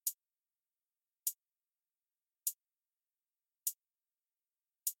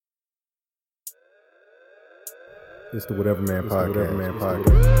It's the WhatevanMan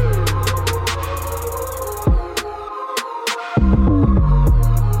Podcast.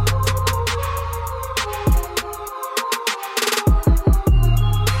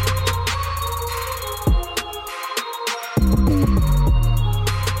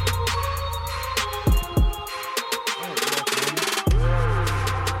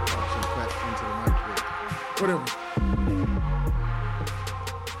 Whatever.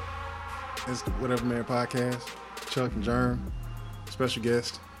 It's the WhatevanMan Podcast. Chuck and Jerm. Special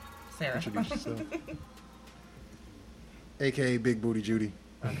guest. Sarah. Introduce yourself. a.k.a. Big Booty Judy.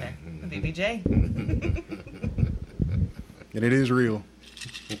 Okay. BBJ. And it is real.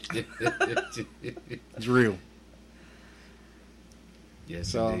 It's real. Yes,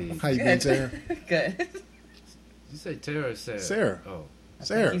 So, indeed. how you been, Sarah? Good. Did you say Tara or Sarah? Sarah. Oh. I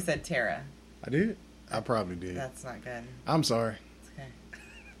Sarah. think you said Tara. I did? I probably did. That's not good. I'm sorry. It's okay.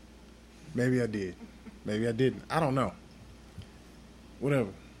 Maybe I did. Maybe I didn't. I don't know. Whatever.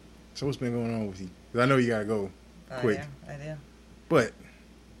 So what's been going on with you? 'Cause I know you gotta go quick. I do. But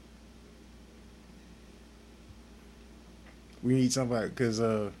we need somebody because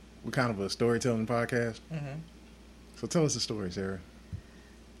we're kind of a storytelling podcast. Mm-hmm. So tell us a story, Sarah.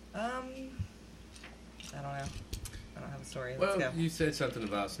 I don't know. I don't have a story. Well, Let's go. you said something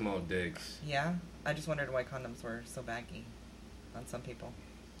about small dicks. Yeah? I just wondered why condoms were so baggy on some people.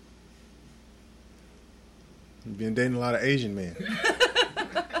 You've been dating a lot of Asian men.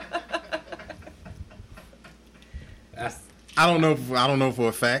 I don't know for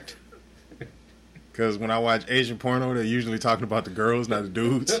a fact. Because when I watch Asian porno, they're usually talking about the girls, not the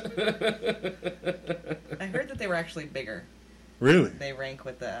dudes. I heard that they were actually bigger. Really? They rank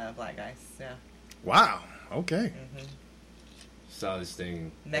with the black guys. Yeah. Wow. Okay. Mm-hmm. Saw this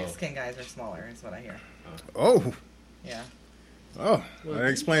thing. Mexican guys are smaller, is what I hear. Oh. Yeah. Oh. Well, that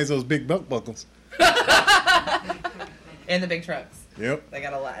explains those big belt buckles. And the big trucks. Yep. They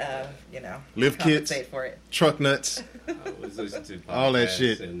got a lot, Lift kits. compensate for it. Truck nuts. I was listening to All that podcasts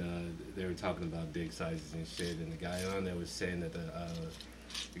shit. And they were talking about dick sizes and shit. And the guy on there was saying that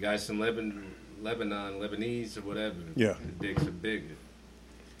the guys from Lebanon, Lebanese or whatever, Yeah. the dicks are bigger.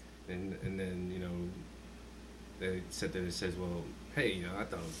 And then, they said that it says, well, hey, I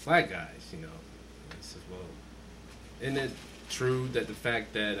thought it was black guys, And it says, well, isn't it true that the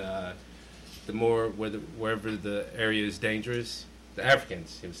fact that the more, wherever the area is dangerous, the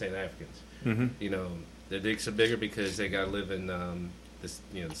Africans, he was saying Africans, Mm-hmm. their dicks are bigger because they got to live in, the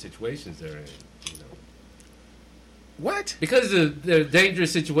situations they're in, What? Because the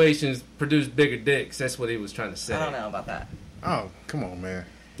dangerous situations produce bigger dicks. That's what he was trying to say. I don't know about that. Oh, come on, man.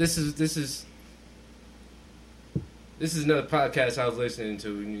 This is another podcast I was listening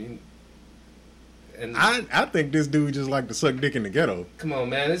to, and I think this dude just like to suck dick in the ghetto. come on,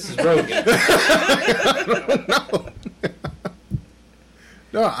 man, this is Rogan.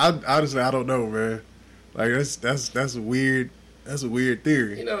 No, honestly, I don't know, man. Like that's a weird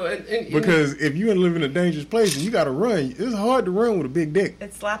theory. And Because if you live in a dangerous place and you got to run, it's hard to run with a big dick.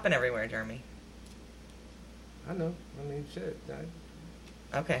 It's slapping everywhere, Jeremy. I know. I mean, shit.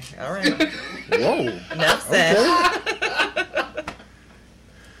 Okay, all right. Whoa. Enough said. Okay.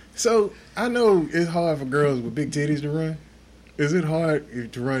 So I know it's hard for girls with big titties to run. Is it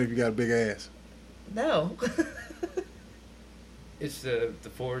hard to run if you got a big ass? No. It's the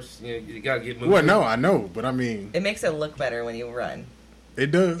force. You gotta get moving. Well, no, I know, but I mean, It makes it look better when you run. it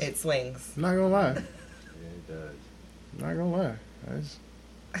does. It swings. I'm not gonna lie. Yeah, it does. I'm not gonna lie.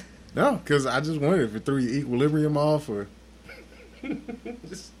 No, because I just wondered if it threw your equilibrium off or.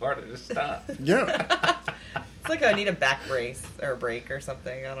 It's harder to stop. Yeah. It's like I need a back brace or a brake or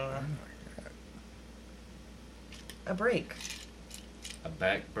something. I don't know. A brake. A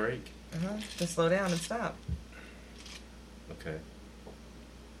back break. To slow down and stop. Okay.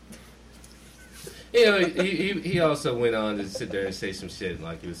 He also went on to sit there and say some shit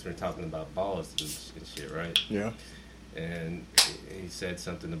like he was talking about balls and shit, right? Yeah. And he said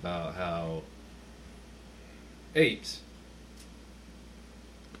something about how apes,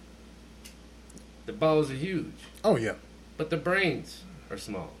 the balls are huge, Oh yeah. but the brains are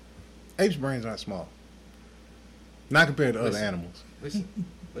small. Apes' brains aren't small. Not compared to other Listen. animals.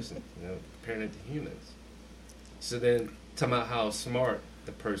 Listen, comparing it to humans. So then, talking about how smart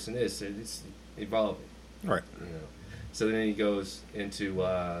the person is, so it's evolving. Right. So then he goes into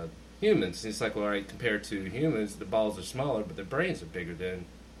humans. It's like, well, all right, compared to humans, the balls are smaller, but the brains are bigger than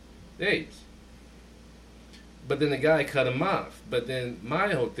the apes. But then the guy cut him off. But then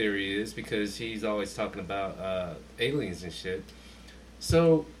my whole theory is, because he's always talking about aliens and shit,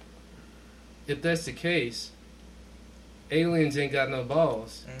 so if that's the case, aliens ain't got no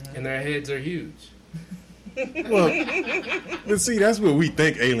balls, and their heads are huge. Well, but see, that's what we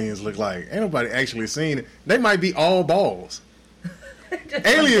think aliens look like. Ain't nobody actually seen it. They might be all balls.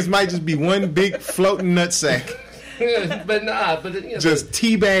 Aliens might just be one big floating nutsack. But nah, but you know, just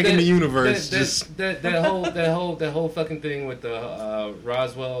teabagging the universe. That whole fucking thing with the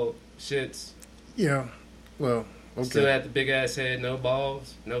Roswell shits. Yeah. Well, okay. Still had the big ass head, no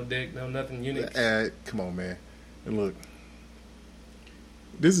balls, no dick, no nothing unique. Come on, man. And look,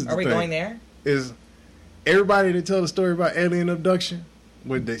 this is. Are we going there? Is everybody that tell the story about alien abduction?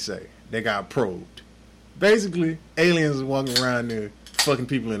 What did they say? They got probed. Basically, aliens are walking around there fucking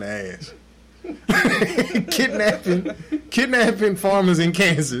people in the ass. kidnapping farmers in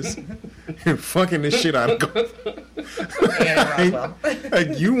Kansas and fucking the shit out of them.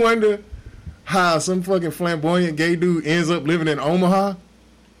 Like, you wonder how some fucking flamboyant gay dude ends up living in Omaha?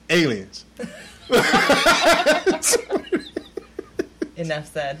 Aliens.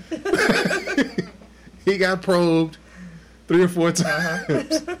 Enough said. He got probed 3 or 4 times.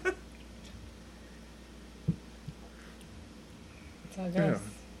 That's how it goes.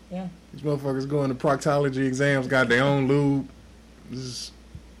 Yeah. These motherfuckers going to proctology exams, got their own lube. It's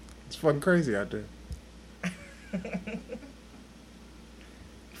fucking crazy out there. I'm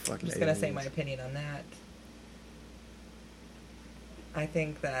just going to say my opinion on that. I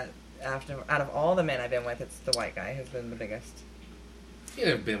think that out of all the men I've been with, it's the white guy who's been the biggest. You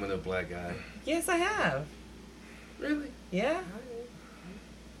never been with a black guy. Yes, I have. Really? Yeah.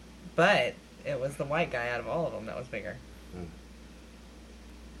 But it was the white guy out of all of them that was bigger.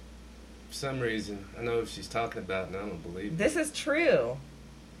 For some reason, I know what she's talking about, and I don't believe this is true.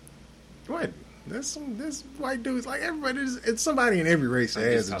 What? There's white dudes like everybody. It's somebody in every race that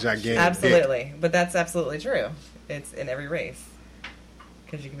has a gigantic. Absolutely, dick. but that's absolutely true. It's in every race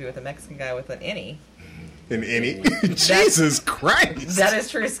because you can be with a Mexican guy with an innie. An innie? Jesus Christ! That is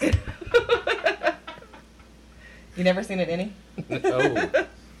true. You never seen an innie? No.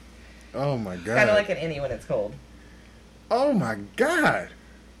 Oh my god! Kind of like an innie when it's cold. Oh my god!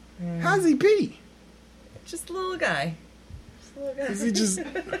 How's he pee? Just a little guy. Is he just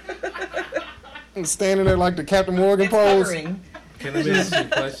standing there like the Captain Morgan pose? Hovering. Can I ask you a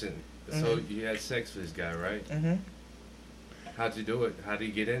question? So you had sex with this guy, right? Mm-hmm. How'd you do it? How did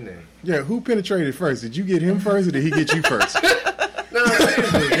you get in there? Yeah, who penetrated first? Did you get him first or did he get you first? No,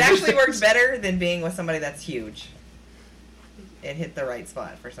 it actually works better than being with somebody that's huge. It hit the right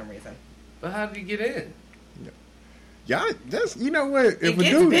spot for some reason. But how did you get in? Yeah, that's, you know what? It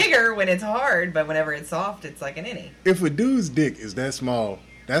gets bigger when it's hard, but whenever it's soft, it's like an innie. If a dude's dick is that small,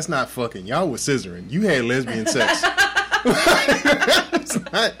 that's not fucking. Y'all was scissoring. You had lesbian sex. It's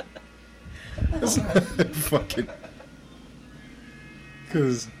not fucking.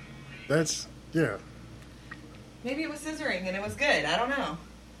 Because that's, yeah. Maybe it was scissoring and it was good. I don't know.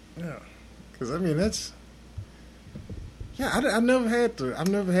 Yeah. Because, I mean, that's. Yeah, I've never had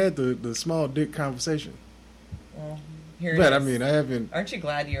the small dick conversation. Well, here but it I is. mean, I haven't. Aren't you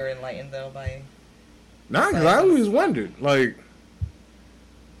glad you were enlightened though by? Nah, because I always wondered, like,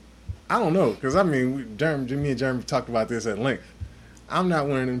 I don't know, because I mean, me and Jerm talked about this at length. I'm not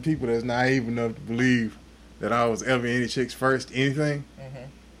one of them people that's naive enough to believe that I was ever any chick's first anything. Mm-hmm.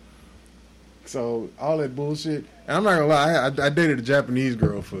 So all that bullshit, and I'm not gonna lie, I dated a Japanese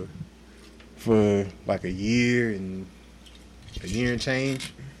girl for like a year and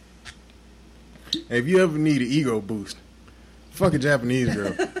change. And if you ever need an ego boost, fuck a Japanese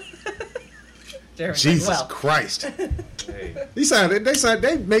girl. Jesus Christ! Hey.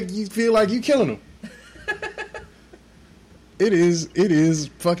 They make you feel like you killing them. It is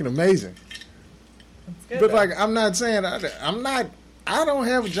fucking amazing. That's good, But though. like, I'm not saying I don't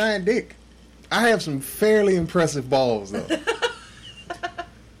have a giant dick. I have some fairly impressive balls though.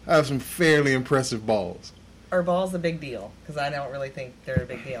 I have some fairly impressive balls. Are balls a big deal? Because I don't really think they're a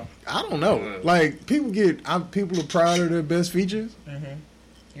big deal. I don't know. Like, people are proud of their best features. Mm-hmm.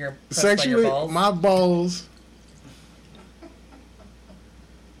 You're impressed Sexually, by your balls? my balls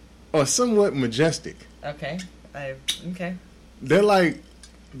are somewhat majestic. Okay. Okay. They're like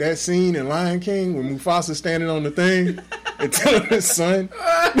that scene in Lion King when Mufasa's standing on the thing and telling his son,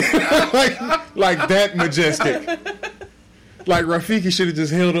 like that majestic. Like Rafiki should have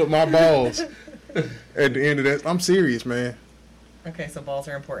just held up my balls at the end of that. I'm serious, man. Okay, so balls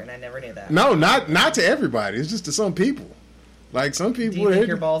are important. I never knew that. No, not to everybody. It's just to some people. Like some people. Do you think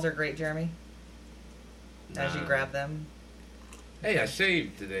your balls are great, Jeremy? As you grab them? Hey, I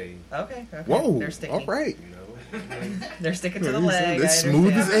shaved today. Okay. Whoa. They're sticky. All right. You know. They're sticking to the leg. They're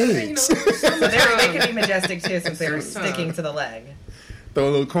smooth as eggs. So they can be majestic too since they're sticking to the leg. Throw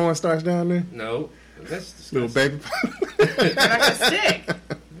a little cornstarch down there. No, that's Little disgusting. baby. They're not going to stick. I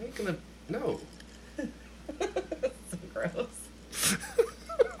ain't gonna. No.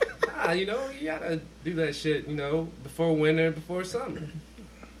 Nah, you gotta do that shit, before winter, before summer.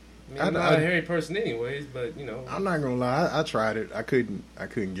 I mean, I'm not a hairy person anyways, but, I'm not gonna lie. I tried it. I couldn't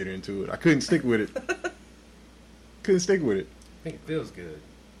get into it. I couldn't stick with it. I think it feels good.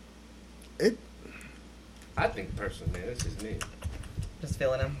 I think personally, man, that's just me. Just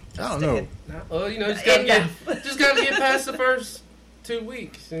feeling them. I don't know. Well, just gotta get past the first 2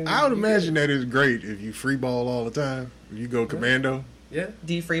 weeks. I would imagine that is great if you free ball all the time. If you go commando. Yeah.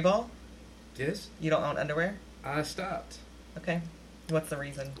 Do you free ball? Yes. You don't own underwear? I stopped. Okay. What's the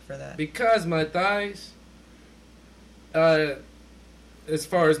reason for that? Because my thighs, as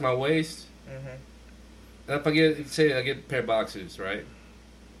far as my waist, if I get a pair of boxers, right?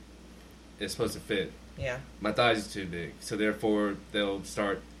 It's supposed to fit. Yeah. My thighs are too big, so therefore they'll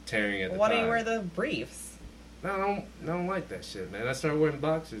start tearing at the Why thigh. don't you wear the briefs? No, I don't like that shit, man. I started wearing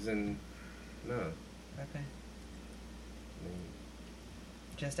boxers and no. Okay.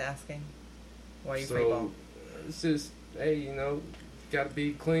 Just asking. Why you So free ball? it's just, hey, gotta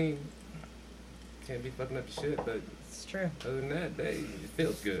be clean. Can't be fucking up your shit, but It's true. other than that, hey, it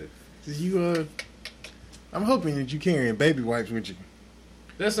feels good. I'm hoping that you carrying baby wipes with you.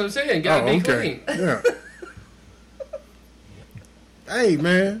 That's what I'm saying. Gotta be clean. Yeah. Hey,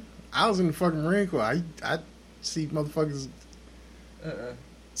 man. I was in the fucking Marine Corps. I see motherfuckers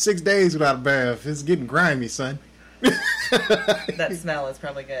 6 days without a bath. It's getting grimy, son. That smell is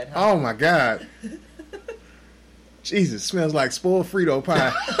probably good, huh? Oh, my God. Jesus, smells like spoiled Frito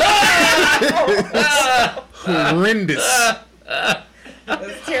pie. Horrendous.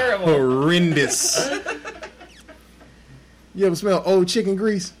 That's terrible. Horrendous. You ever smell old chicken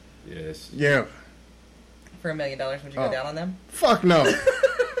grease? Yes. Yeah. For $1 million, would you go down on them? Fuck no.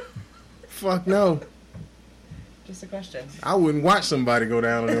 Fuck no. Just a question. I wouldn't watch somebody go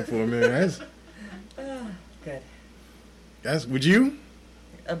down on them for $1 million. Good. Would you?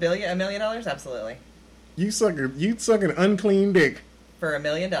 $1 million? Absolutely. You suck an unclean dick. For $1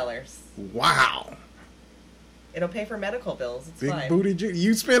 million. Wow. It'll pay for medical bills. It's Big fine. Booty Judy.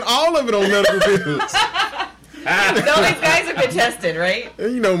 You spend all of it on medical bills. No, these guys have been tested, right?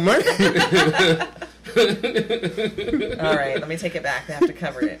 Money. All right, let me take it back. They have to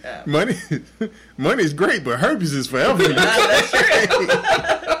cover it up. Money's great, but herpes is forever. That's true.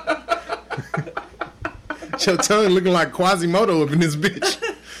 Your tongue looking like Quasimodo up in this bitch.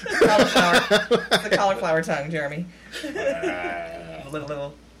 Cauliflower. It's the cauliflower tongue, Jeremy. little.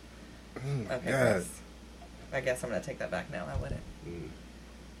 Oh, Okay, God. gross. I guess I'm gonna take that back now. I wouldn't.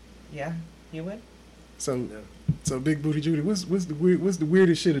 Yeah, you would. So Big Booty Judy, what's the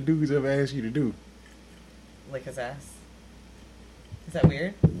weirdest shit a dude's ever asked you to do? Lick his ass. Is that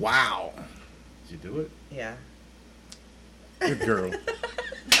weird? Wow. Did you do it? Yeah. Good girl.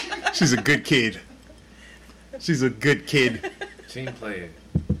 She's a good kid. She's a good kid. Team player.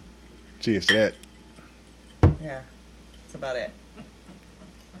 Cheers to that. Yeah. That's about it.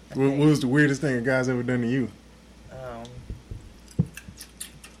 What was the weirdest thing a guy's ever done to you?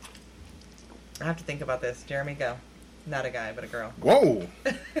 I have to think about this. Jeremy, go. Not a guy, but a girl. Whoa.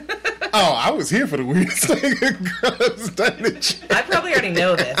 Oh, I was here for the weirdest thing a girl's done to you. I probably already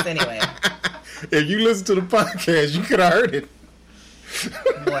know this anyway. If you listen to the podcast, you could have heard it.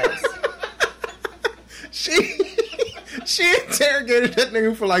 What? She interrogated that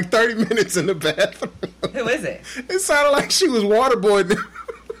nigga for like 30 minutes in the bathroom. Who is it? It sounded like she was waterboarding him.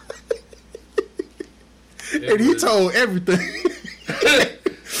 And he told everything.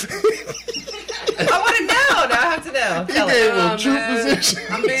 I want to know. Now I have to know. He Tell gave it. him true man. position.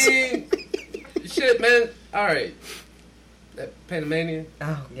 I mean, shit, man. All right. That Panamanian,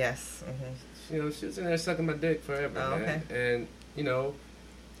 Oh, yes. Mm-hmm. she was in there sucking my dick forever, Oh, man. And,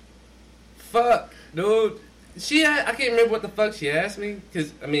 fuck, dude. I can't remember what the fuck she asked me,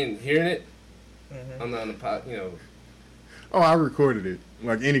 because, hearing it, Mm-hmm. I'm not on the pot, Oh, I recorded it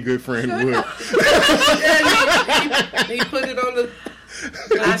like any good friend would. Yeah, he put it on the...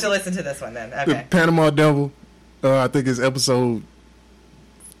 I have to listen to this one then. The Okay. Panama Devil, I think it's episode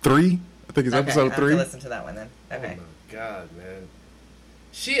 3. I think it's Okay, episode I have 3. to listen to that one then. Okay. Oh, my God, man.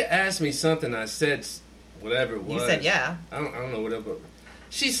 She asked me something, I said whatever it was. You said yeah. I don't know whatever.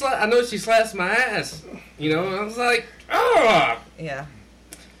 I know she slaps my ass. I was like, oh! Yeah.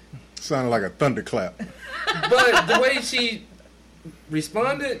 Sounded like a thunderclap. But the way she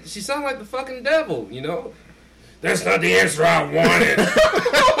responded, she sounded like the fucking devil, That's not the answer I wanted. I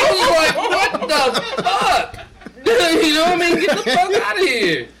was like, what the fuck? Get the fuck out of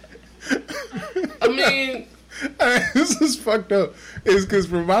here. This is fucked up. It's because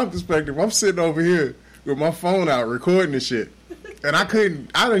from my perspective, I'm sitting over here with my phone out recording this shit. And I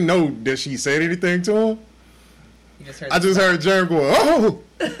didn't know that she said anything to him. You just heard. I just heard Jerm go, oh,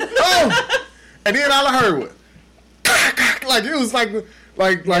 oh, and then all I heard was, like it was like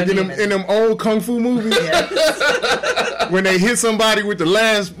in them old kung fu movies when they hit somebody with the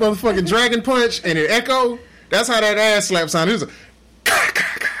last motherfucking dragon punch and it echoed. That's how that ass slap sounded. It was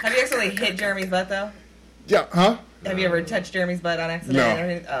Have you actually hit Jeremy's butt though? yeah, huh? Have you ever touched Jeremy's butt on accident?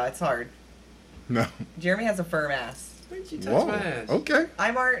 No. Oh, it's hard. No. Jeremy has a firm ass. Why'd you touch Whoa. my ass? Okay.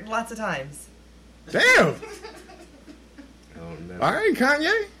 I'm art lots of times. Damn. I don't know. All right,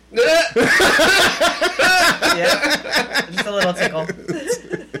 Kanye. Yeah, just a little tickle.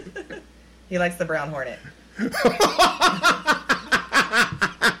 He likes the brown hornet.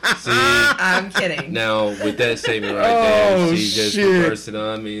 See, I'm kidding. now with that statement right there, Oh, she just shit. reversed it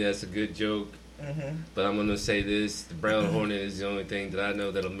on me. That's a good joke. Mm-hmm. But I'm gonna say this: the brown hornet is the only thing that I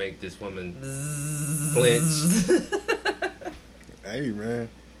know that'll make this woman flinch. Hey, man.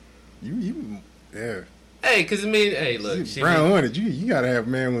 You, yeah. Hey, cause I mean, hey, look, Brown hornet. You gotta have a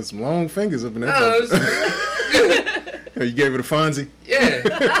man with some long fingers up in that. No, Oh, you gave it a Fonzie. yeah.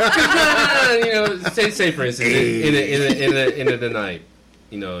 'Cause, you know, say for instance, in the night,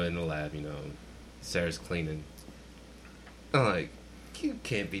 you know, in the lab, you know, Sarah's cleaning. I'm like, you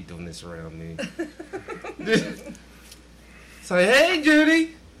can't be doing this around me. It's like, hey,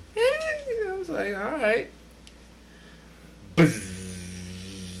 Judy. Hey, I was like, all right.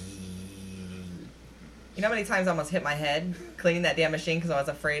 You know how many times I almost hit my head cleaning that damn machine because I was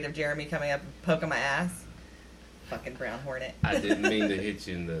afraid of Jeremy coming up and poking my ass? Fucking brown hornet. I didn't mean to hit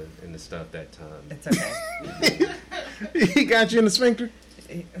you in the stuff that time. It's okay. He got you in the sphincter.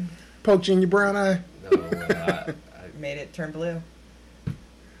 Poked you in your brown eye. No, Made it turn blue.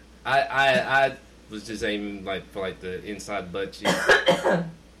 I was just aiming for the inside butt cheek,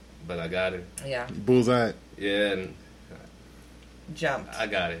 but I got it. Yeah. Bullseye. Yeah, and Jumped. I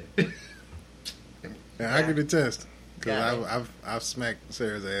got it. Yeah, I can attest. Because Got I've smacked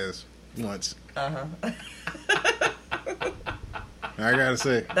Sarah's ass once. Uh-huh. I gotta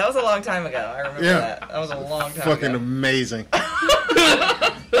say. That was a long time ago. I remember that. That was a long time Fucking ago. amazing.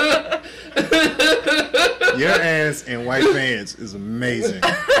 Your ass in white pants is amazing.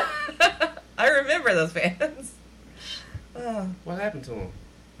 I remember those fans. Oh, What happened to him?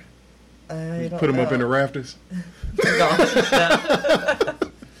 I don't Put him know. up in the rafters. They're gone. Yeah.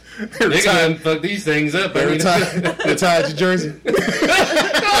 They can fuck these things up. They retired your jersey.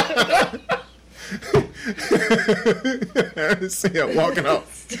 See him walking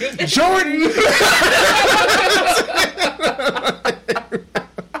off. Stupid. Jordan!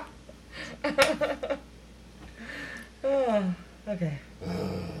 Oh, okay.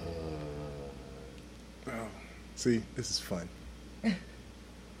 Oh, see, this is fun. I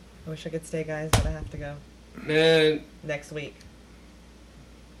wish I could stay, guys, but I have to go Man, next week.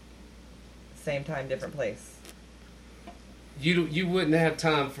 Same time, different place. you wouldn't have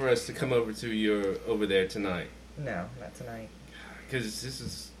time for us to come over there tonight, No, not tonight. because this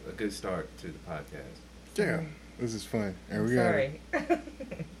is a good start to the podcast. Yeah, this is fun. And I'm we sorry.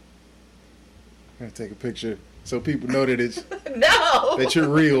 gotta take a picture so people know that it's No! that you're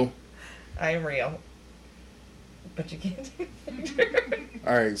real. I'm real. But you can't take a picture.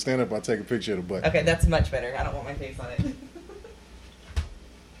 All right, stand up. I'll take a picture of the butt. Okay, that's much better. I don't want my face on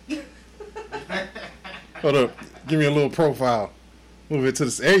it. Hold up. Give me a little profile. Move it to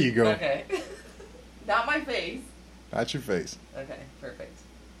the. There you go. Okay. Not my face. Not your face. Okay, perfect.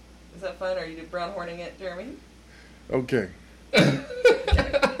 Is that fun? Are you brown horning it, Jeremy? Okay. You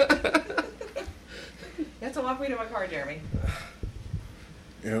have to walk me to my car, Jeremy.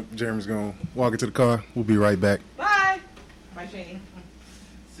 Yep. Jeremy's gonna walk into the car. We'll be right back. Bye! Bye, Shani.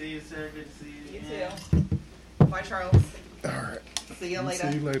 See you, sir. Good to see you. You again. too. Bye, Charles. All right. See you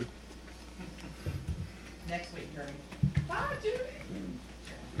later. See you later. Next week, Jeremy. Bye, Judy.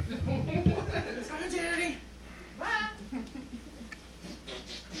 Bye, Jerry. Bye.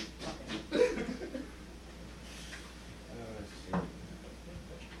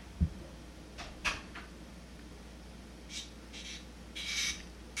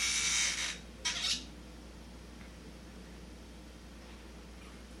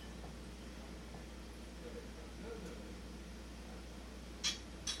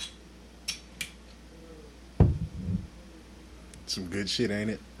 Some good shit, ain't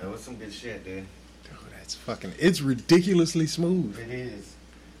it? That was some good shit, dude. Dude, that's fucking. It's ridiculously smooth. It is.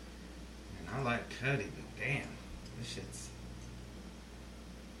 And I like Cuddy, but damn, this shit's.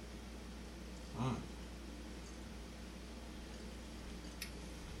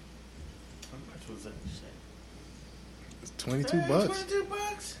 How much was that shit? It's $22.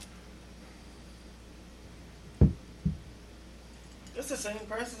 $22? That's the same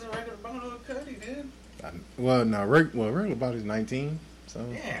price as a regular bottle of Cuddy, dude. Regular body's 19. So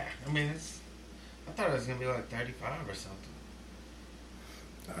Yeah, I mean, I thought it was gonna be like 35 or something.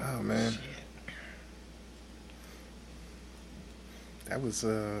 oh man, Shit. that was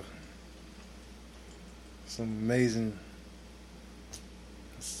some amazing.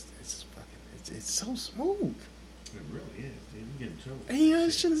 It's so smooth. It really is, dude. You get in trouble. And you know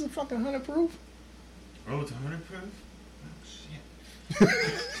this shit is a fucking 100 proof. Oh, it's 100 proof? Oh,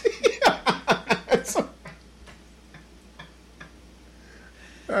 shit.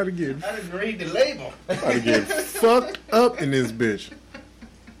 I'd get I didn't read the label. fucked up in this bitch.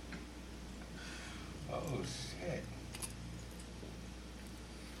 Oh, shit.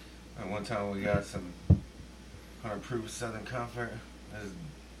 And one time we got some 100 proof Southern Comfort. That was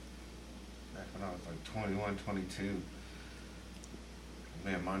back when I was like 21, 22.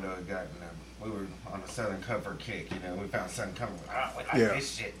 Me and Mondo had gotten we were on a Southern Comfort kick, you know. We found Southern Comfort. Oh, we like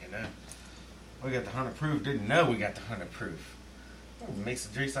this shit, you know. We got the 100 proof. Didn't know we got the 100 proof. We mixed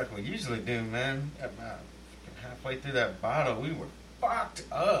the drinks like we usually do, man. About halfway through that bottle, we were fucked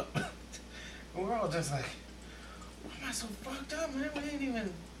up. We were all just like, why am I so fucked up, man?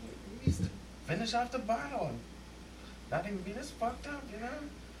 We used to finish off the bottle and not even be this fucked up, you know?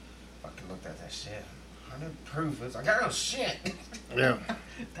 Fucking looked at that shit. 100 proof. It's like, oh shit. Yeah.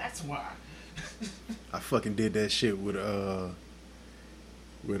 That's why. I fucking did that shit with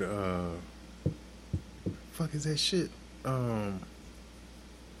fuck is that shit?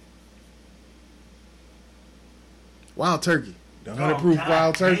 Wild turkey. The 100 proof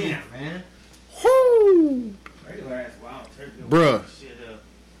wild turkey. Damn, man. Whoo! Regular ass wild turkey. Bruh. Shit up.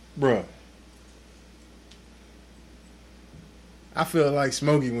 Bruh. I felt like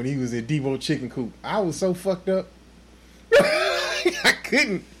Smokey when he was at Debo Chicken Coop. I was so fucked up. I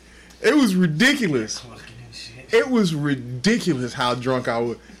couldn't. It was ridiculous. It was ridiculous how drunk I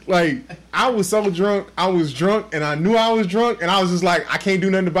was. Like, I was so drunk. I was drunk, and I knew I was drunk, and I was just like, I can't do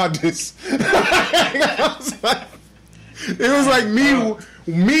nothing about this. It was like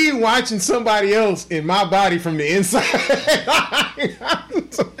me watching somebody else in my body from the inside.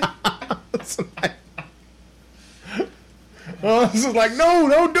 I was just like, no,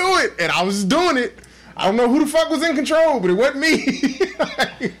 don't do it. And I was just doing it. I don't know who the fuck was in control, but it wasn't me.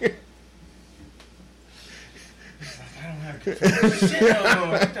 Shit,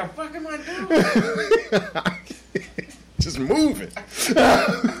 what the fuck am I doing? Just moving.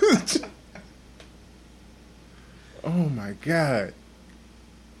 Oh my God.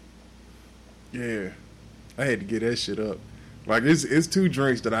 Yeah. I had to get that shit up. Like, it's two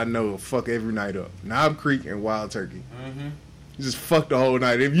drinks that I know fuck every night up. Knob Creek and Wild Turkey. Mm-hmm. You just fuck the whole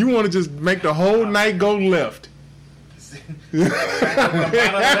night. If you want to just make the whole night go left.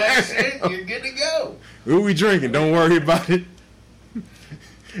 That shit, you're good to go. Who we drinking? Don't worry about it.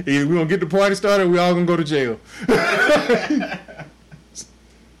 Either we gonna get the party started or we all gonna go to jail. That's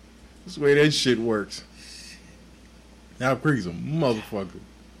the way that shit works. Knob Creek's a motherfucker.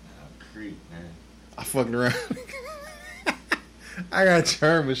 Knob Creek, man. I fucking around. I got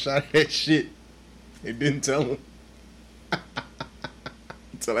Jerm and shot that shit and didn't tell him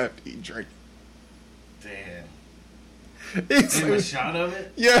until after he drank. Damn. It's Give him a shot of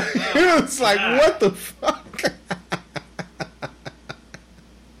it? Yeah, Oh, it was like, God. what the fuck?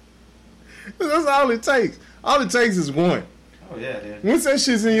 That's all it takes. All it takes is one. Oh, yeah, dude. Once that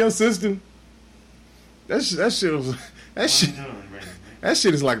shit's in your system, that shit What are you doing, Brandon? that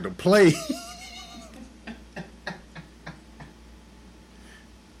shit is like the plague.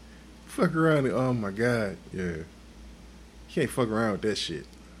 Fuck around and, oh my God, yeah. You can't fuck around with that shit.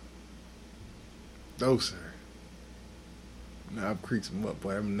 No, sir. Knob Creek's a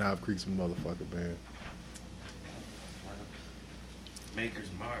boy. I'm Knob Creek's a motherfucker, man. Maker's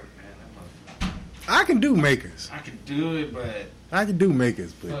Mark, man. That motherfucker. I can do makers. I can do it, but I can do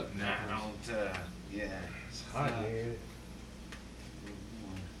makers, but Fuck. nah, I don't. Yeah, it's hot, man.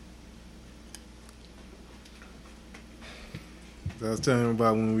 I was telling him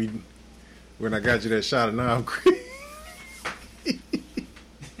about when I got you that shot of Knob Creek.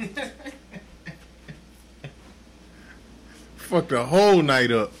 Fucked the whole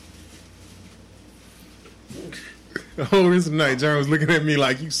night up. The whole rest of the night, Jerm was looking at me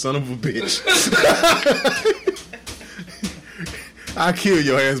like, you son of a bitch. I'll kill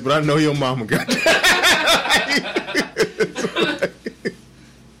your ass, but I know your mama got that.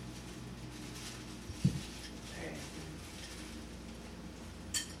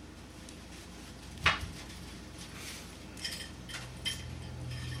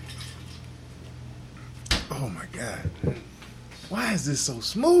 Oh my God. Why is this so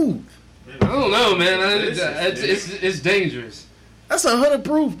smooth? I don't know, man. It's dangerous. That's 100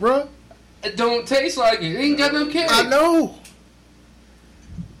 proof, bro. It don't taste like it. It ain't got no kick. I know.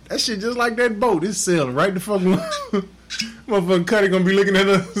 That shit just like that boat. It's sailing right the fucking... Motherfucking Cuddy gonna be looking at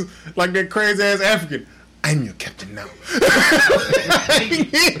us like that crazy ass African. I'm your captain now.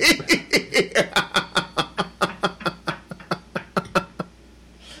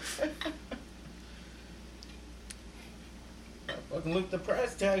 Looked at the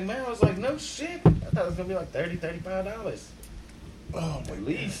price tag, man. I was like, no shit. I thought it was gonna be like $30, $35. Oh, at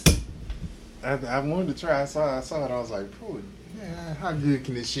least. I wanted to try. I saw it. I was like, man, how good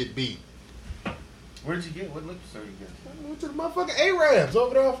can this shit be? Where'd you get? What liquor store you get? I went to the motherfucking Arabs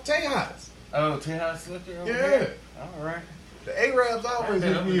over there off Tejas. Oh, Tejas liquor over Yeah. there? All right. The Arabs always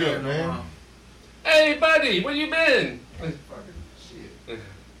hit me up, man. Hey, buddy, where you been? Fucking shit. I'm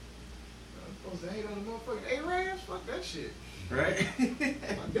supposed to hate on the motherfucking Arabs? Fuck that shit. Right?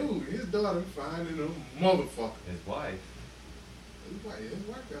 My dude, his daughter finding a motherfucker. His wife. His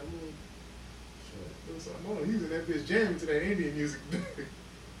wife got a little something on. He was in that bitch jamming to that Indian music.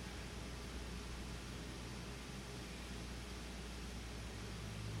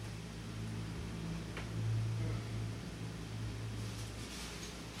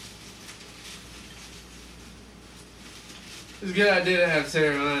 It's a good idea to have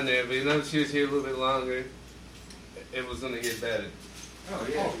Sarah on there, but you know, if she was here a little bit longer, it was going to get better. Oh,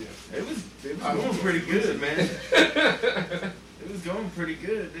 yeah. Oh, yeah. It was going pretty good, man. It was going pretty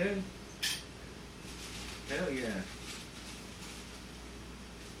good, dude. Hell yeah.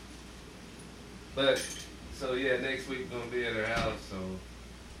 But, so yeah, next week we're going to be at her house, so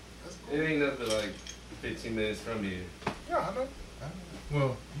it ain't nothing like 15 minutes from here. Yeah, I know.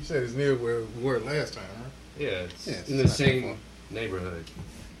 Well, you said it's near where we were last time, right? Yeah, it's Yeah, it's in the not that same far. neighborhood.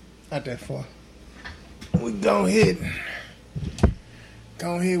 Not that far. We go ahead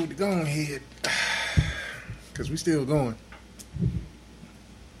with the go ahead. Because we still going.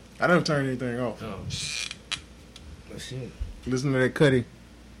 I never turned anything off. Oh. Oh, shit. Listen to that Cuddy.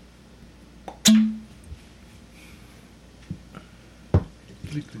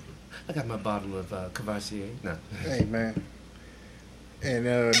 I got my bottle of Cavassier. No. Hey, man. And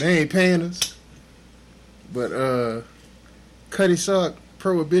they ain't paying us. But Cuddy Sock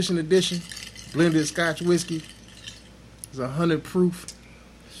Prohibition Edition blended Scotch whiskey is 100 proof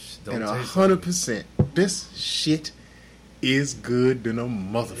and 100%. This shit is good than a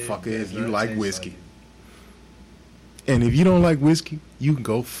motherfucker if you like whiskey. And if you don't like whiskey, you can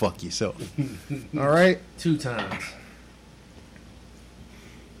go fuck yourself. All right? 2 times.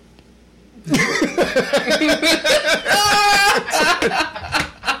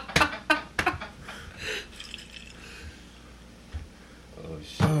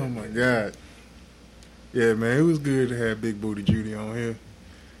 Oh my God. Yeah, man, it was good to have Big Booty Judy on here.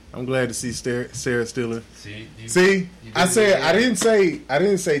 I'm glad to see Sarah Stiller. See, I didn't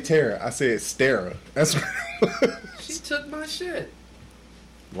say Tara. I said Stara. That's what She took my shit.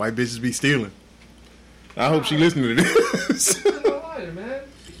 white bitches be stealing. I hope she listening to this. I'm a liar, man.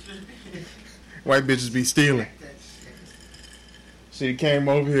 White bitches be stealing. She came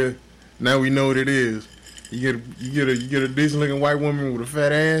over here. Now we know what it is. You get a decent looking white woman with a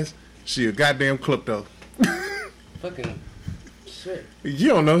fat ass. She a goddamn klepto. Fucking shit. You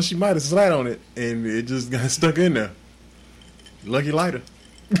don't know. She might have slat on it and it just got stuck in there. Lucky lighter.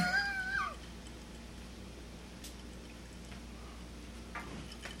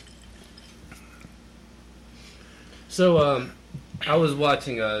 So, I was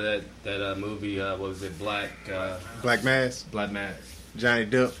watching that movie. What was it? Black Mass. Johnny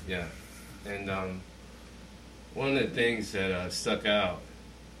Depp. Yeah, and one of the things that stuck out.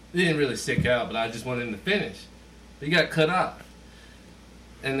 It didn't really stick out, but I just wanted him to finish. But he got cut off,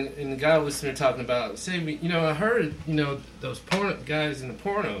 and the guy was there talking about. I heard those porno guys in the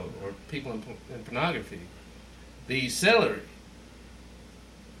porno or people in pornography, they use celery.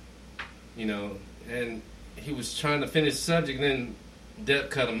 And he was trying to finish the subject, and then Depp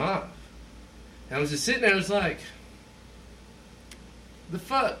cut him off. And I was just sitting there, I was like, the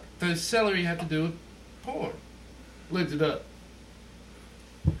fuck does celery have to do with porn? Looked it up.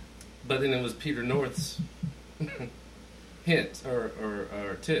 But then it was Peter North's hints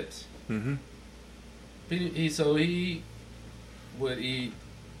or tips. Mm-hmm. He would eat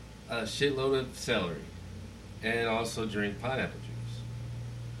a shitload of celery and also drink pineapple juice.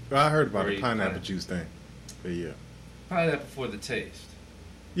 Well, I heard about Or the eat pineapple pineapple. juice thing. But yeah. Pineapple for the taste.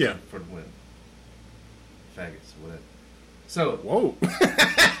 Yeah. For the women. Faggots, whatever. So, Whoa.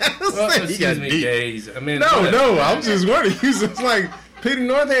 well, He got excuse me, deep. gays. I mean, No, I was just wondering. He was just like, Peter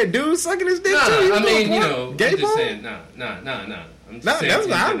North had dudes sucking his dick too. He was doing porn? Gay I'm just porn? saying, no. I'm just No, saying. that's in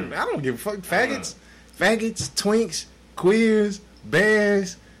not, general. I don't give a fuck. Faggots, twinks, queers,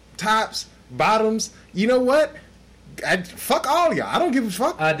 bears, tops, bottoms. You know what? Fuck all y'all. I don't give a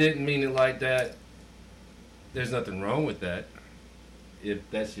fuck. I didn't mean it like that. There's nothing wrong with that, if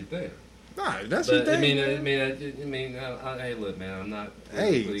that's your thing. Nah, that's your thing. Hey, look, man, I'm not.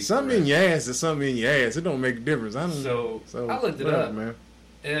 Hey, something in your ass is something in your ass. It don't make a difference. So I looked it up, man.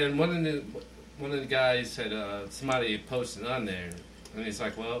 And one of the guys had somebody posted on there, and he's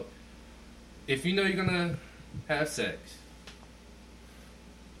like, well, if you know you're gonna have sex,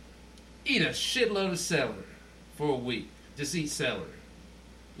 eat a shitload of celery for a week. Just eat celery.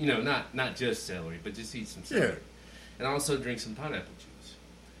 You know, not just celery, but just eat some celery. Yeah. And also drink some pineapple juice.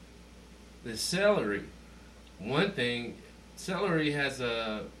 The celery, one thing, celery has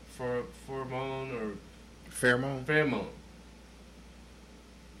a pheromone.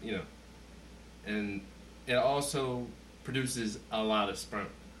 You know, and it also produces a lot of sperm.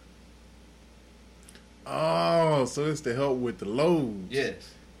 Oh, so it's to help with the loads.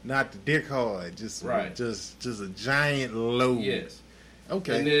 Yes. Not the dick hard, just a giant load. Yes.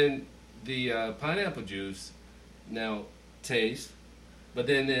 Okay. And then the pineapple juice now tastes, but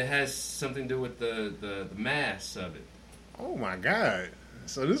then it has something to do with the mass of it. Oh my God!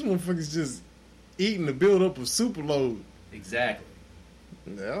 So this motherfucker's just eating the buildup of super load. Exactly.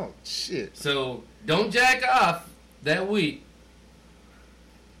 Oh shit! So don't jack off that week.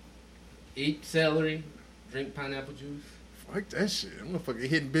 Eat celery, drink pineapple juice. Fuck that shit. I'm motherfucking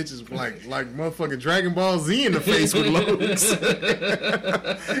hitting bitches like motherfucking Dragon Ball Z in the face with loads. Hit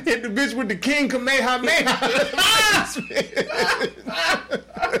the bitch with the King Kamehameha.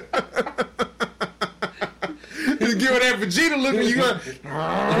 You give her that Vegeta look and you go,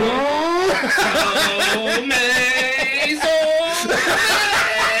 oh man, so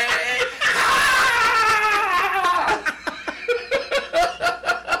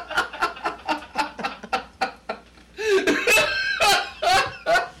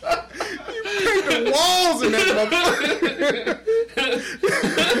walls in that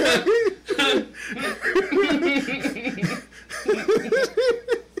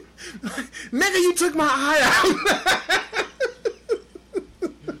nigga, you took my eye out.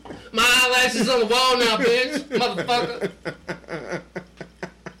 My eyelashes on the wall now, bitch, motherfucker.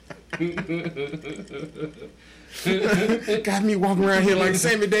 Got me walking around here like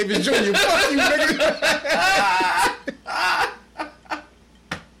Sammy Davis Jr. Fuck you, nigga.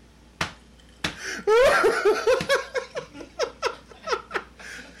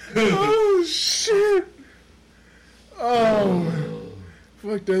 Oh shit! Oh,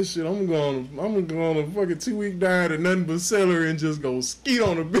 fuck that shit! I'm gonna go on a fucking 2-week diet of nothing but celery and just go skeet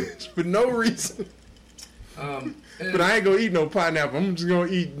on a bitch for no reason. But I ain't gonna eat no pineapple. I'm just gonna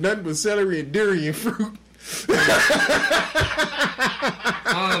eat nothing but celery and durian fruit.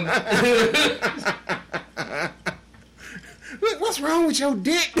 Look, what's wrong with your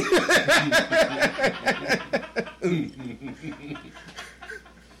dick?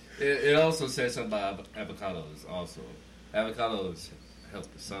 It also says something about avocados. Also, avocados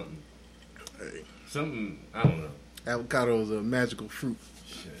help with something. Something I don't know. Avocado is a magical fruit.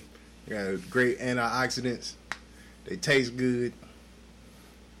 Shit. They got great antioxidants. They taste good.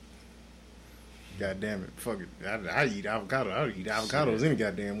 God damn it. Fuck it. I eat avocado. I eat avocados any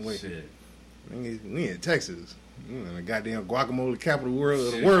goddamn way. Shit. We in Texas. We in the goddamn guacamole capital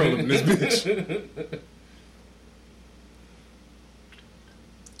of the world in this bitch.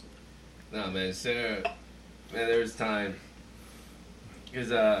 No, man, Sarah, man, there was time.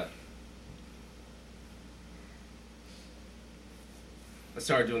 Because, I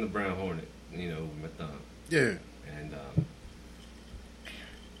started doing the Brown Hornet, you know, with my thumb. Yeah. And,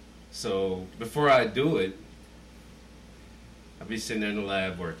 so, before I do it, I'd be sitting there in the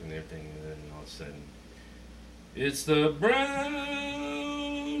lab working and everything, and then all of a sudden, it's the Brown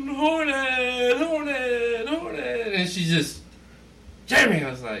Hornet, and she just, Jeremy, I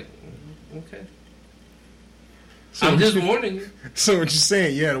was like, okay. So I'm just warning you. So what you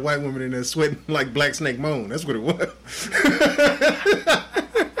saying? You had a white woman in there sweating like Black Snake Moan. That's what it was.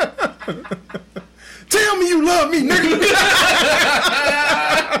 Tell me you love me, nigga.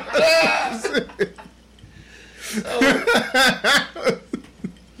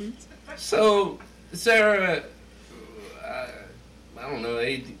 So Sarah, I don't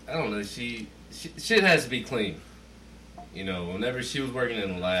know. Shit has to be clean. You know, whenever she was working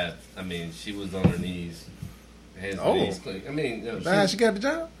in the lab, I mean, she was on her knees, hands and knees clean. I mean, you know, she got the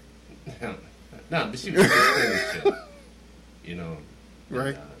job? No, but she was just clean as shit. You know,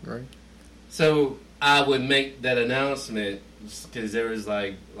 right. So I would make that announcement because there was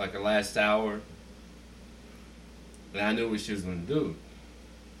like a last hour, and I knew what she was going to do.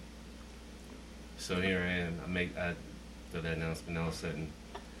 So here I am. I do that announcement. All of a sudden,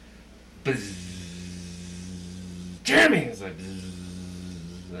 bzz, Jeremy. It's like,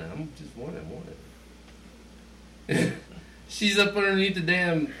 I'm just wanted. She's up underneath the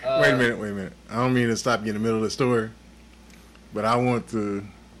damn. Wait a minute. I don't mean to stop you in the middle of the story, but I want the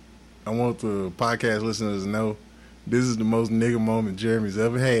podcast listeners to know this is the most nigga moment Jeremy's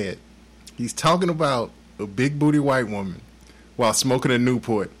ever had. He's talking about a big booty white woman while smoking a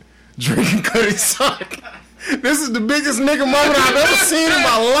Newport, drinking Cutty Sock. This is the biggest nigga moment I've ever seen in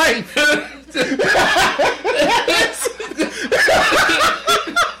my life.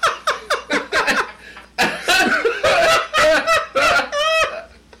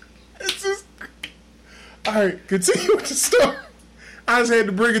 It's just... All right, continue with the story. I just had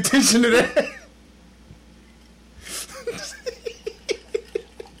to bring attention to that.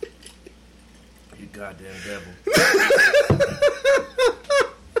 You goddamn devil.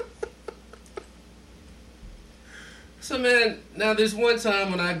 So, man, now there's one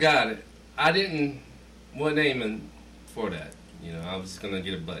time when I got it. I wasn't aiming for that. You know, I was just going to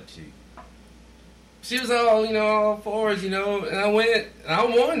get a butt cheek. She was all fours, and I went, and I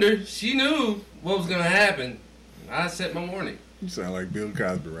warned her. She knew what was going to happen. I set my warning. You sound like Bill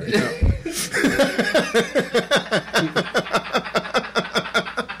Cosby right now.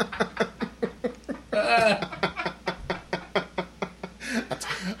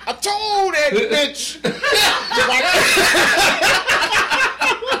 I told that bitch.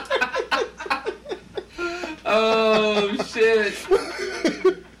 Oh, shit.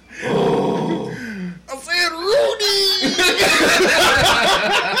 Oh. I said, Rudy.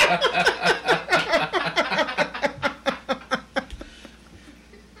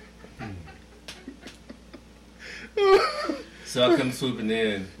 So I come swooping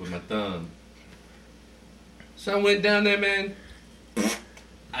in with my thumb. So I went down there, man.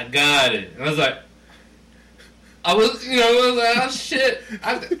 I got it. And I was like, oh shit.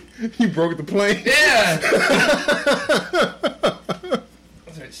 You broke the plane? Yeah. I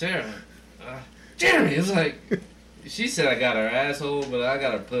was like, Sarah, Jeremy. It's like, she said I got her asshole, but I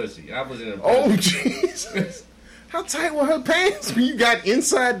got her pussy. I was in her pussy. Oh, Jesus. How tight were her pants when you got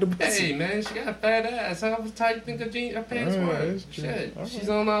inside the pussy? Hey, man, she got a fat ass. How tight you think her pants were? Shit, right. She's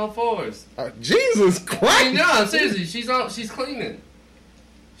on all fours. Jesus Christ! No, seriously, she's cleaning.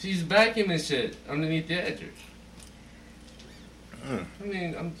 She's vacuuming shit underneath the edger. I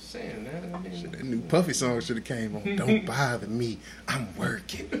mean, I'm just saying, man. That new Puffy song should have came on. Don't bother me, I'm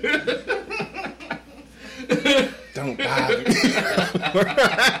working. Don't bother me.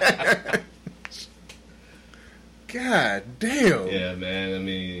 God damn. Yeah, man. I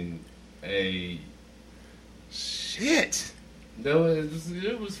mean, hey, shit. No, it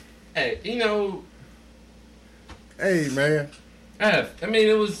was. Hey, Hey, man. I mean,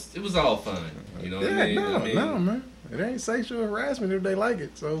 it was all fun. You know what I mean? No, man. It ain't sexual harassment if they like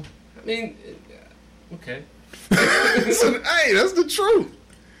it. So. I mean, okay. So, hey, that's the truth.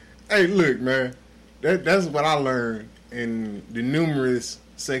 Hey, look, man. That's what I learned in the numerous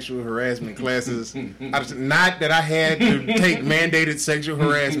sexual harassment classes. Not that I had to take mandated sexual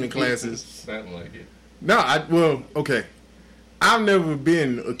harassment classes. Sound like it. No, okay. I've never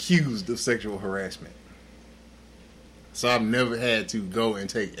been accused of sexual harassment. So I've never had to go and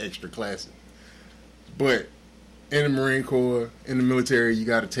take extra classes. But in the Marine Corps, in the military, you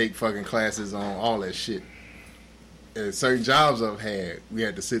got to take fucking classes on all that shit. At certain jobs I've had, we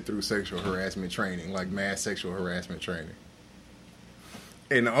had to sit through sexual harassment training, like mass sexual harassment training.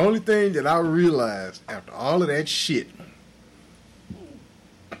 And the only thing that I realized after all of that shit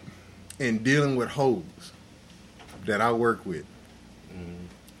and dealing with hoes that I work with,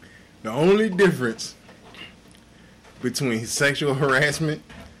 the only difference between sexual harassment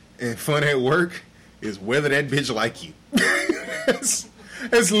and fun at work is whether that bitch like you.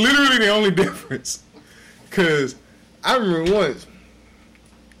 That's literally the only difference. Because I remember once,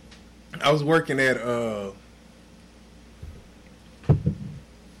 I was working at,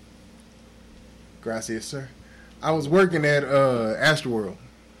 gracias, sir. I was working at Astroworld.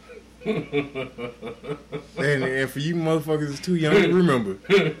 and for you motherfuckers that's too young to remember,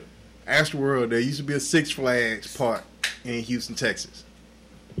 Astroworld, there used to be a Six Flags park in Houston, Texas,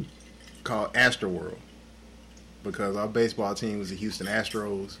 called Astroworld, because our baseball team was the Houston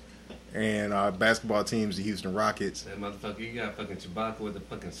Astros, and our basketball team was the Houston Rockets. That motherfucker, you got fucking Chewbacca with a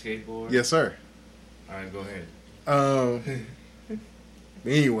fucking skateboard? Yes, sir. Alright, go ahead.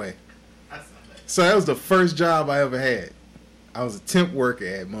 Anyway, so that was the first job I ever had. I was a temp worker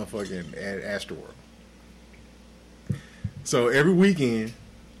at Astroworld. So every weekend,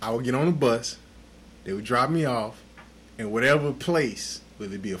 I would get on a bus, they would drop me off, and whatever place,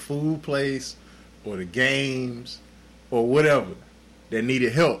 whether it be a food place or the games or whatever that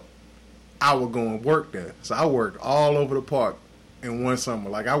needed help, I would go and work there. So I worked all over the park in one summer.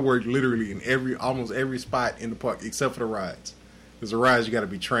 Like, I worked literally in almost every spot in the park except for the rides. Because the rides, you got to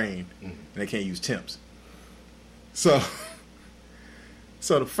be trained, and they can't use temps. So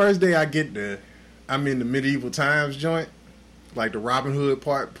the first day I get there, I'm in the medieval times joint, like the Robin Hood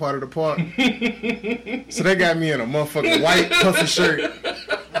part of the park. So they got me in a motherfucking white puffy shirt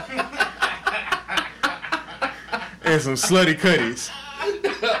and some slutty cutties.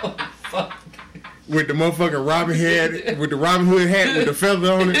 Oh, fuck. With the motherfucking Robin Hood hat with the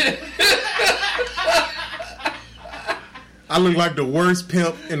feather on it. I look like the worst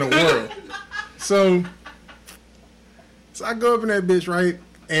pimp in the world. So I go up in that bitch, right?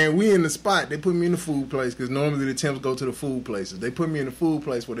 And we in the spot. They put me in the food place because normally the temps go to the food places. They put me in the food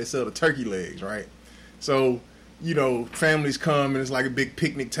place where they sell the turkey legs, right? So, you know, families come and it's like a big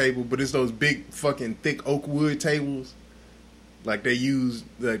picnic table, but it's those big fucking thick oak wood tables. Like they use,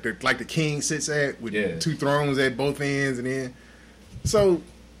 like the king sits at with 2 thrones at both ends and then. So,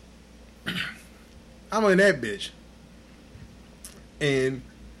 I'm in that bitch. And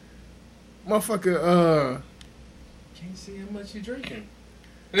motherfucker, Can't see how much you drinking.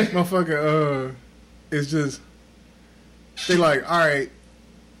 motherfucker, it's just, they like, all right,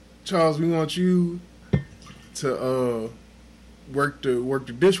 Charles, we want you to work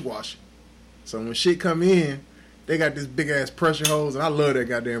the dishwasher. So when shit come in, they got this big ass pressure hose, and I love that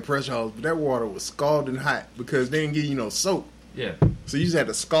goddamn pressure hose, but that water was scalding hot because they didn't give you no soap. Yeah. So you just had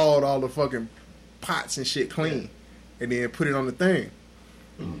to scald all the fucking pots and shit clean, and then put it on the thing.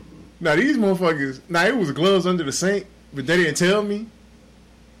 Now these motherfuckers, it was gloves under the sink, but they didn't tell me.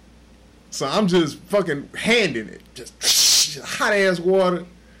 So I'm just fucking handing it, just hot ass water,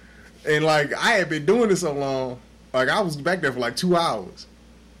 and like I had been doing this so long, like I was back there for like 2 hours,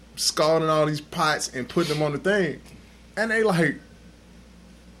 scalding all these pots and putting them on the thing, and they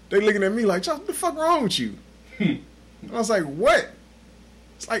looking at me like, "What the fuck wrong with you?" And I was like, "What?"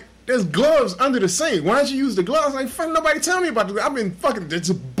 It's like, there's gloves under the sink. Why don't you use the gloves? Like, fuck, nobody tell me about the. I've been fucking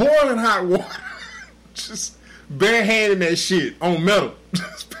just boiling hot water, just barehanding that shit on metal,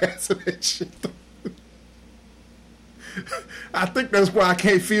 just passing that shit through. I think that's why I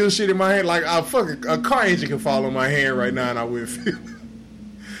can't feel shit in my hand. Like, a car engine can fall on my hand right now and I wouldn't feel it.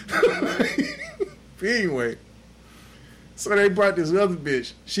 But anyway, so they brought this other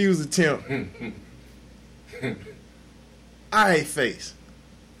bitch. She was a temp. Alright face.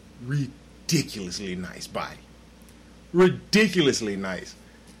 Ridiculously nice body. Ridiculously nice.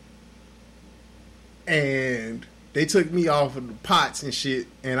 And they took me off of the pots and shit,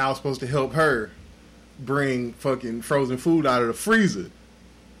 and I was supposed to help her bring fucking frozen food out of the freezer.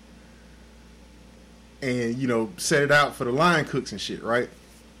 And, you know, set it out for the line cooks and shit, right?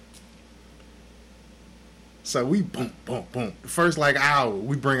 So we boom. The first like hour,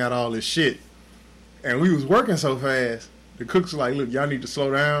 we bring out all this shit. And we was working so fast, the cooks were like, look, y'all need to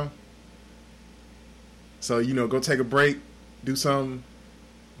slow down. So, you know, go take a break, do something.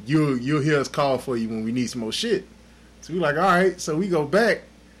 You'll hear us call for you when we need some more shit. So we like, all right. So we go back,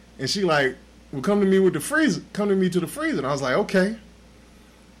 and she like, well, come to me with the freezer. Come to me to the freezer. And I was like, okay.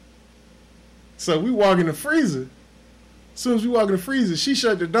 So we walk in the freezer. As soon as we walk in the freezer, she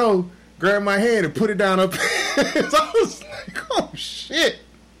shut the door, grabbed my hand, and put it down up. So I was like, oh, shit.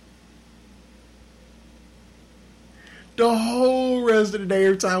 The whole rest of the day,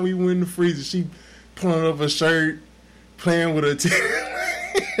 every time we went in the freezer, she pulling up her shirt, playing with her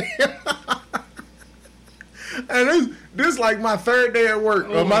And this like my 3rd day at work.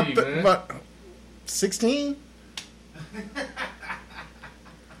 Or my 16? I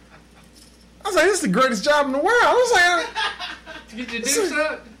was like, this is the greatest job in the world. I was like, to get your dick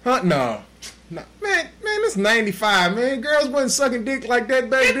sucked? Huh? No. Man, it's 95, man. Girls wasn't sucking dick like that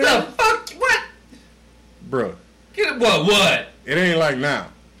back then. Get the fuck? What? Bro. Get it? What? It ain't like now.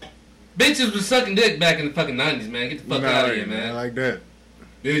 Bitches was sucking dick back in the fucking 90s, man. Get the fuck out of here, man. Like that.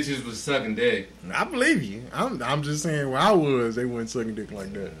 Bitches was sucking dick. I believe you. I'm just saying where I was, they wasn't sucking dick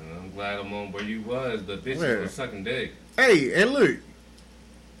like that. I'm glad I'm on where you was, but bitches was sucking dick. Hey, and look,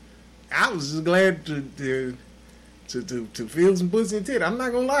 I was just glad to feel some pussy and tit. I'm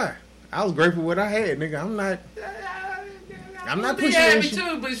not gonna lie. I was grateful for what I had, nigga. I'm not pushing that me shit.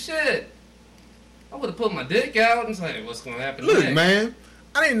 too, but shit. I would have put my dick out and say, what's gonna happen Look, next? man,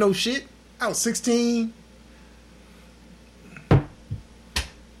 I didn't know shit. I was 16.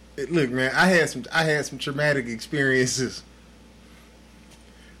 Look, man, I had some traumatic experiences.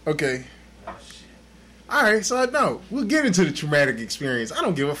 Okay. Oh, shit. All right, so I know. We'll get into the traumatic experience. I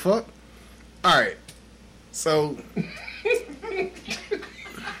don't give a fuck. All right. So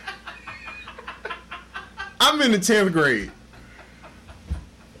I'm in the 10th grade.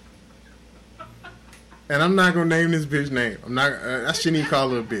 And I'm not gonna name this bitch name. I'm not. I shouldn't even call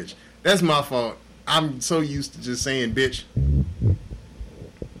her a bitch. That's my fault. I'm so used to just saying bitch.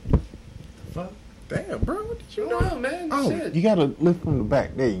 Fuck. Damn, bro. What did you Oh, know? man. Oh, Shit. you gotta lift from the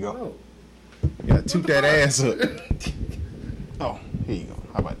back. There you go. Oh. You gotta toot that ass up. Oh, here you go.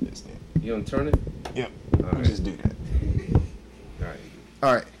 How about this then? You gonna turn it? Yep. All I'll right. just do that. All right.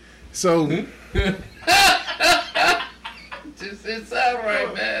 All right. So. It's all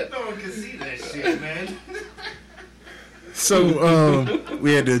right, man. No one can see that shit, man. So,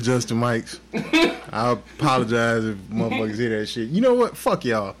 we had to adjust the mics. I apologize if motherfuckers hear that shit. You know what? Fuck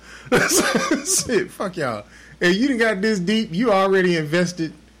y'all. Shit, fuck y'all. If you done got this deep, you already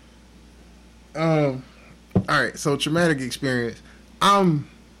invested. Alright, so traumatic experience. I'm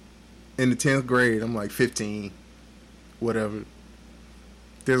in the 10th grade. I'm like 15. Whatever.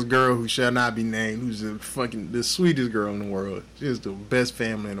 There's a girl who shall not be named, who's the sweetest girl in the world. She's the best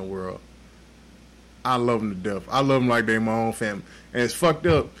family in the world. I love them to death. I love them like they're my own family. And it's fucked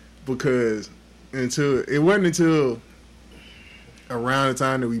up because it wasn't until around the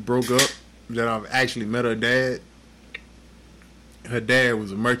time that we broke up that I've actually met her dad. Her dad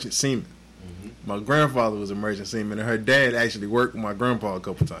was a merchant seaman. Mm-hmm. My grandfather was a merchant seaman, and her dad actually worked with my grandpa a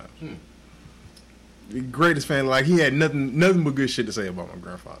couple times. The greatest family. Like, he had nothing but good shit to say about my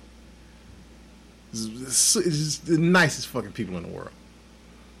grandfather. It's just the nicest fucking people in the world.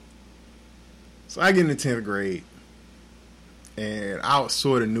 So I get in the 10th grade, and I was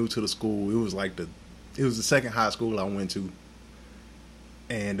sort of new to the school. It was the second high school I went to,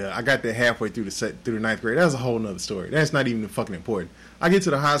 and I got there halfway through the ninth grade. That's a whole nother story. That's not even fucking important. I get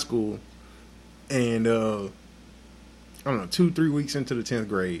to the high school, and I don't know, 2-3 weeks into the 10th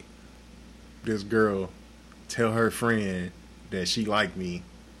grade, this girl tell her friend that she liked me.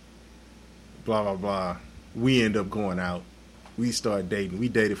 Blah blah blah. We end up going out. We start dating. We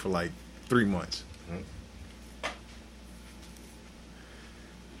dated for like 3 months.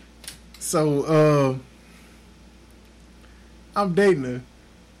 So, I'm dating her.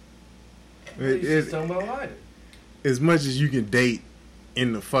 Talking about lighter. As much as you can date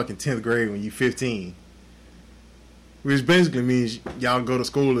in the fucking 10th grade when you're 15. Which basically means y'all go to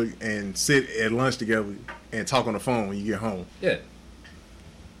school and sit at lunch together and talk on the phone when you get home. Yeah.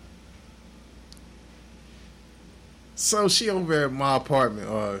 So she over at my apartment,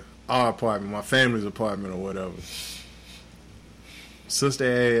 or our apartment, my family's apartment or whatever. Sister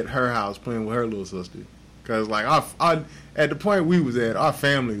at her house playing with her little sister. Because, like, at the point we was at, our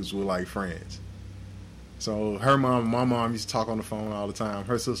families were like friends. So her mom and my mom used to talk on the phone all the time.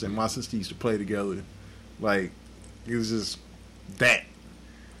 Her sister and my sister used to play together. Like, it was just that.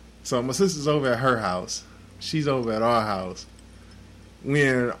 So my sister's over at her house. She's over at our house.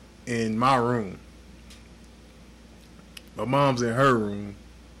 We're in my room. My mom's in her room.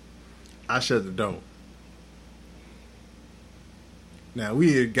 I shut the door. Now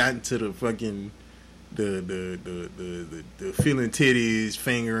we had gotten to the fucking the feeling titties,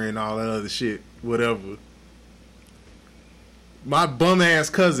 fingering, all that other shit, whatever. My bum ass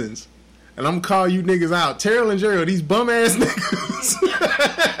cousins, and I'm gonna call you niggas out, Terrell and Gerald, these bum ass niggas.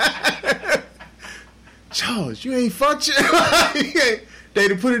 Charles, you ain't fucked shit. They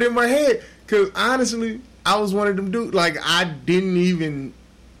done put it in my head, cause honestly, I was one of them dudes. Like, I didn't even,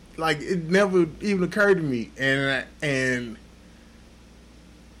 like, it never even occurred to me, and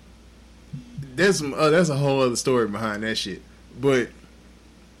there's a whole other story behind that shit. But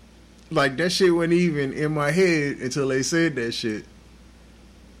like, that shit wasn't even in my head until they said that shit.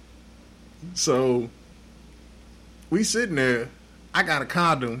 So we sitting there. I got a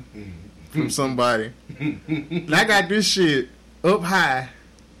condom from somebody. And I got this shit up high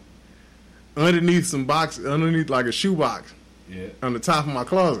underneath some boxes, underneath like a shoebox, on the top of my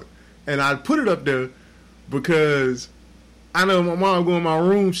closet. And I put it up there because I know my mom go in my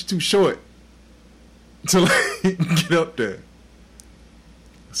room. She's too short to like get up there.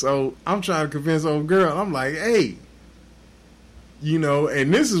 So I'm trying to convince old girl. I'm like, hey, you know,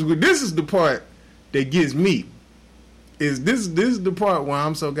 and this is the part that gets me. This is the part why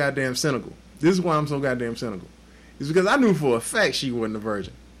I'm so goddamn cynical. This is why I'm so goddamn cynical. It's because I knew for a fact she wasn't a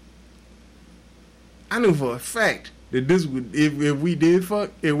virgin. I knew for a fact that this would, if we did fuck,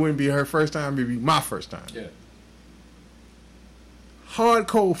 it wouldn't be her first time, it'd be my first time. Yeah.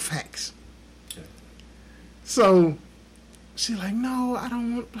 Hardcore facts. Yeah. So she's like, no, I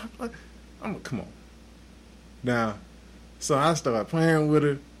don't want. I'm like, come on. Now, so I started playing with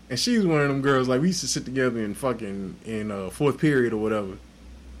her, and she's one of them girls, like, we used to sit together in fourth period or whatever.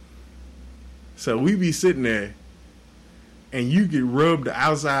 So we be sitting there, and you could rub the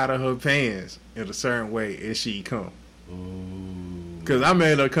outside of her pants in a certain way, and she'd come. Because I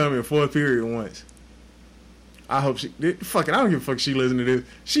made her come in fourth period once. I hope she fuck it. I don't give a fuck. She listen to this.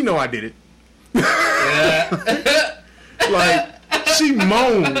 She know I did it. Yeah. Like she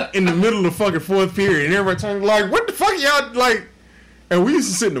moaned in the middle of the fucking fourth period, and everybody turned like, "What the fuck, y'all like?" And we used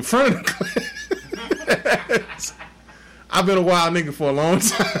to sit in the front of the class. I've been a wild nigga for a long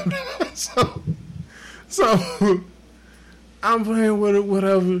time, so I'm playing with it,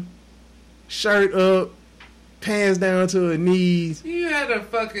 whatever. Shirt up, pants down to her knees. You had a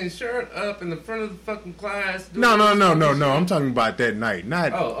fucking shirt up in the front of the fucking class. No. I'm talking about that night,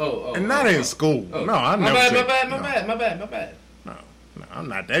 not not in school. Oh. No, I My never. bad. No, I'm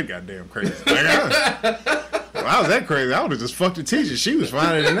not that goddamn crazy. Like, if I was that crazy, I would have just fucked the teacher. She was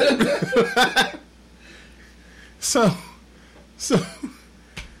finer than that. So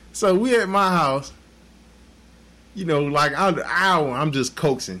we at my house. You know, like hour, I'm just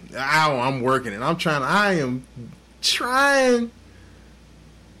coaxing. An hour, I'm working, and I am trying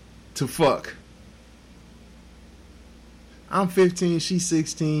to fuck. I'm 15, she's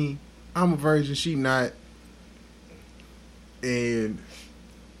 16. I'm a virgin, she not. And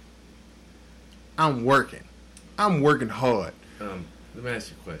I'm working. I'm working hard. Let me ask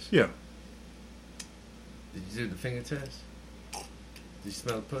you a question. Yeah. Did you do the finger test? Did you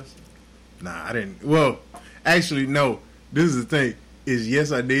smell the pussy? Nah, I didn't. Well, actually, no. This is the thing. Is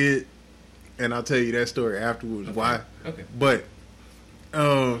yes, I did, and I'll tell you that story afterwards. Okay. Why? Okay. But,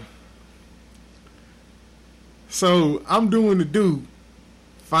 so I'm doing the do.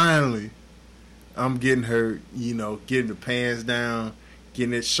 Finally, I'm getting her. You know, getting the pants down, getting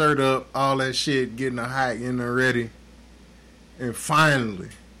that shirt up, all that shit, getting her hot, getting her ready, and finally,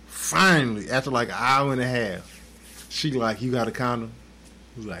 after like an hour and a half, she like, "You got a condom?"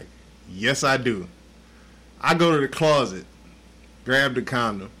 I was like, "Yes, I do." I go to the closet, grab the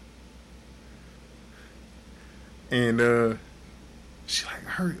condom, and she like,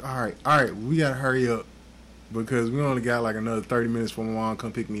 "Hurry! All right, we gotta hurry up because we only got like another 30 minutes for my mom to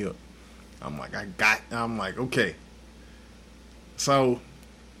come pick me up." I'm like, okay. So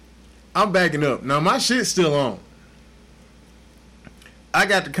I'm backing up. Now my shit's still on. I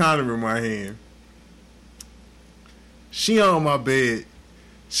got the condom in my hand. She on my bed.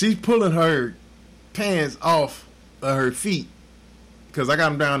 She's pulling her pants off of her feet because I got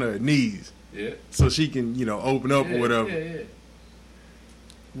them down to her knees. Yeah. So she can, you know, open up or whatever. Yeah.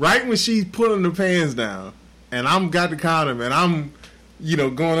 Right when she's pulling the pants down, and I'm got the condom, and I'm, you know,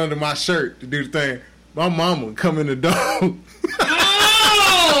 going under my shirt to do the thing, my mama come in the door.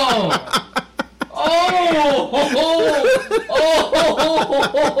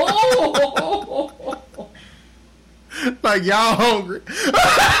 Like, y'all hungry.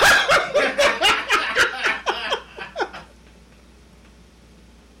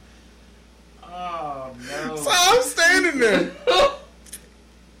 Oh no! So I'm standing there.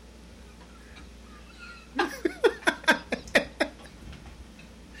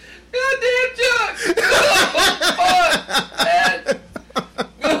 Goddamn Chuck!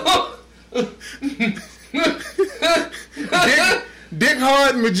 Dick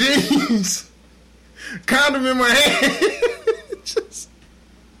hard in my jeans. Condom in my hand. Just.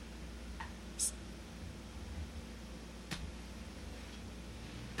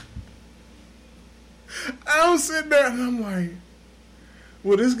 I'm sitting there and I'm like,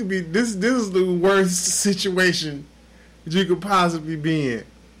 well, this could be this is the worst situation that you could possibly be in.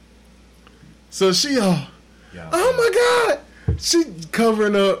 So she oh my God, she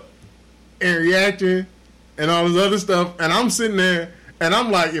covering up and reacting and all this other stuff, and I'm sitting there and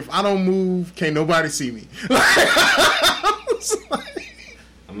I'm like, if I don't move, can't nobody see me.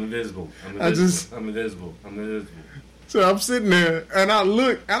 I'm invisible. I'm invisible. So I'm sitting there and I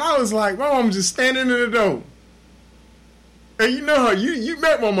look and I was like, my mom's just standing in the door. And you know her, you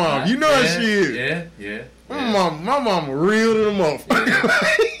met my mom. You know how she is. Yeah. My mom real to the motherfucker.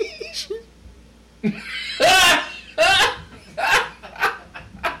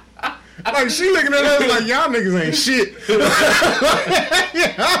 Like she looking at us like y'all niggas ain't shit.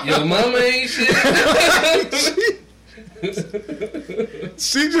 Your mama ain't shit.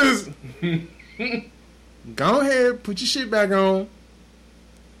 She just go ahead, put your shit back on.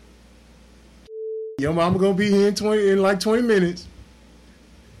 Your mama gonna be here in like 20 minutes.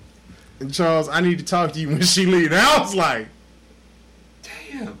 And Charles, I need to talk to you when she leaves. And I was like,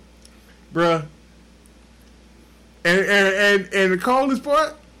 Damn. bruh. And the coldest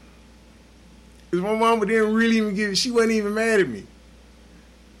part is my mama didn't really even she wasn't even mad at me.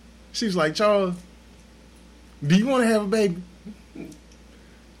 She was like, Charles, do you want to have a baby?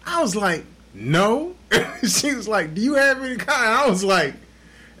 I was like, no. She was like, do you have any kind? I was like,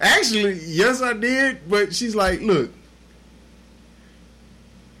 actually, yes, I did. But she's like, look,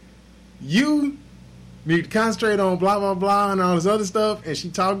 you need to concentrate on blah, blah, blah, and all this other stuff. And she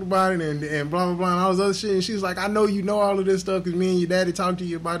talked about it and blah, blah, blah, and all this other shit. And she was like, I know you know all of this stuff because me and your daddy talked to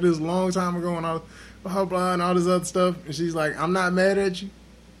you about this a long time ago and all blah, blah, and all this other stuff. And she's like, I'm not mad at you,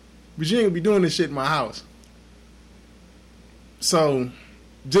 but you ain't gonna be doing this shit in my house. So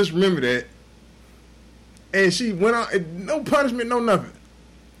just remember that. And she went on, no punishment, no nothing.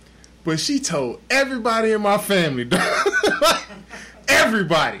 But she told everybody in my family,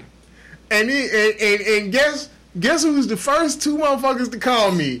 everybody. And guess who was the first two motherfuckers to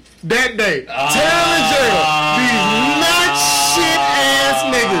call me that day? Terror in jail.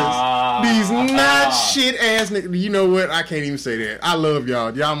 These not shit ass niggas. You know what? I can't even say that. I love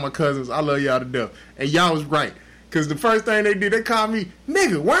y'all. Y'all my cousins. I love y'all to death. And y'all was right. Because the first thing they did, they called me,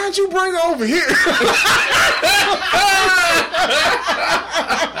 nigga, why don't you bring her over here?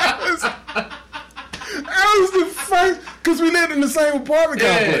 That was the first, because we lived in the same apartment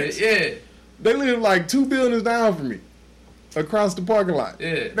complex. Yeah. They lived like 2 buildings down from me, across the parking lot.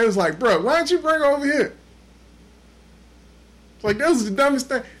 Yeah. They was like, bro, why don't you bring her over here? Like, that was the dumbest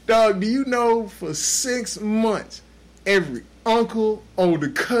thing. Dog, do you know for 6 months, every uncle, older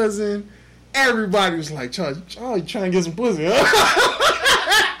cousin, everybody was like, Charles, you trying to get some pussy, huh?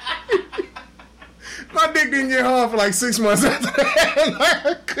 My dick didn't get hard for like 6 months after that. Like,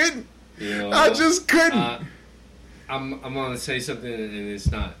 I couldn't. You know, I just couldn't. I'm going to say something, and it's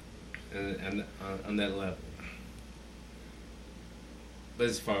not on that level. But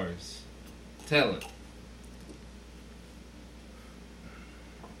as far as talent.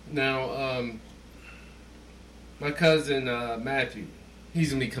 Now, my cousin Matthew,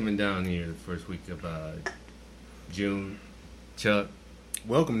 he's going to be coming down here the first week of June. Chuck.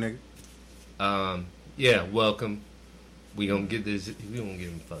 Welcome, nigga. Yeah, welcome. We gonna get this. We gonna get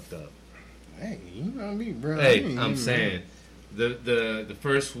him fucked up. Hey, you know me, bro. Hey, I'm saying the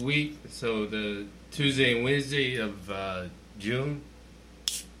first week, so the Tuesday and Wednesday of June.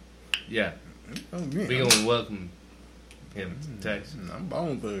 Yeah, we gonna welcome him to Texas. I'm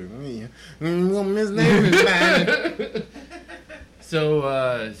bone thug. I'm gonna miss name.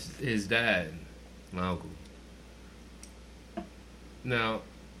 So his dad, my uncle. Now,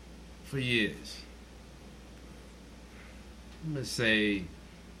 for years, I'm gonna say,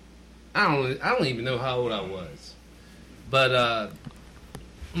 I don't even know how old I was, but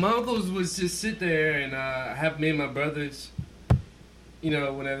my uncles would just sit there and have me and my brothers,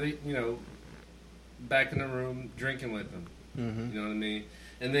 whenever back in the room drinking with them. Mm-hmm. You know what I mean?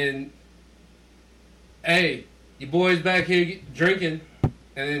 And then, hey, your boys back here drinking,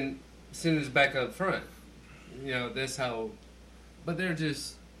 and then send us back up front. That's how. But they're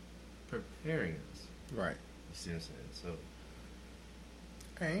just preparing us. Right. You see what I'm saying? So.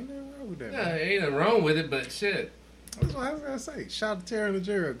 Ain't nothing wrong with that. Yeah, ain't nothing wrong with it, but shit. That's what I was gonna say. Shout out to Terror and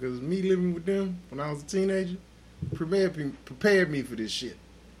Jerm, because me living with them when I was a teenager prepared me for this shit.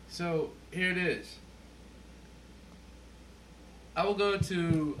 So here it is. I will go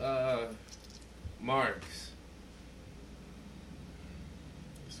to Mark's.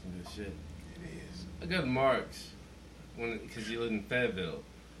 That's some good shit. It is. I go to Mark's because you live in Fayetteville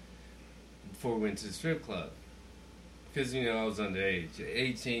before we went to the strip club. Because, I was underage. At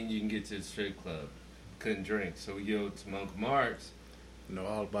 18, you can get to the strip club. Couldn't drink. So we go to my Uncle Mark's. Know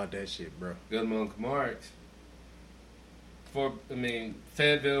all about that shit, bro. Go to my Uncle Mark's.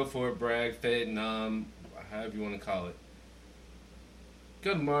 Fayetteville, Fort Bragg, Vietnam, however you want to call it.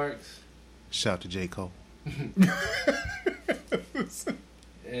 Go to Mark's. Shout out to J. Cole.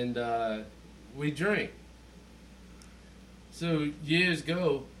 And we drink. So years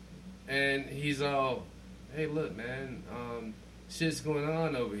go, and he's all, hey, look, man, shit's going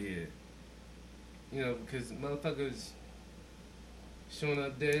on over here. Because motherfuckers showing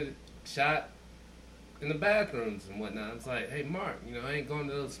up dead, shot in the bathrooms and whatnot. It's like, hey, Mark, I ain't going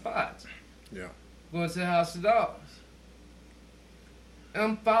to those spots. Yeah. Going to the House of Dogs. And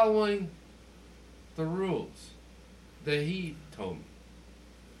I'm following the rules that he told me.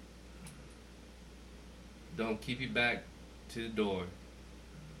 Don't keep your back to the door.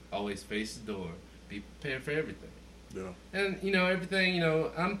 Always face the door. Be prepared for everything. Yeah. And, everything,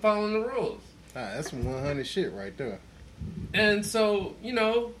 I'm following the rules. That's some 100 shit right there. And so, it's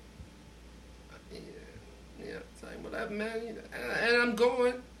like, whatever, man. And I'm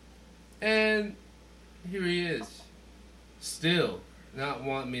going. And here he is. Still not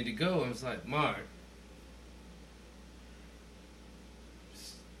wanting me to go. And it's like, Mark.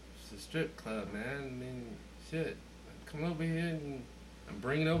 It's a strip club, man. Shit. Come over here and I'm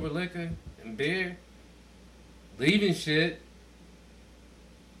bringing over liquor and beer. Leaving shit.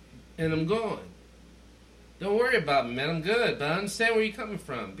 And I'm going. Don't worry about me, man. I'm good. But I understand where you're coming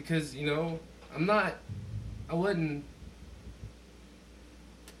from. Because, I wasn't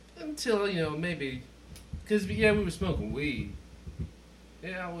until, maybe, because, we were smoking weed.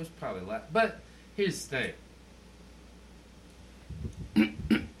 Yeah, I was probably but here's the thing.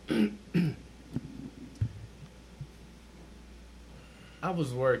 I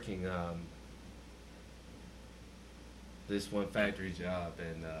was working this one factory job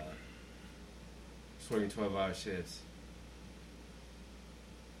and was working 12-hour shifts.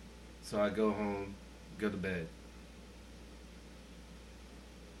 So I go home, go to bed.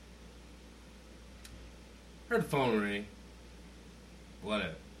 Heard the phone ring.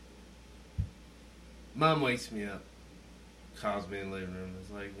 Whatever. Mom wakes me up, calls me in the living room. It's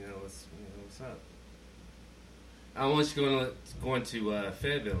like, what's up? I don't want you going to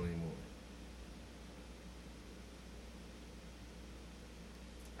Fayetteville anymore.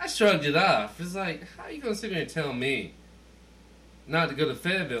 I shrugged it off. It's like, how are you going to sit here and tell me not to go to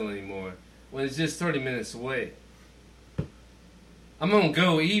Fayetteville anymore when it's just 30 minutes away? I'm going to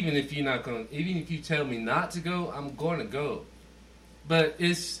go even if you tell me not to go, I'm going to go. But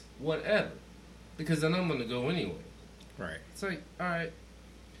it's whatever. Because then I'm going to go anyway. Right. It's like, alright.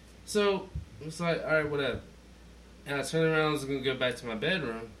 So, it's like, alright, whatever. And I turned around and was going to go back to my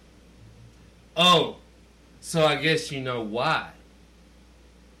bedroom. Oh, so I guess you know why.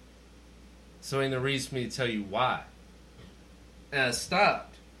 So ain't no reason for me to tell you why. And I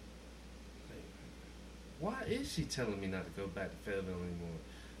stopped. Why is she telling me not to go back to Fayetteville anymore?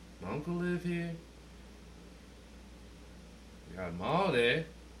 My uncle live here. We got them all there.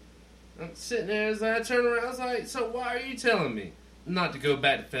 I'm sitting there as I turn around. I was like, so why are you telling me not to go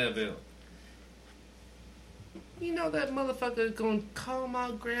back to Fayetteville? You know that motherfucker gonna call my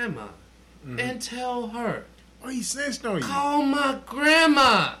grandma and tell her. Oh, he snitched on you. Call my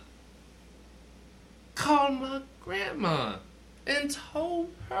grandma. Called my grandma and told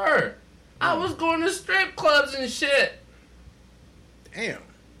her I was going to strip clubs and shit. Damn.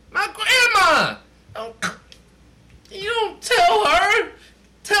 My grandma. You don't tell her.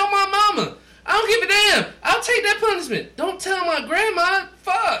 Tell my mama. I don't give a damn. I'll take that punishment. Don't tell my grandma.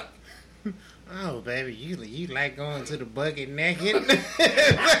 Fuck. Oh, baby, you like going to the bucket naked?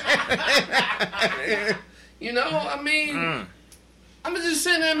 I mean, I'm just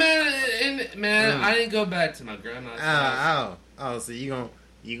sitting there, man, I didn't go back to my grandma's house. So you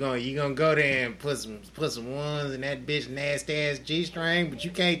gonna go there and put some ones in that bitch nasty ass G-string, but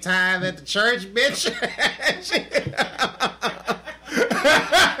you can't tie it at the church, bitch.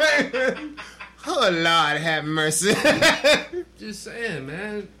 Oh Lord, have mercy. Just saying,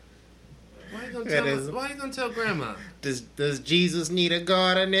 man. Why you gonna tell grandma? Does Jesus need a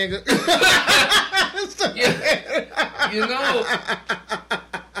garter, nigga?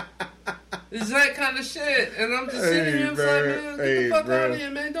 It's that kind of shit. And I'm just sitting here, I'm like, man, get the fuck out of here,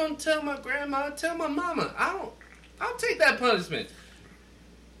 man. Don't tell my grandma, tell my mama. I'll take that punishment.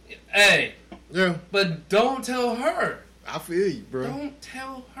 Hey. Yeah. But don't tell her. I feel you, bro. Don't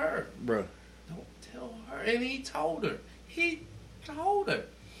tell her. Bro. Don't tell her. And he told her.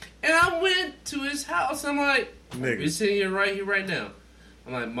 And I went to his house. I'm like, we're sitting here right now.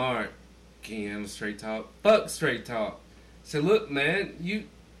 I'm like, Mark, can you handle straight talk? Fuck straight talk. I said, look, man, you...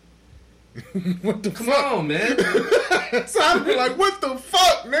 What the Come fuck? on, man. So I'd be like, what the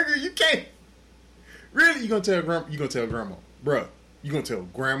fuck, nigga? You can't... Really? You gonna tell grandma? Bruh, you gonna tell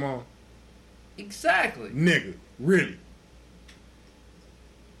grandma? Exactly. Nigga, really?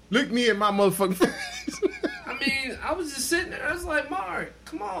 Look me at my motherfucking face. I mean, I was just sitting there. I was like, Mark,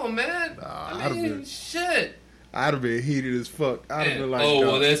 come on, man. Shit. I'd have been heated as fuck. I'd have been like,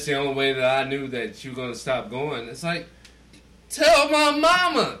 well, that's the only way that I knew that you were going to stop going. It's like, tell my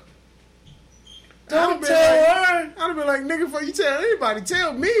mama. Don't tell her. I'd have been like, nigga, before you tell anybody,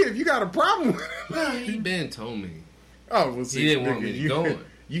 tell me if you got a problem with it. No, he been told me. Oh, well, see, he didn't want me to go.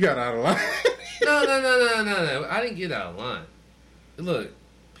 You got out of line. No. I didn't get out of line. Look,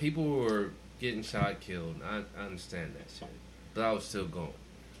 people were getting shot, killed. I understand that shit. But I was still going.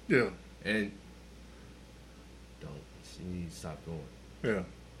 Yeah. And you need to stop going. Yeah.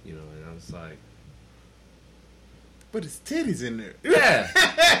 And I was like... But it's titties in there. Yeah.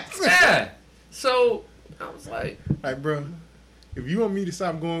 Yeah. So, I was like... Like, bro, if you want me to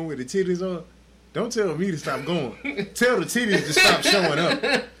stop going with the titties on, don't tell me to stop going. Tell the titties to stop showing up.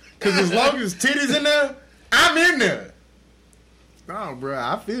 Because as long as titties in there, I'm in there. No, bro,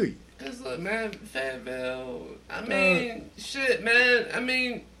 I feel you. Because, look, man, Fayetteville, shit,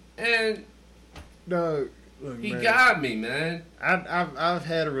 man. And... Dog, look, he man, got me, man. I've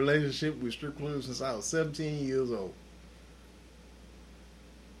had a relationship with strip clubs since I was 17 years old.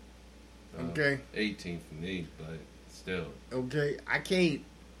 Okay. 18 for me, but still. Okay, I can't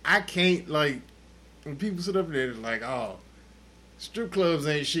I can't, like, when people sit up there, it's like, oh, strip clubs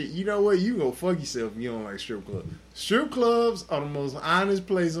ain't shit. You know what? You go fuck yourself if you don't like strip clubs. Strip clubs are the most honest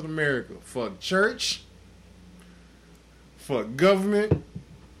place in America. Fuck church. Fuck government.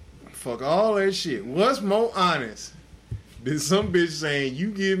 Fuck all that shit. What's more honest than some bitch saying,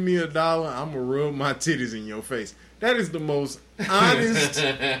 you give me $1, I'm gonna rub my titties in your face? That is the most honest.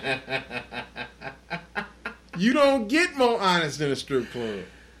 You don't get more honest than a strip club.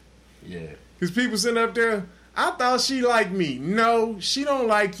 Yeah. Because people sitting up there, I thought she liked me. No, she don't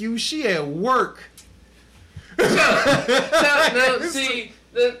like you. She at work. Now, see,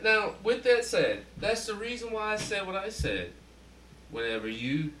 now, with that said, that's the reason why I said what I said. Whenever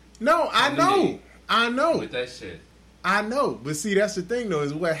you... No, I know. With that shit. I know. But see, that's the thing, though,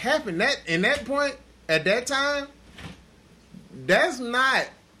 is what happened in that point, at that time, that's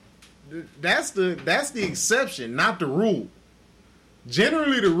the exception, not the rule.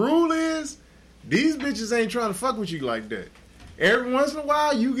 Generally, the rule is these bitches ain't trying to fuck with you like that. Every once in a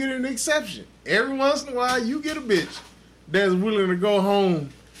while, you get an exception. Every once in a while, you get a bitch that's willing to go home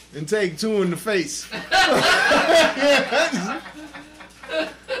and take two in the face.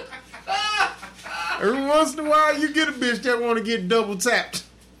 Every once in a while, you get a bitch that want to get double tapped.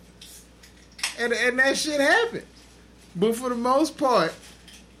 And that shit happens. But for the most part,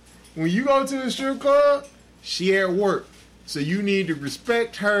 when you go to a strip club, she at work. So you need to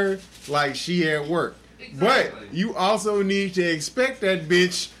respect her like she at work. Exactly. But you also need to expect that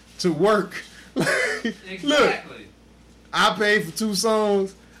bitch to work. Exactly. Look, I paid for 2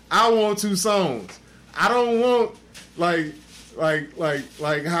 songs. I want 2 songs. I don't want like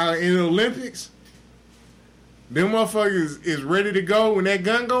how in the Olympics, them motherfuckers is ready to go when that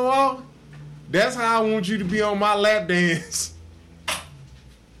gun go off. That's how I want you to be on my lap dance.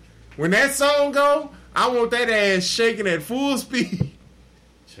 When that song go, I want that ass shaking at full speed.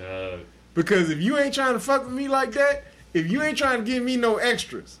 Chuck. Because if you ain't trying to fuck with me like that, if you ain't trying to give me no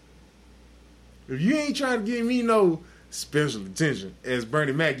extras, if you ain't trying to give me no special attention, as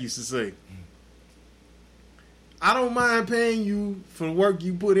Bernie Mac used to say, I don't mind paying you for the work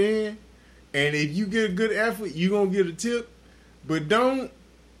you put in, and if you get a good effort, you gonna get a tip. But don't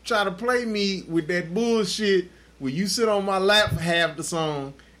try to play me with that bullshit where you sit on my lap for half the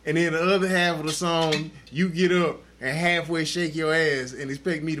song, and then the other half of the song, you get up and halfway shake your ass and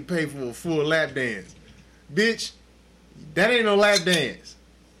expect me to pay for a full lap dance. Bitch, that ain't no lap dance.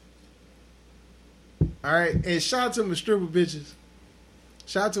 Alright? And shout out to my stripper bitches.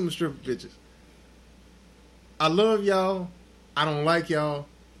 Shout out to my stripper bitches. I love y'all. I don't like y'all.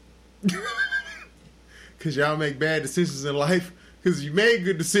 Because y'all make bad decisions in life. Because if you made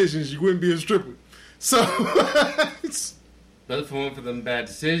good decisions, you wouldn't be a stripper. So... But if it weren't for them bad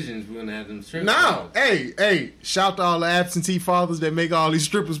decisions, we wouldn't have them strippers. No, hey, shout to all the absentee fathers that make all these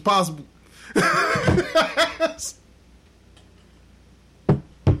strippers possible.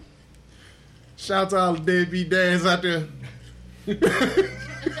 Shout to all the deadbeat dads out there.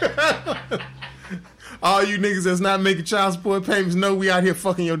 All you niggas that's not making child support payments know we out here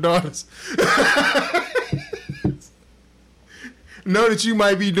fucking your daughters. Know that you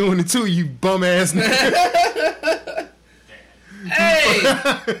might be doing it too, you bum ass nigga. Hey,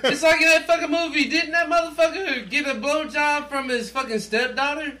 it's like in that fucking movie. Didn't that motherfucker get a blowjob from his fucking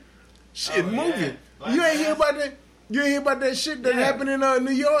stepdaughter? Shit, moving. Yeah. You ain't hear about that? You ain't hear about that shit that happened in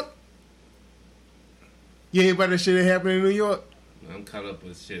New York? You ain't hear about that shit that happened in New York? I'm caught up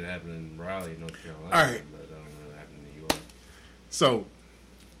with shit that happened in Raleigh, North Carolina. All right. But I don't know what happened in New York. So,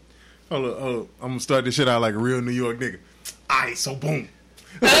 hold up. I'm going to start this shit out like a real New York nigga. All right, so boom.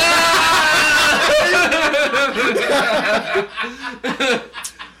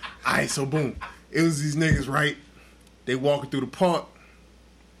 Alright, so boom. It was these niggas, right? They walking through the park.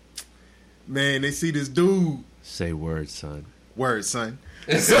 Man, they see this dude. Say word, son. Word, son.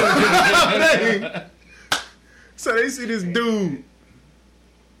 So they see this dude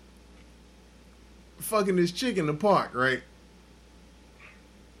fucking this chick in the park, right?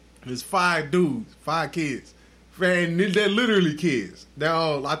 There's 5 dudes, 5 kids. Man, they're literally kids. They're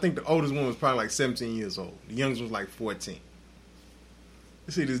all, I think the oldest one was probably like 17 years old. The youngest was like 14.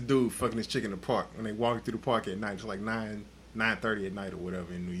 You see this dude fucking this chick in the park when they walking through the park at night. It's like 9:30 at night or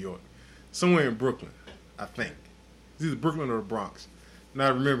whatever in New York. Somewhere in Brooklyn, I think. It's either Brooklyn or the Bronx.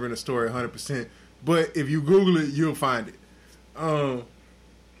 Not remembering the story 100%. But if you Google it, you'll find it.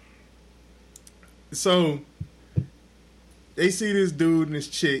 So, they see this dude and this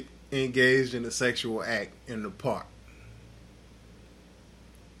chick engaged in a sexual act in the park.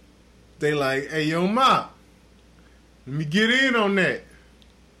 They like, hey, yo, ma, let me get in on that.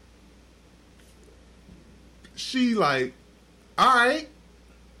 She like, all right.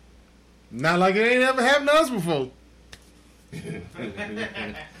 Not like it ain't ever happened to us before.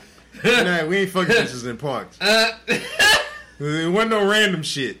 Nah, we ain't fucking bitches in parks. It wasn't no random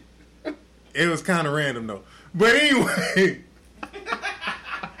shit. It was kind of random though. But anyway,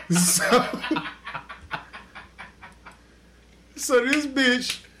 so this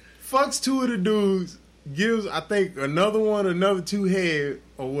bitch fucks two of the dudes, gives I think another two head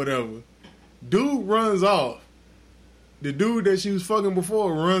or whatever. Dude runs off. The dude that she was fucking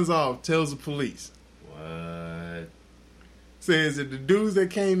before runs off, tells the police. What? Says that the dudes that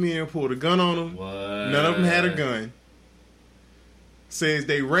came in pulled a gun on them. What? None of them had a gun. Says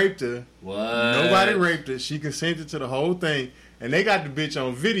they raped her. What? Nobody raped her. She consented to the whole thing. And they got the bitch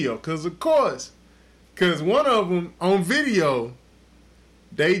on video. Because one of them on video,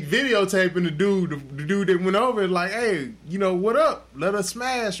 they videotaping the dude that went over like, hey, what up? Let us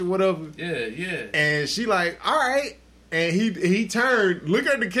smash or whatever. Yeah. And she like, all right. And he turned, look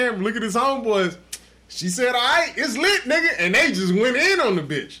at the camera, look at his homeboys. She said, all right, it's lit, nigga. And they just went in on the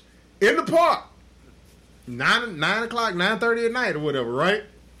bitch. In the park. 9 o'clock, 9:30 at night or whatever, right?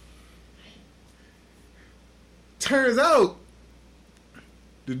 Turns out,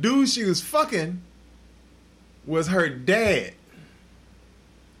 the dude she was fucking was her dad.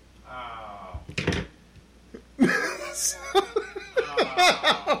 Oh.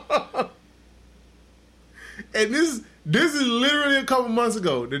 And this is literally a couple months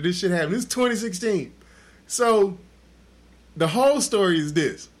ago that this shit happened. This is 2016. So, the whole story is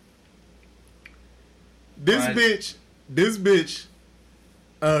this. This bitch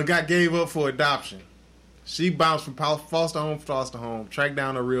got gave up for adoption. She bounced from foster home to foster home, tracked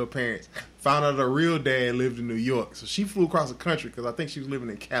down her real parents, found out her real dad lived in New York. So she flew across the country because I think she was living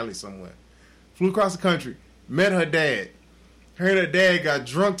in Cali somewhere. Flew across the country, met her dad. Her and her dad got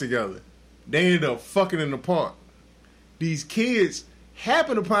drunk together. They ended up fucking in the park. These kids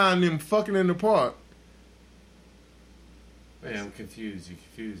happened upon them fucking in the park. Man, I'm confused. You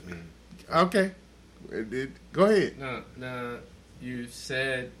confused me. Okay. Go ahead. No. You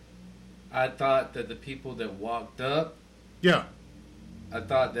said, I thought that the people that walked up. Yeah. I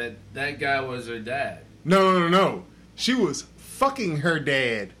thought that guy was her dad. No. She was fucking her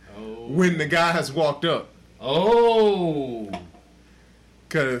dad when the guys walked up. Oh.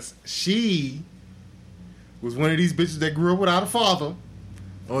 Because she was one of these bitches that grew up without a father.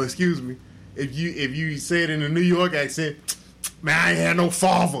 Oh, excuse me. If you say it in a New York accent, man, I ain't had no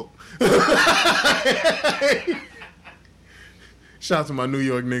father. Shout out to my New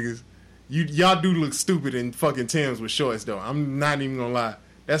York niggas. Y'all do look stupid in fucking Timbs with shorts, though. I'm not even gonna lie.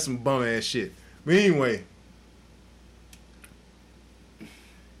 That's some bum ass shit. But anyway,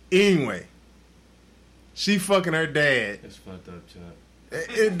 she fucking her dad. It's fucked up, Chuck.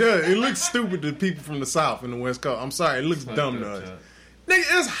 It does. It looks stupid to people from the South and the West Coast. I'm sorry. It looks dumb to us.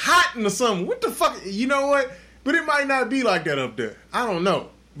 Nigga, it's hot in the summer. What the fuck? You know what? But it might not be like that up there. I don't know.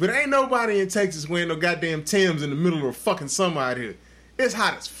 But ain't nobody in Texas wearing no goddamn Timbs in the middle of fucking summer out here. It's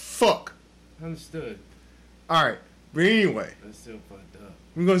hot as fuck. Understood. All right. But anyway. That's still fucked up.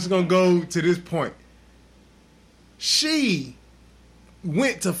 We're just going to go to this point. She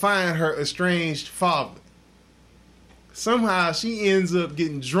went to find her estranged father. Somehow she ends up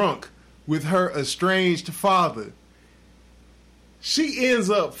getting drunk with her estranged father. She ends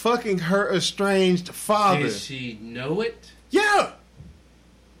up fucking her estranged father. Did she know it? Yeah.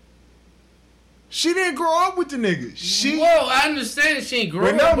 She didn't grow up with the nigga. Whoa, I understand she didn't grow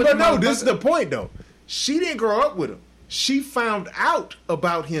up with him. But no, this is the point though. She didn't grow up with him. She found out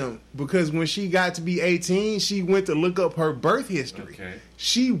about him because when she got to be 18, she went to look up her birth history. Okay.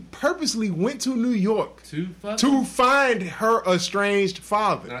 She purposely went to New York to find her estranged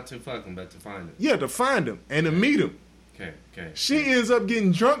father. Not to fuck him, but to find him. Yeah, to find him and to meet him. Okay. She ends up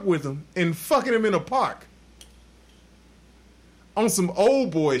getting drunk with him and fucking him in a park. On some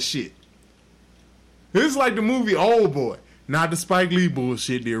old boy shit. This is like the movie Old Boy. Not the Spike Lee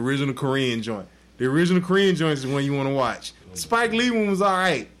bullshit, the original Korean joint. The original Korean joint is the one you want to watch. Spike Lee one was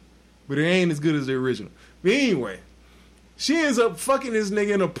alright, but it ain't as good as the original. But anyway, she ends up fucking this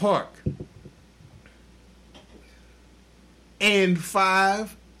nigga in a park. And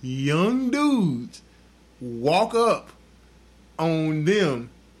 5 young dudes walk up on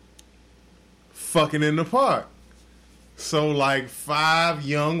them fucking in the park. So like 5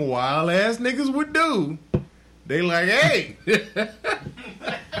 young wild ass niggas would do. They like, hey, we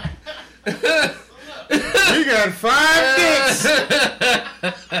got 5 dicks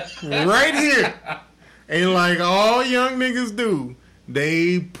right here. And like all young niggas do,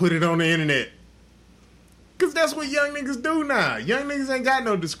 they put it on the internet. Cause that's what young niggas do now. Young niggas ain't got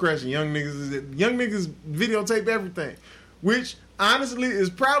no discretion. Young niggas videotape everything. Which honestly, it's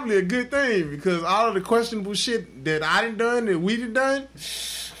probably a good thing because all of the questionable shit that I done, that we done,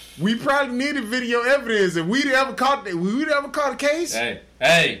 we probably needed video evidence. If we'd ever caught a case.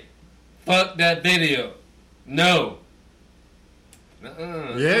 Hey, fuck that video. No. You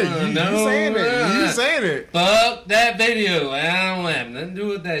saying it. You saying it. Fuck that video. I don't have nothing to do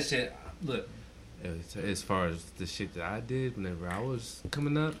with that shit. Look, as far as the shit that I did whenever I was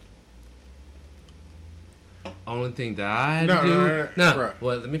coming up, only thing that I had to do... No,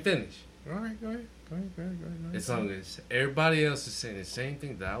 well, let me finish. All right, go ahead. As long as everybody else is saying the same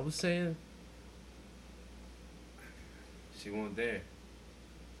thing that I was saying, she wasn't there.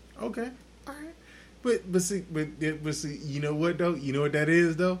 Okay, all right. But see, you know what though? You know what that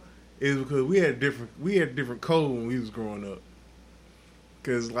is though? Is because we had a different code when we was growing up.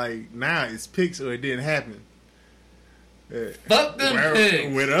 Cause like now it's pics or it didn't happen. Fuck them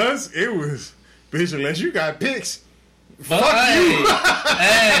pics. With us, it was bitch. Unless you got pics, fuck you.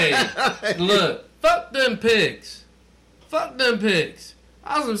 Hey, look, fuck them pics. Fuck them pics.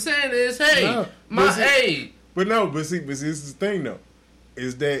 All I'm saying is, hey, But see, this is the thing though.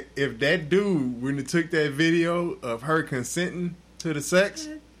 Is that if that dude wouldn't have took that video of her consenting to the sex,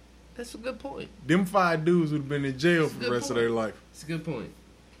 that's a good point. Them 5 dudes would have been in jail for the rest of their life. That's a good point.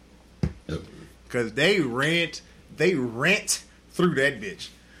 Because they rant through that bitch.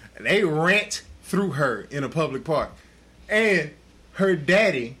 They rant through her in a public park. And her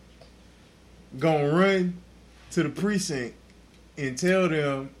daddy gonna run to the precinct and tell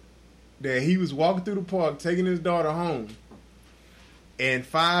them that he was walking through the park taking his daughter home. And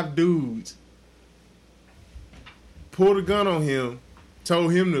 5 dudes pulled a gun on him,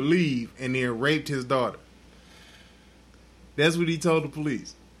 told him to leave, and then raped his daughter. That's what he told the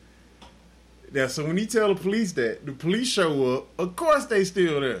police. Now, so when he tell the police that, the police show up, of course they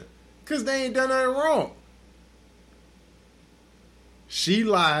still there. Because they ain't done nothing wrong. She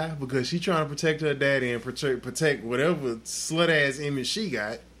lied because she trying to protect her daddy and protect whatever slut-ass image she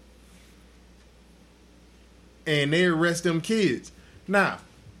got. And they arrest them kids. Now,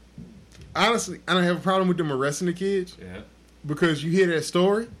 honestly, I don't have a problem with them arresting the kids. Yeah. Because you hear that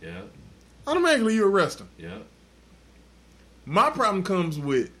story. Yeah. Automatically you arrest them. Yeah. My problem comes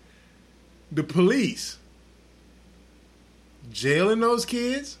with the police jailing those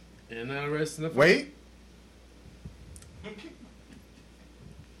kids. And not arresting them. Wait.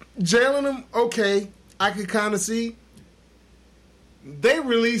 Jailing them, okay, I could kind of see. They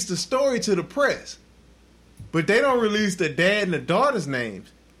released the story to the press. But they don't release the dad and the daughter's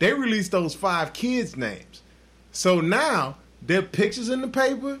names. They release those 5 kids' names. So now, their pictures in the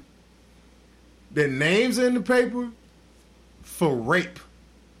paper, their names in the paper for rape.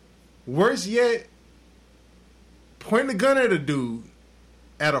 Worse yet, pointing a gun at a dude,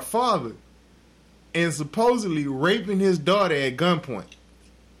 at a father, and supposedly raping his daughter at gunpoint.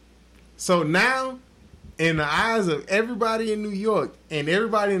 So now, in the eyes of everybody in New York and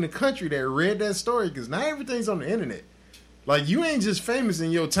everybody in the country that read that story, because now everything's on the internet. Like, you ain't just famous in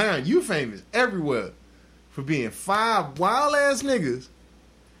your town. You famous everywhere for being 5 wild-ass niggas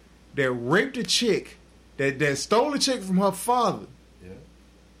that raped a chick, that stole a chick from her father,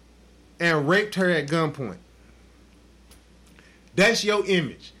 and raped her at gunpoint. That's your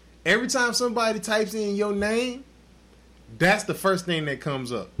image. Every time somebody types in your name, that's the first thing that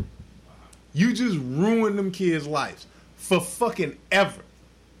comes up. You just ruined them kids' lives for fucking ever.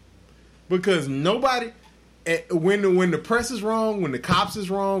 Because nobody, when the press is wrong, when the cops is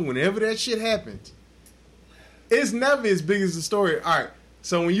wrong, whenever that shit happens, it's never as big as the story. All right,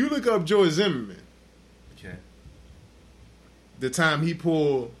 so when you look up George Zimmerman, the time he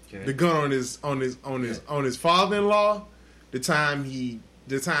pulled the gun on his father-in-law, the time he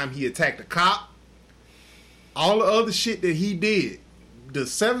attacked a cop, all the other shit that he did. The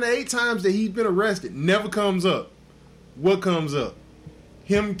 7 to 8 times that he's been arrested never comes up. What comes up?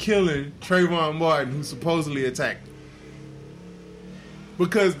 Him killing Trayvon Martin, who supposedly attacked him.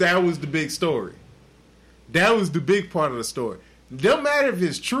 Because that was the big story. That was the big part of the story. It don't matter if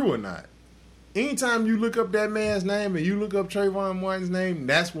it's true or not. Anytime you look up that man's name and you look up Trayvon Martin's name,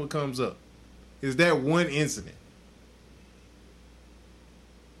 that's what comes up. Is that one incident.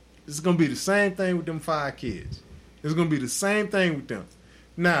 It's going to be the same thing with them 5 kids. It's going to be the same thing with them.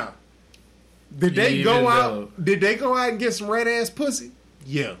 Now, did they go out and get some red ass pussy?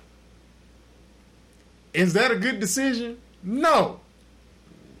 Yeah. Is that a good decision? No.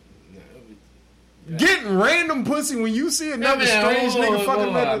 Getting random pussy when you see another strange nigga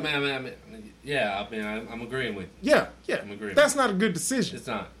fucking another. Yeah, I mean, I'm agreeing with you. Yeah. I'm agreeing. That's not a good decision. It's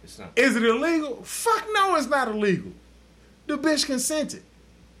not. Is it illegal? Fuck no, it's not illegal. The bitch consented.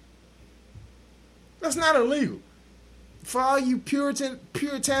 That's not illegal. for all you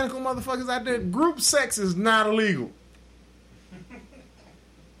puritanical motherfuckers out there, group sex is not illegal.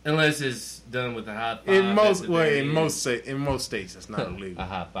 Unless it's done with a high five. In most states, it's not illegal. A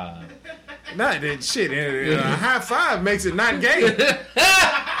high five. Not that shit. A high five makes it not gay.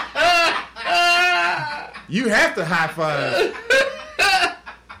 You have to high five.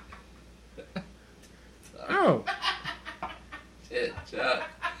 Oh. Shit, Chuck.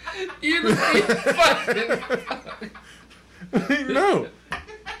 You fucking. No.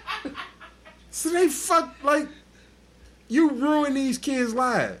 So they fuck, like, you ruin these kids'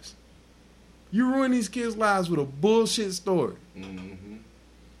 lives. You ruin these kids' lives with a bullshit story. Mm-hmm.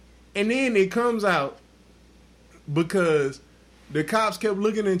 And then it comes out because the cops kept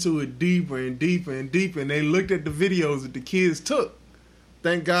looking into it deeper and deeper and deeper, and they looked at the videos that the kids took.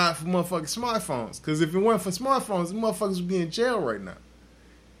 Thank God for motherfucking smartphones. Because if it weren't for smartphones, the motherfuckers would be in jail right now.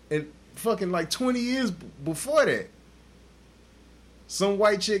 And fucking like 20 years before that, some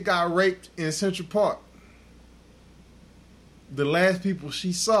white chick got raped in Central Park. The last people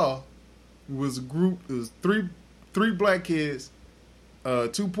she saw was a group. It was three black kids, 2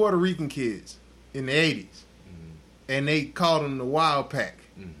 Puerto Rican kids in the 80s. Mm-hmm. And they called them the Wild Pack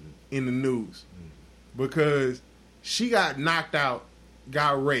in the news because she got knocked out,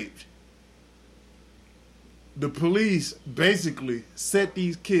 got raped. The police basically set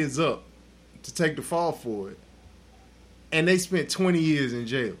these kids up to take the fall for it. And they spent 20 years in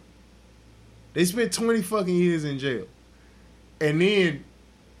jail. They spent 20 fucking years in jail. And then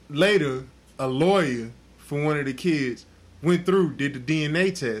later, a lawyer for one of the kids went through, did the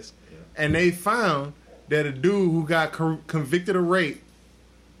DNA test, and they found that a dude who got convicted of rape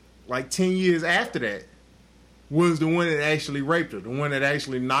like 10 years after that was the one that actually raped her, the one that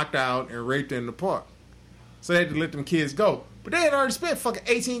actually knocked her out and raped her in the park. So they had to let them kids go. But they had already spent fucking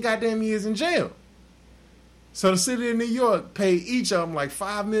 18 goddamn years in jail. So the city of New York paid each of them like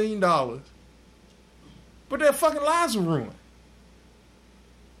 $5 million. But their fucking lives were ruined.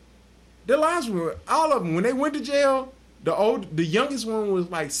 Their lives were, all of them, when they went to jail, the youngest one was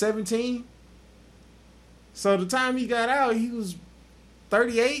like 17. So the time he got out, he was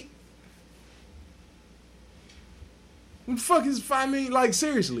 38. What the fuck is $5 million? Like,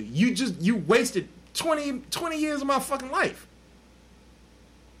 seriously, you wasted 20 years of my fucking life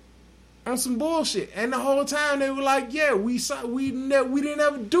on some bullshit. And the whole time they were like, yeah, we didn't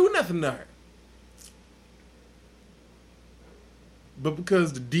ever do nothing to her. But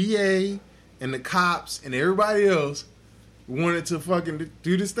because the DA and the cops and everybody else wanted to fucking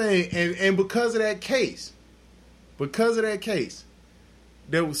do this thing, and because of that case,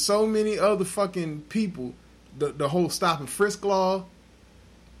 there was so many other fucking people. The whole stop and frisk law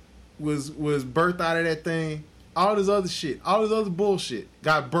was birthed out of that thing. All this other shit, all this other bullshit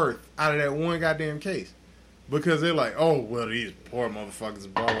got birthed out of that one goddamn case. Because they're like, oh, well, these poor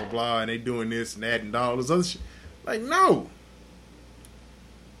motherfuckers, blah, blah, blah, and they doing this and that and all this other shit. Like, no.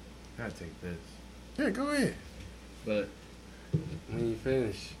 I gotta take this. Yeah, go ahead. But when you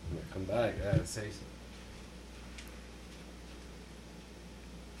finish, I'm gonna come back. I gotta say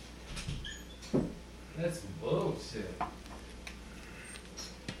something. That's some bullshit.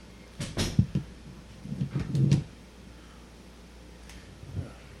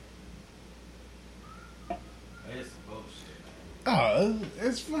 That's some bullshit. Oh,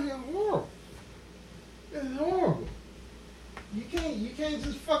 it's fucking horrible. It's horrible. You can't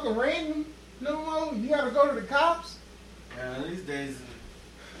just fucking random no more. You gotta go to the cops. Yeah, these days,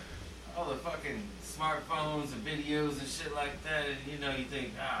 all the fucking smartphones and videos and shit like that, and you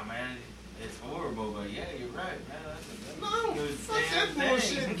think, oh man, it's horrible, but yeah, you're right, man. That's No, good fuck damn that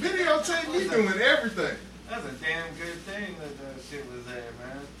bullshit. thing. Videotape me doing everything. That's a damn good thing that shit was there,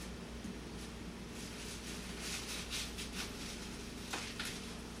 man.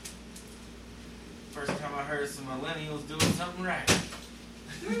 First time I heard some millennials doing something right.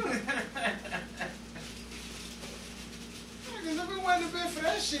 Because if it wouldn't have been for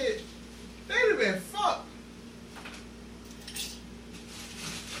that shit, they'd have been fucked.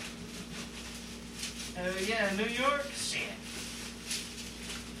 Yeah, New York? Shit.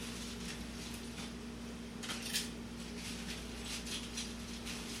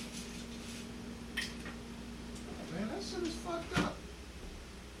 Man, that shit is fucked up.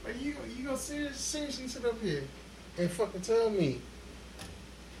 Like, you gonna seriously sit up here and fucking tell me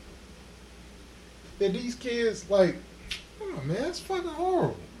that these kids, like, come on, man, that's fucking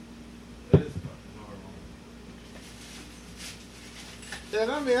horrible. It is fucking horrible. And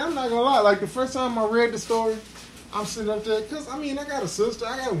I mean, I'm not gonna lie, like, the first time I read the story, I'm sitting up there, because, I mean, I got a sister,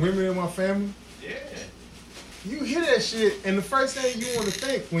 I got women in my family. Yeah. You hear that shit, and the first thing you want to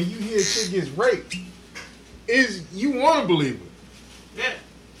think when you hear a chick gets raped is you want to believe it. Yeah.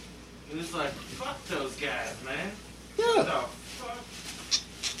 And it's like, fuck those guys, man. Yeah. What the fuck?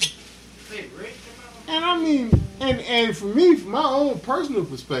 They raped him out. And I mean, and for me, from my own personal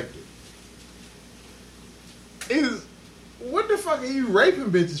perspective, is what the fuck are you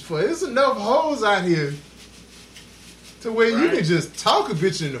raping bitches for? There's enough hoes out here to where you can just talk a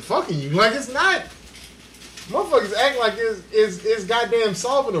bitch into fucking you. Like, it's not. Motherfuckers act like it's goddamn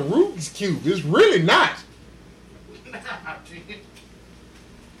solving a Rubik's Cube. It's really not.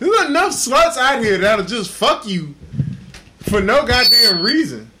 There's enough sluts out here that'll just fuck you for no goddamn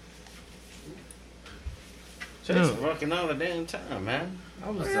reason. Chicks fucking all the damn time, man. I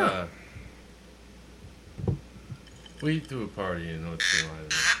was we threw a party in North Carolina.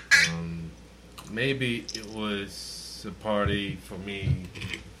 Maybe it was a party for me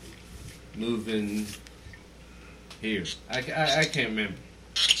moving here. I can't remember,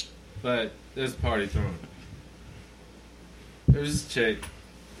 but there's a party thrown. There was this chick,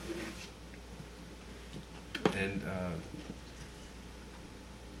 and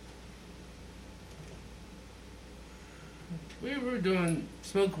we were doing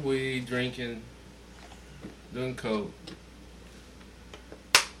smoking weed, drinking, doing coke.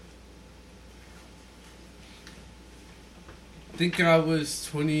 I think I was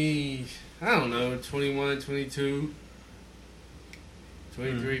 20, I don't know, 21, 22,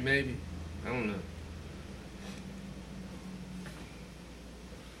 23 maybe. I don't know.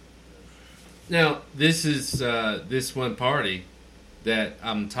 Now, this is this one party that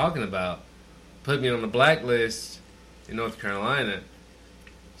I'm talking about put me on the blacklist in North Carolina.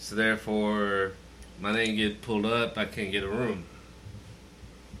 So therefore, my name get pulled up. I can't get a room.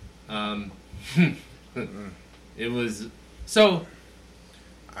 It was so.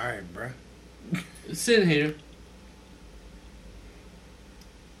 All right, bruh. Sitting here,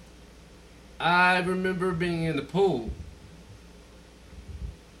 I remember being in the pool,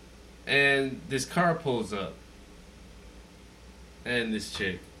 and this car pulls up, and this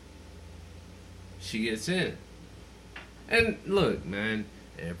chick, she gets in. And look, man,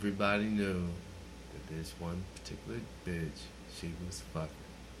 everybody knew that this one particular bitch, she was fucking.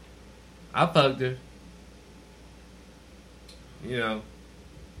 I fucked her. You know,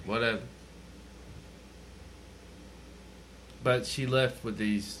 whatever. But she left with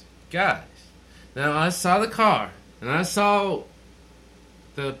these guys. Now, I saw the car, and I saw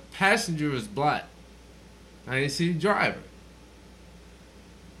the passenger was black. I didn't see the driver.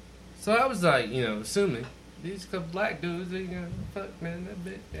 So I was like, you know, assuming these couple black dudes, you know, fuck, man, that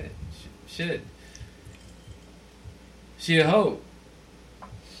bitch, that shit. She a hoe.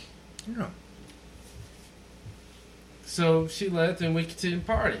 Yeah. So she left and we continued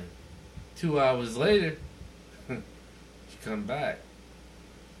partying. 2 hours later, she come back.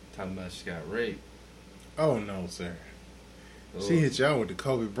 Talking about she got raped. Oh, no, sir. Oh. She hit y'all with the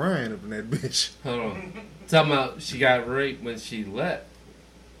Kobe Bryant up in that bitch. Hold on. Talking about she got raped when she left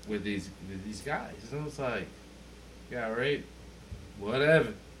with these guys. And I was like, got raped?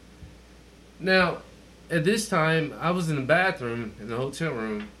 Whatever. Now, at this time, I was in the bathroom, in the hotel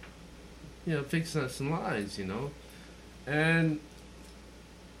room, you know, fixing up some lines, you know. And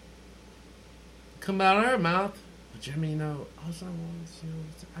come out of her mouth, but Jimmy, you know, I was like, well, you know,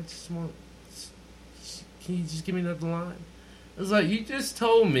 I just want, can you just give me another line? It was like, you just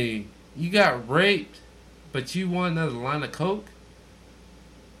told me you got raped, but you want another line of coke?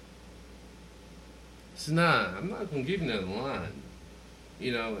 So nah, I'm not gonna give you another line.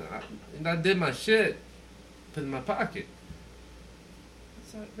 You know, I did my shit, put it in my pocket.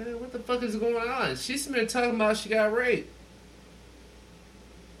 It's like, man, what the fuck is going on? She's been talking about she got raped.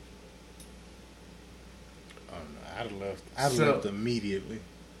 Oh no, I'd have left immediately.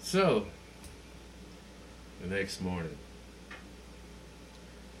 So, the next morning,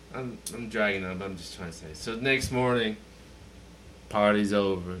 I'm dragging up. I'm just trying to say. So the next morning, party's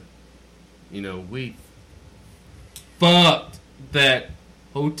over. You know, we fucked that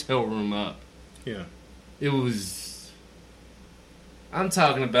hotel room up. Yeah. It was. I'm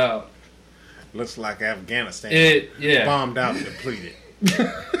talking about. Looks like Afghanistan. Yeah. Bombed out and depleted.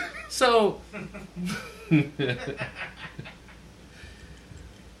 So.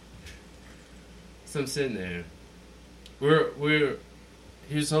 So I'm sitting there. We're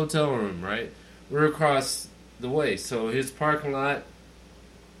here's the hotel room, right? We're across the way. So his parking lot,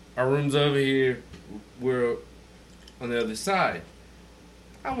 our room's over here. We're on the other side.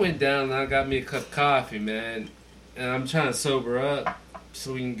 I went down and I got me a cup of coffee, man. And I'm trying to sober up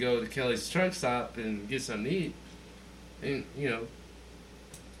so we can go to Kelly's truck stop and get something to eat. And, you know,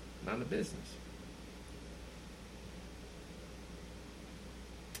 none of business.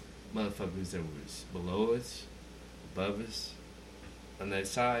 motherfuckers that was below us, above us, on that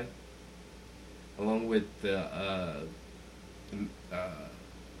side, along with the what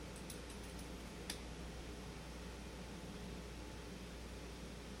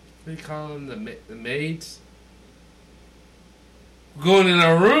do you call them? The maids going in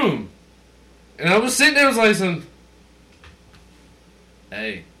our room, and I was sitting there, I was like,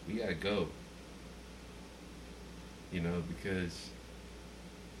 hey, we gotta go. You know, because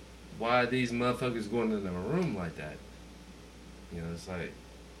why are these motherfuckers going in our room like that? You know, it's like,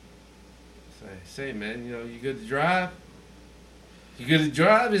 say, man, you know, you good to drive? You good to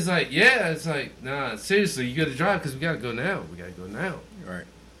drive? It's like, yeah. It's like, nah, seriously, you good to drive? Because we gotta go now. We gotta go now. Right.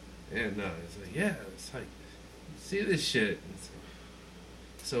 And it's like, yeah. It's like, see this shit.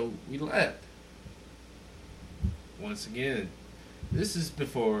 So we left. Once again, this is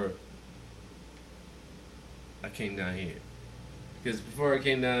before I came down here. Because before I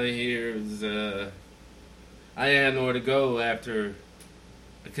came down here, it was, I had nowhere to go after,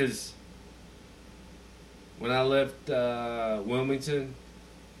 because when I left Wilmington,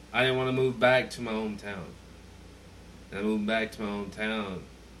 I didn't want to move back to my hometown. And I moved back to my hometown,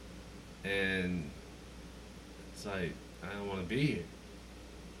 and it's like, I don't want to be here.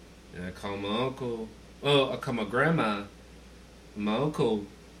 And I called my uncle, I called my grandma, my uncle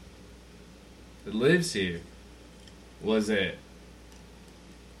that lives here was that,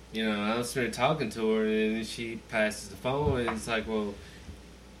 you know, I was there talking to her, and then she passes the phone, and it's like, well,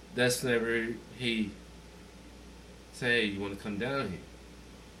 that's whenever he say, you want to come down here?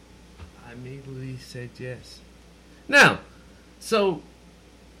 I immediately said yes. Now, so,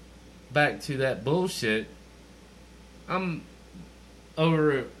 back to that bullshit, I'm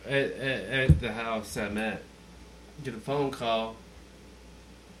over at the house I'm at, get a phone call.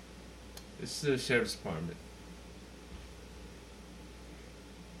 It's the sheriff's department.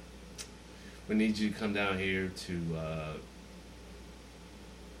 We need you to come down here to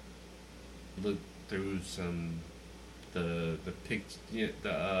look through some the picture,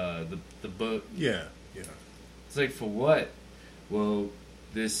 the book. Yeah. It's like, for what? Well,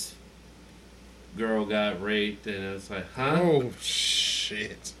 this girl got raped, and it's like, huh? Oh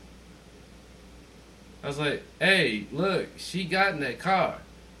shit! I was like, hey, look, she got in that car.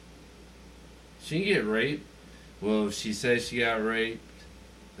 She didn't get raped. Well, she said she got raped.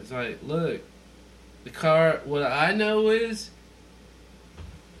 It's like, look, the car, what I know is,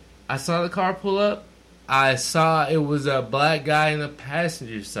 I saw the car pull up. I saw it was a black guy in the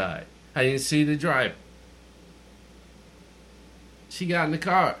passenger side. I didn't see the driver. She got in the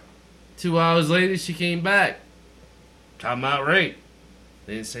car. 2 hours later, she came back. Talking about rape.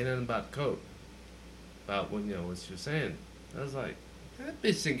 They didn't say nothing about the code. About what, what she was saying. I was like, that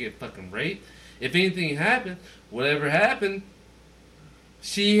bitch didn't get fucking raped. If anything happened, whatever happened,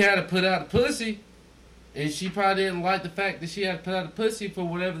 she had to put out a pussy. And she probably didn't like the fact that she had to put out a pussy for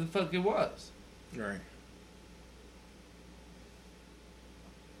whatever the fuck it was. Right.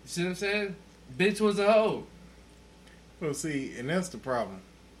 You see what I'm saying? Bitch was a hoe. Well, see, and that's the problem.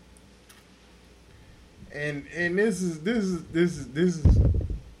 And this is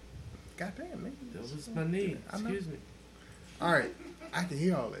goddamn, man. That was my knee. Excuse me. All right, I can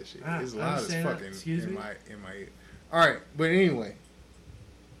hear all that shit. It's loud as fucking Excuse me? in my ear. All right, but anyway.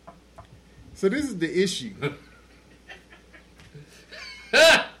 So this is the issue.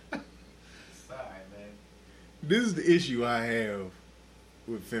 Sorry, man. This is the issue I have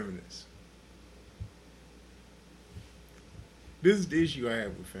with feminists. This is the issue I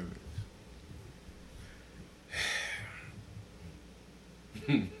have with feminists.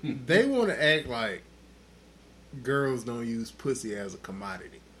 They want to act like girls don't use pussy as a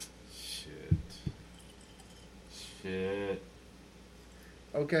commodity. Shit.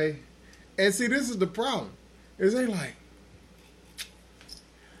 Okay? And see, this is the problem. Is they like,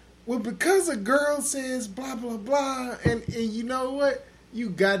 well, because a girl says blah, blah, blah, and you know what? You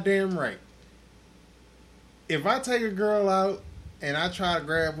goddamn right. If I take a girl out and I try to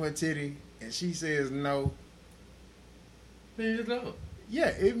grab her titty and she says no, Means no. yeah,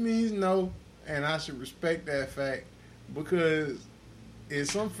 it means no, and I should respect that fact, because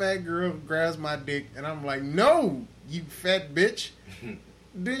if some fat girl grabs my dick and I'm like, no, you fat bitch,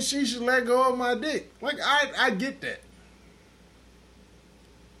 then she should let go of my dick. Like, I get that.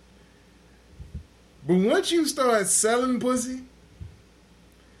 But once you start selling pussy,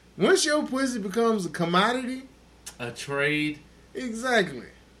 once your pussy becomes a commodity, a trade, exactly.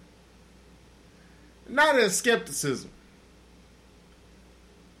 Not as skepticism.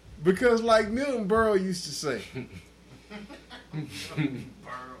 Because like Milton Berle used to say,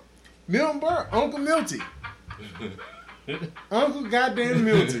 Milton Berle, Uncle Milty, Uncle goddamn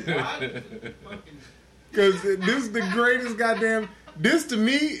Milton. Because this is the greatest goddamn... This to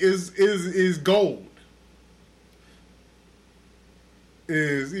me is gold.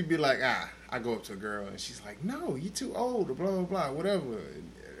 He'd be like, I go up to a girl and she's like, no, you too old, or blah, blah, blah, whatever.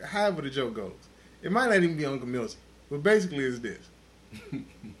 However the joke goes. It might not even be Uncle Milton, but basically it's this.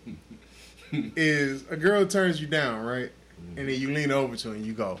 Is a girl turns you down, right? And then you lean over to her and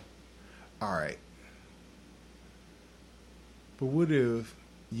you go, all right. But what if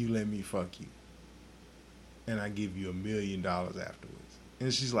you let me fuck you? And I give you $1 million afterwards.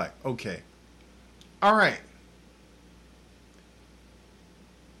 And she's like, okay. All right.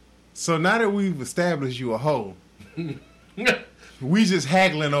 So now that we've established you a hoe, we just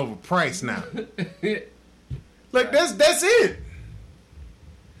haggling over price now. Like that's it.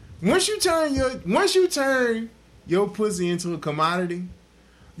 Once you turn your pussy into a commodity,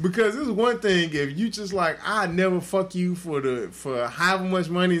 because it's one thing if you just like, I never fuck you for however much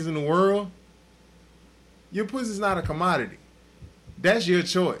money is in the world. Your pussy's not a commodity. That's your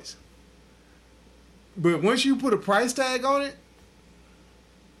choice. But once you put a price tag on it,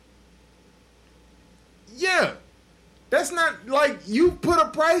 yeah, that's not like you put a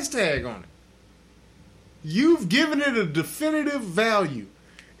price tag on it. You've given it a definitive value.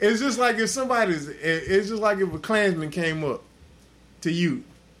 It's just like if a Klansman came up to you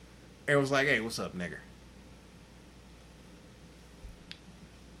and was like, hey, what's up, nigger?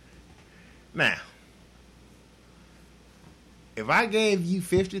 Now, if I gave you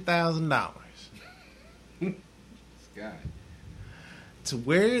 $50,000 to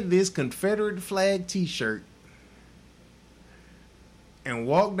wear this Confederate flag t-shirt and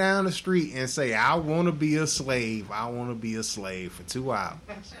walk down the street and say, I want to be a slave. I want to be a slave for 2 hours.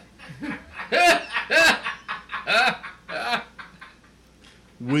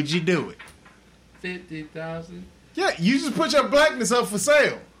 Would you do it? 50,000. Yeah, you just put your blackness up for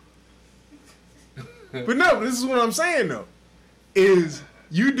sale. But no, this is what I'm saying though. Is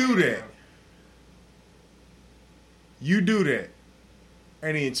you do that. You do that.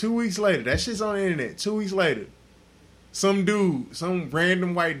 And then 2 weeks later, that shit's on the internet. 2 weeks later, some dude, some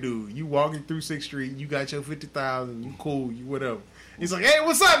random white dude, you walking through 6th Street, you got your 50,000, you cool, you whatever. He's like, hey,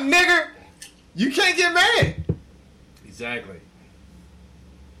 what's up, nigger? You can't get mad. Exactly.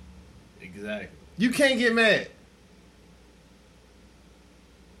 You can't get mad.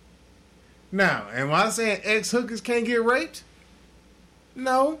 Now, am I saying ex-hookers can't get raped?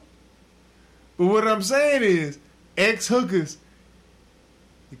 No. But what I'm saying is, ex-hookers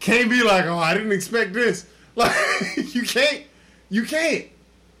can't be like, oh, I didn't expect this. Like, you can't.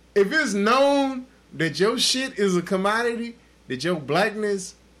 If it's known that your shit is a commodity, that your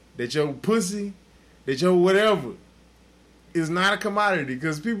blackness, that your pussy, that your whatever is not a commodity.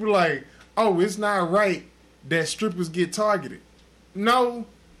 Because people are like, oh, it's not right that strippers get targeted. No.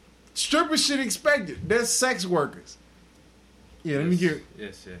 Strippers should expect it. They're sex workers. Yeah, let me get it.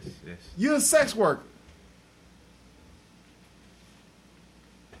 Yes. You're a sex worker.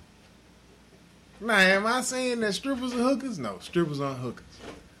 Now, am I saying that strippers are hookers? No, strippers aren't hookers.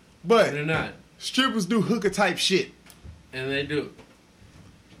 But they're not. Strippers do hooker type shit. And they do.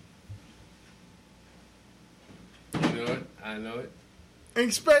 You know it. I know it.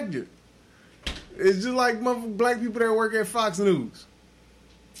 Expect it. It's just like motherfucking black people that work at Fox News.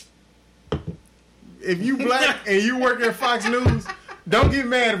 If you black and you work at Fox News, don't get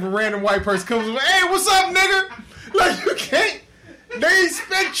mad if a random white person comes and hey, what's up, nigga? Like, you can't. They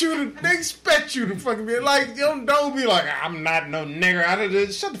expect you to fucking be like, don't be like, I'm not no nigger.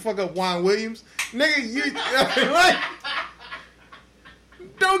 Shut the fuck up, Juan Williams. Nigga, you like,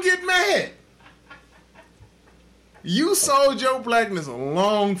 don't get mad. You sold your blackness a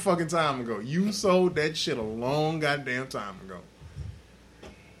long fucking time ago. You sold that shit a long goddamn time ago.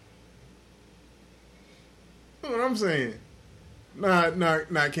 That's what I'm saying. Nah,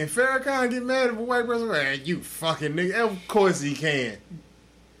 can Farrakhan get mad if a white person goes, hey, you fucking nigga? Of course he can.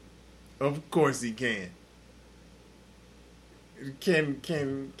 Of course he can. Can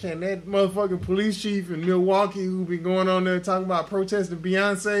that motherfucking police chief in Milwaukee who be going on there talking about protesting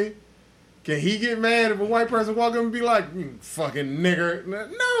Beyonce, can he get mad if a white person walk up and be like, you fucking nigger?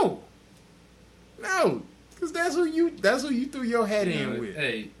 No. Because that's who you threw your head in with.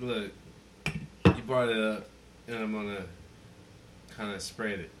 Hey, look. You brought it up, and I'm going to kind of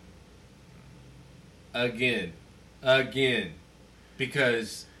spread it. Again.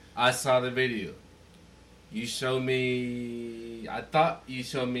 Because I saw the video. You showed me... I thought you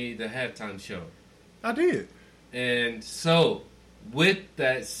showed me the halftime show. I did. And so, with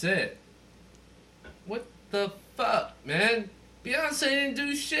that said... What the fuck, man? Beyonce didn't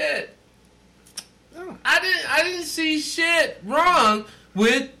do shit. No. I didn't see shit wrong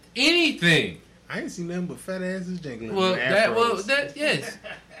with anything. I ain't seen nothing but fat asses jiggling.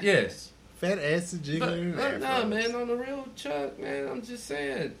 Yes. Fat asses jiggling. But no, man, on the real Chuck, man, I'm just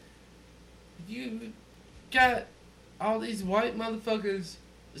saying, you got all these white motherfuckers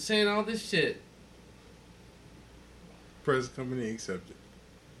saying all this shit. Present company accepted.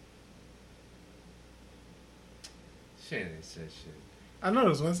 Shannon said shit. I know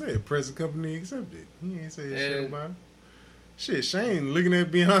that's what I said. Present company accepted. He ain't say shit about it. Shit, Shane looking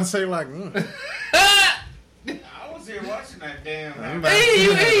at Beyonce like, I was here watching that damn.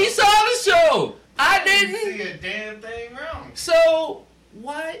 He saw the show. I didn't see a damn thing wrong. So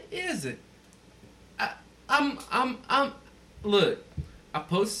why is it? I'm. Look, I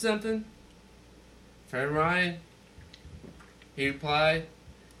posted something. Friend Ryan. He replied,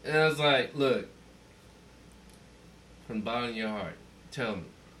 and I was like, "Look, from the bottom of your heart, tell me,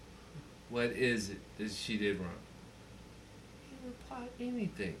 what is it that she did wrong?" He didn't reply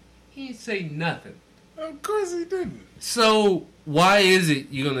anything. He didn't say nothing. Of course he didn't. So why is it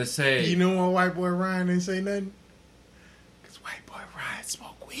you're gonna say? You know why white boy Ryan didn't say nothing? Because white boy Ryan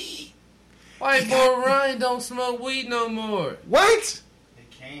smoke weed. White boy Ryan don't smoke weed no more. What?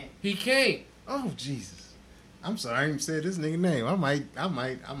 He can't. Oh Jesus. I'm sorry, I ain't said this nigga name. I might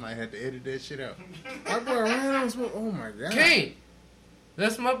have to edit that shit out. White boy Ryan don't smoke. Oh my god. Can't.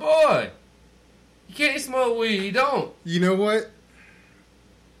 That's my boy. He can't smoke weed. He don't. You know what?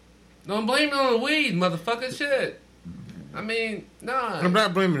 Don't blame it on the weed, motherfucker. Shit. I mean, nah. I'm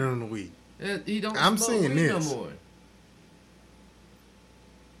not blaming it on the weed. He don't. I'm smoke saying weed this. no more.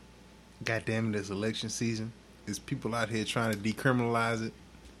 God damn it, it's election season. There's people out here trying to decriminalize it.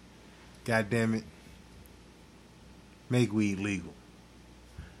 God damn it. Make weed legal.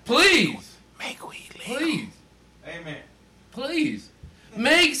 Please. Make weed legal. Please. Amen. Please.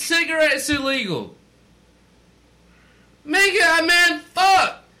 Make cigarettes illegal. Make it, man,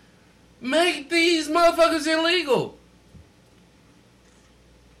 fuck. Make these motherfuckers illegal.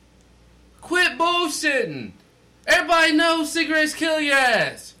 Quit bullshitting. Everybody knows cigarettes kill your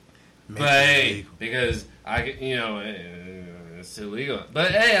ass. Make But it hey, legal. because it's illegal.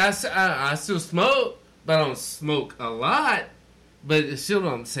 But hey, I still smoke, but I don't smoke a lot. But it still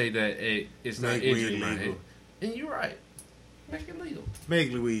don't say that it's not Make weed injuring my legal. head. And you're right. Make it legal.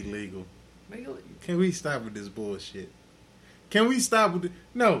 Make weed legal. Make it legal. Can we stop with this bullshit? Can we stop with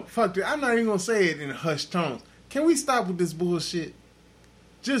No, fuck it. I'm not even gonna say it in hushed tones. Can we stop with this bullshit?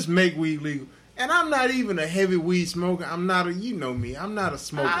 Just make weed legal. And I'm not even a heavy weed smoker. I'm not a, you know me, I'm not a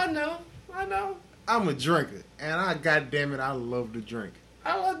smoker. I know. I'm a drinker. And I love to drink.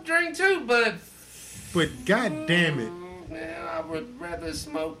 I love to drink too, but God damn it. man, I would rather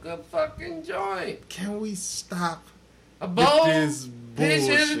smoke a fucking joint. Can we stop A bowl, with this pitching,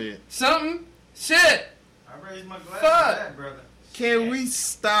 bullshit? something, shit. I raised my glass Fuck. to that, brother. Can we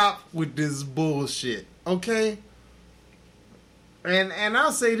stop with this bullshit? Okay? And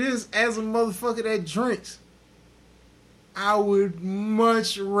I'll say this as a motherfucker that drinks. I would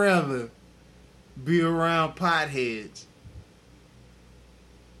much rather be around potheads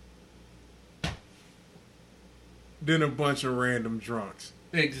than a bunch of random drunks.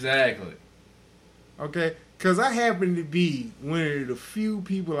 Exactly. Okay? Because I happen to be one of the few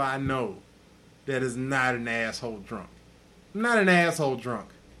people I know that is not an asshole drunk. I'm not an asshole drunk.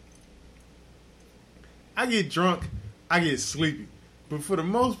 I get drunk, I get sleepy. But for the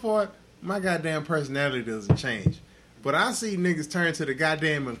most part, my goddamn personality doesn't change. But I see niggas turn to the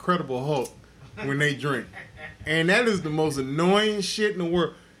goddamn Incredible Hulk when they drink. And that is the most annoying shit in the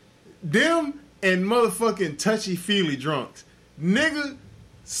world. Them and motherfucking touchy-feely drunks. Nigga,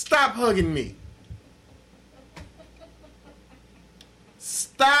 stop hugging me.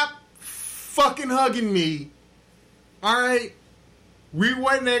 Stop fucking hugging me. Alright? We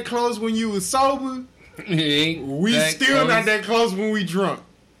wasn't that close when you was sober. We still not that close when we drunk.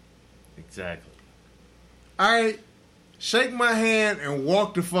 Exactly. Alright? Shake my hand and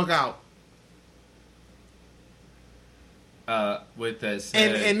walk the fuck out. With that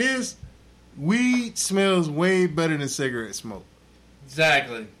said, And this weed smells way better than cigarette smoke.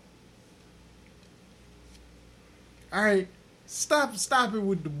 exactly. Alright? Stop it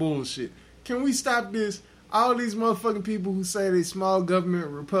with the bullshit. Can we stop this? All these motherfucking people who say they small government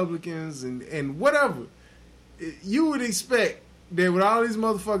Republicans and whatever. You would expect that with all these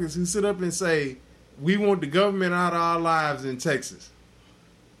motherfuckers who sit up and say, we want the government out of our lives in Texas,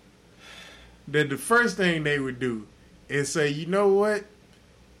 that the first thing they would do is say, you know what?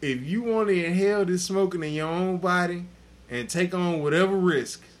 If you want to inhale this smoking in your own body and take on whatever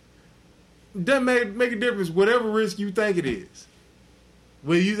risk, doesn't make a difference whatever risk you think it is.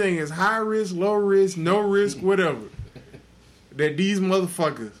 whether you think it's high risk, low risk, no risk, whatever, that these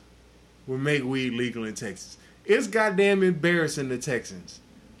motherfuckers will make weed legal in Texas. It's goddamn embarrassing to Texans,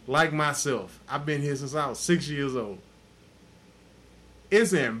 like myself. I've been here since I was 6 years old.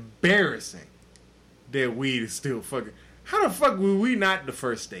 It's embarrassing that weed is still fucking. How the fuck were we not the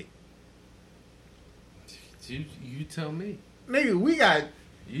first state? You tell me. Nigga, we got.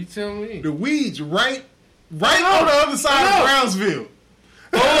 You tell me. The weeds right on the other side of Brownsville.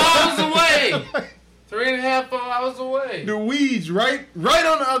 4 hours away. 3.5 hours away. The weeds right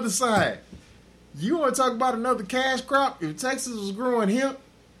on the other side. You want to talk about another cash crop? If Texas was growing hemp,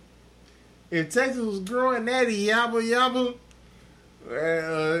 if Texas was growing natty yabba yabba,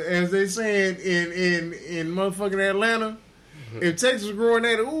 as they saying in motherfucking Atlanta, if Texas was growing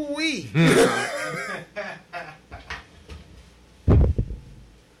that, ooh wee.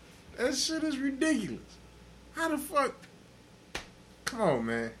 That shit is ridiculous. How the fuck? Come on,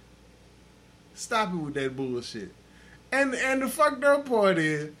 man. Stop it with that bullshit. And the fucked up part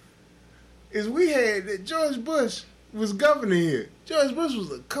is we had that George Bush was governor here. George Bush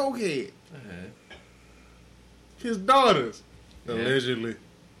was a cokehead. His daughters, allegedly.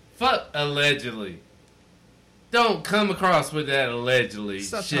 Fuck allegedly. Don't come across with that allegedly shit.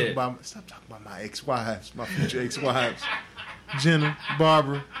 Stop talking about my ex-wives, my future ex-wives. Jenna,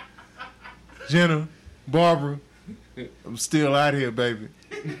 Barbara. I'm still out here, baby.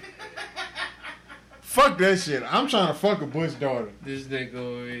 Fuck that shit. I'm trying to fuck a Bush daughter. This nigga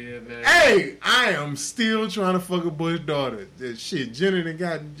over here, man. Hey, I am still trying to fuck a Bush daughter. That shit, Jenna that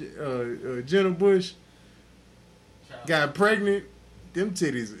got Jenna Bush got pregnant. Them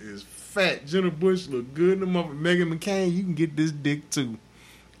titties is fat. Jenna Bush look good. The mother Megan McCain, you can get this dick too.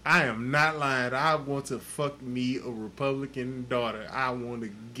 I am not lying. I want to fuck me a Republican daughter. I want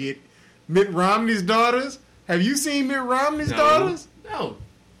to get Mitt Romney's daughters. Have you seen Mitt Romney's daughters? No.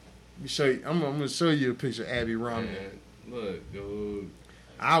 Let me show you. I'm gonna show you a picture of Abby Romney. Man, look, dude.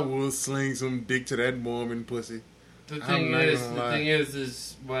 I will sling some dick to that Mormon pussy. The thing is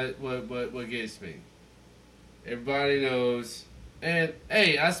what gets me. Everybody knows, and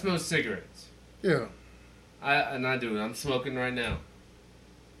hey, I smoke cigarettes. Yeah. I do. I'm smoking right now,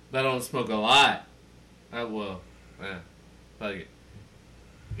 but I don't smoke a lot. Fuck it.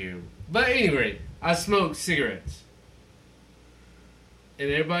 Here, but anyway, I smoke cigarettes. And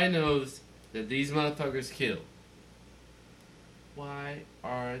everybody knows that these motherfuckers kill. Why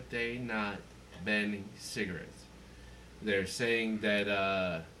are they not banning cigarettes? They're saying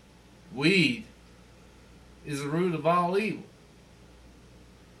that weed is the root of all evil.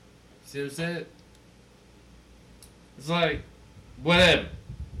 See what I'm saying? It's like, whatever.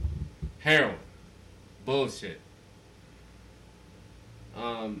 Heroin. Bullshit.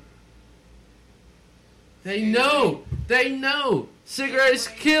 They know. Cigarettes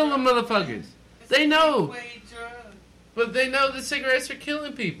kill the motherfuckers. They know. But they know that cigarettes are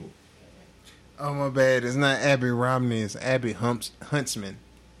killing people. Oh, my bad. It's not Abby Romney. It's Abby Huntsman.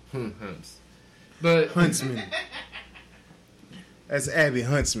 But Huntsman. That's Abby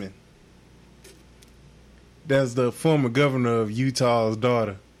Huntsman. That's the former governor of Utah's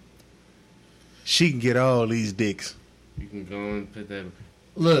daughter. She can get all these dicks. You can go and put that.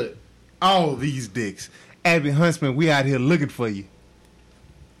 Look, all these dicks. Abby Huntsman, we out here looking for you.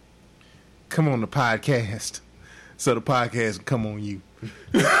 Come on the podcast. So the podcast can come on you.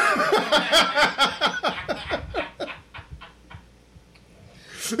 I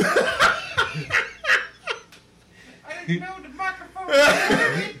didn't know the microphone.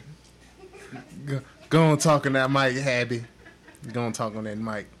 Go on talk on that mic, Abby. Go on talk on that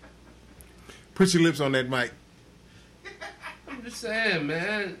mic. Put your lips on that mic. I'm just saying,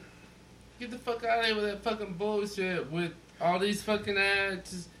 man. Get the fuck out of here with that fucking bullshit with all these fucking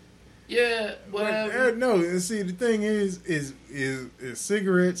ads. Yeah, whatever. No, see, the thing is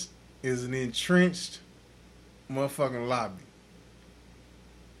cigarettes is an entrenched motherfucking lobby.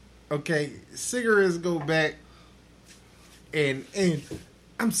 Okay, cigarettes go back, and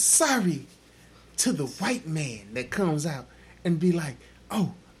I'm sorry to the white man that comes out and be like,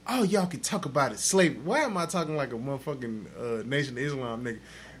 oh, y'all can talk about it, slavery. Why am I talking like a motherfucking Nation of Islam nigga?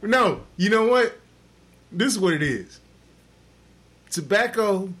 No, you know what? This is what it is.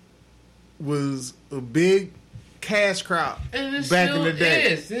 Tobacco was a big cash crop back in the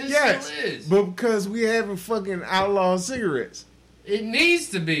day. It still is. But because we haven't fucking outlawed cigarettes. It needs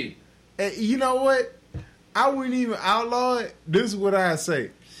to be. You know what? I wouldn't even outlaw it. This is what I say.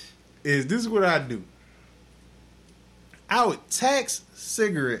 This is what I do. I would tax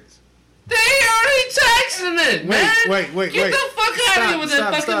cigarettes. They already taxing it, man. Wait. Get the fuck out of here with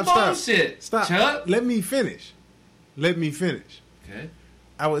that fucking bullshit. Stop. Chuck. Let me finish. Okay.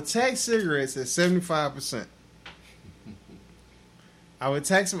 I would tax cigarettes at 75%. I would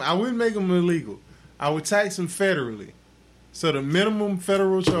tax them. I wouldn't make them illegal. I would tax them federally. So the minimum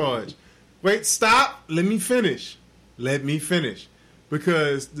federal charge. Wait, stop. Let me finish.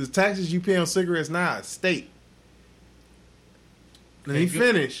 Because the taxes you pay on cigarettes now are state. Let me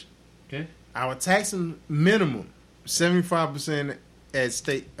finish. Okay. I would tax them minimum 75% at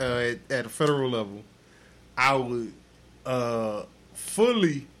state at a federal level. I would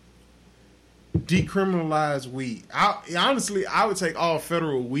fully decriminalize weed. Honestly, I would take all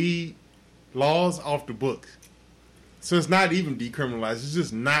federal weed laws off the books. So it's not even decriminalized. It's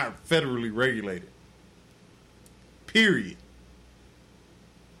just not federally regulated. Period.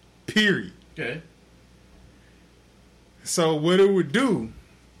 Okay. So what it would do,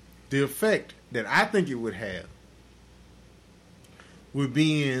 the effect that I think it would have, would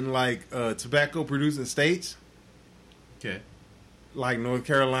be in like tobacco producing states. Okay. Like North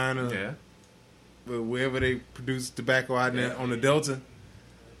Carolina. Yeah. Wherever they produce tobacco out there on the Delta.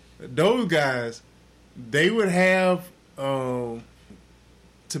 Those guys, they would have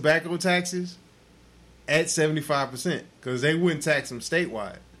tobacco taxes at 75% because they wouldn't tax them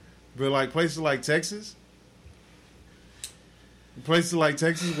statewide. But like places like Texas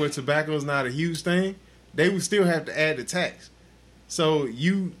where tobacco is not a huge thing, they would still have to add the tax. So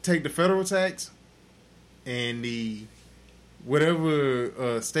you take the federal tax and the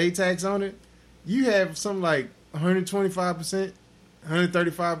whatever state tax on it, you have something like 125%,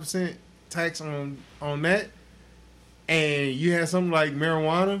 135% tax on that. And you have something like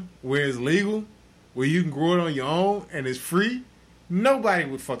marijuana where it's legal, where you can grow it on your own and it's free. Nobody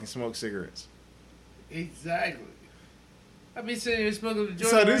would fucking smoke cigarettes. Exactly. I'd be sitting here smoking the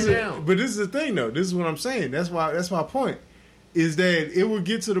joint right now. But this is the thing, though. This is what I'm saying. That's my point. Is that it would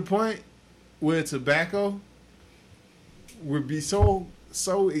get to the point where tobacco would be so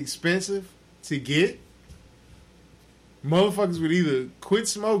expensive to get. Motherfuckers would either quit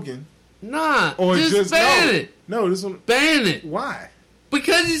smoking, or just ban it. No, this one ban it. Why?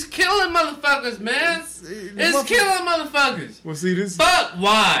 Because he's killing motherfuckers, man. It's killing motherfuckers. Well, see, this. Fuck,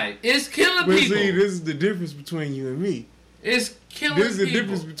 why? It's killing people. See, this is the difference between you and me. It's killing people. This is the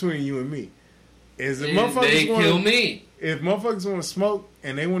difference between you and me. Is if they motherfuckers kill me. If motherfuckers want to smoke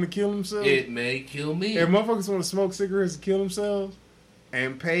and they want to kill themselves, it may kill me. If motherfuckers want to smoke cigarettes and kill themselves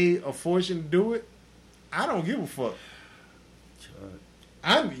and pay a fortune to do it, I don't give a fuck.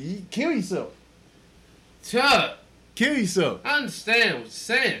 Kill yourself. Chuck. Kill yourself. I understand what you're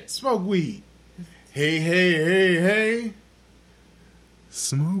saying. Smoke weed. Hey.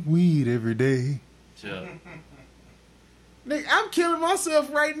 Smoke weed every day. Chuck. Nigga, I'm killing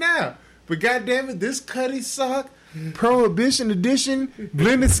myself right now. But goddamn it, this Cuddy Sock Prohibition Edition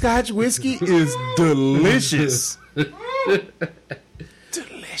blended Scotch whiskey is delicious.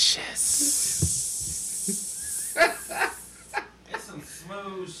 Delicious. It's some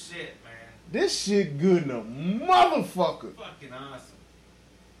smooth shit, man. This shit good in a motherfucker. Fucking awesome.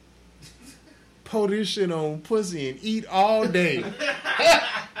 Pour this shit on pussy and eat all day.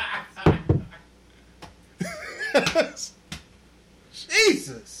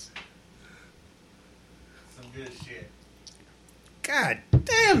 Jesus. Some good shit. God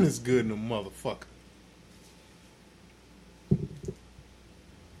damn, it's good in a motherfucker.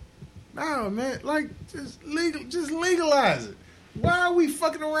 No, man, like just legalize it. Why are we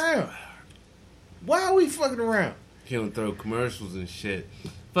fucking around? Can't throw commercials and shit.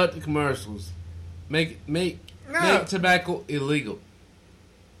 Fuck the commercials. Make tobacco illegal.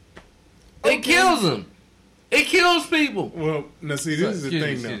 Okay. It kills them. It kills people. Well, now see, this is the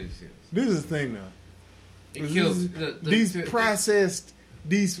thing now. This is the thing now. It kills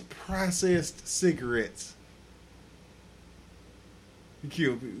these processed cigarettes. You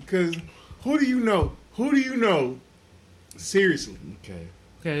kill people because who do you know? Seriously.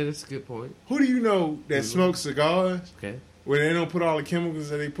 Okay, that's a good point. Who do you know that smokes cigars? Okay. Where they don't put all the chemicals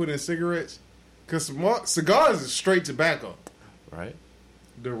that they put in cigarettes? Because cigars is straight tobacco. Right.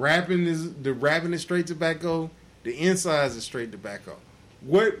 The wrapping is straight tobacco. The insides is straight tobacco.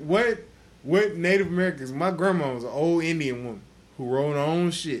 What Native Americans? My grandma was an old Indian woman who rolled her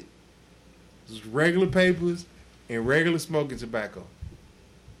own shit. Just regular papers and regular smoking tobacco.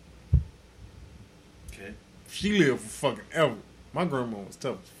 Okay. She lived for fucking ever. My grandma was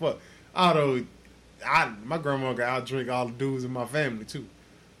tough as fuck. Although my grandma could outdrink all the dudes in my family too.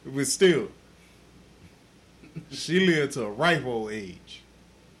 But still, she lived to a ripe old age.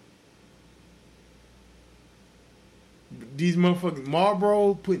 These motherfuckers,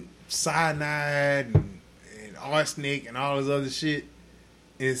 Marlboro put cyanide and arsenic and all this other shit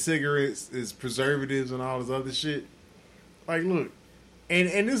in cigarettes as preservatives and all this other shit. Like, look,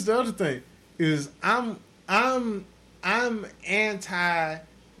 And this is the other thing is I'm anti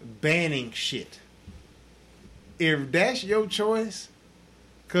banning shit. If that's your choice,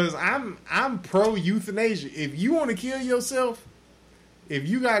 cause I'm pro euthanasia. If you want to kill yourself, if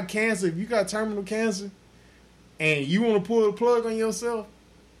you got cancer, if you got terminal cancer, and you want to pull the plug on yourself,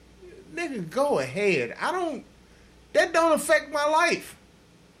 nigga, go ahead. That don't affect my life.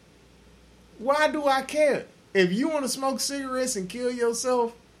 Why do I care? If you want to smoke cigarettes and kill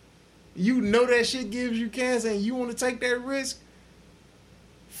yourself, you know that shit gives you cancer and you want to take that risk,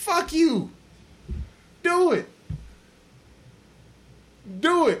 fuck you. Do it.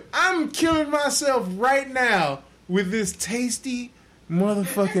 Do it. I'm killing myself right now with this tasty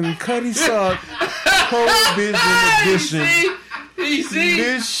motherfucking Cutty Sock Prohibition Edition. You see?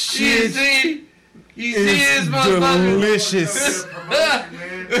 This shit is delicious.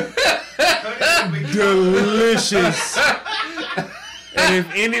 Delicious. And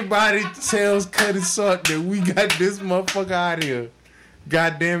if anybody tells Cutty Sock that we got this motherfucker out of here,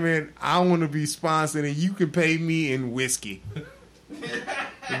 God damn it, I want to be sponsored and you can pay me in whiskey.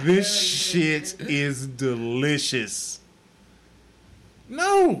 This shit is delicious.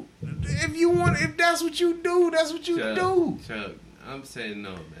 No, if that's what you do, that's what you do. Chuck, I'm saying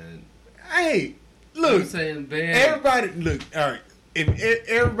no, man. Hey, look, I'm saying ban. everybody, look, all right. If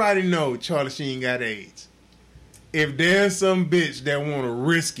everybody know Charlie Sheen got AIDS, if there's some bitch that want to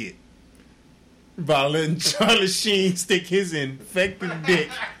risk it by letting Charlie Sheen stick his infected dick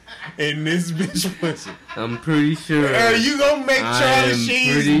in this bitch pussy, I'm pretty sure. Are you gonna make Charlie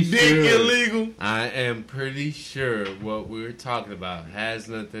Sheen's dick illegal? I am pretty sure what we're talking about has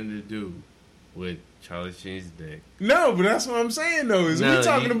nothing to do with Charlie Sheen's dick. No, but that's what I'm saying though. Is we're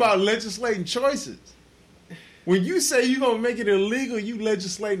talking about legislating choices. When you say you're gonna make it illegal, you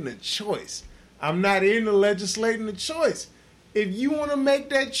legislating a choice. I'm not into legislating a choice. If you want to make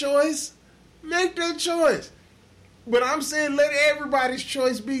that choice, make that choice. But I'm saying let everybody's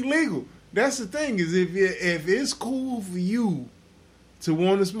choice be legal. That's the thing is if it's cool for you to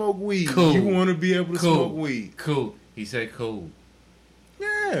want to smoke weed, you want to be able to smoke weed. Cool. He said cool.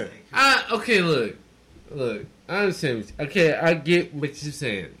 Yeah. Okay, look. I understand. Okay, I get what you're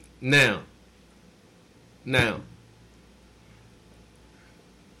saying. Now.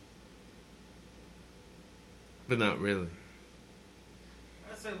 But not really.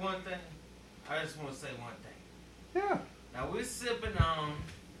 I say one thing. I just want to say one thing. Yeah. Now we're sipping on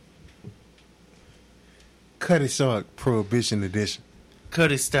Cutty Sock Prohibition Edition.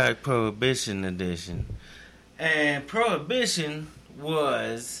 Cutty Sock Prohibition Edition. And Prohibition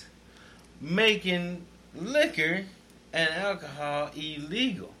was making liquor and alcohol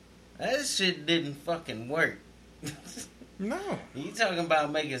illegal. That shit didn't fucking work. No. You talking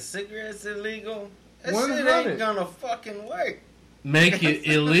about making cigarettes illegal? That 100. shit ain't gonna fucking work. Make it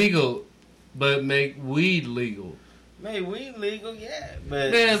illegal, but make weed legal. Make weed legal, yeah.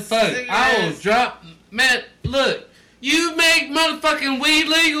 But Man, fuck. I will drop. Man, look. You make motherfucking weed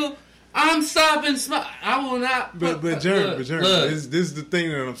legal, I'm stopping smoke. I will not. But Jerm, this is the thing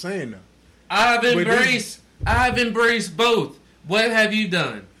that I'm saying though. I've embraced both. What have you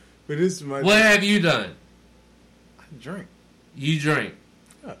done? But this is my. What have you done? I drink. You drink.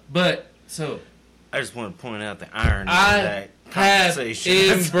 Yeah. But so I just want to point out the irony of I that have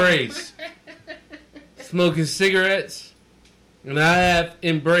conversation. embraced smoking cigarettes, and I have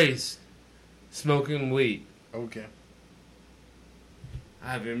embraced smoking weed. Okay.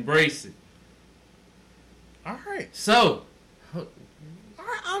 I've embraced it. All right. So, All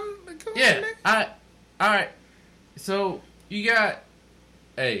right. yeah, all right. So you got,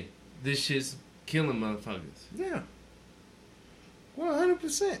 hey, this shit's killing motherfuckers. Yeah.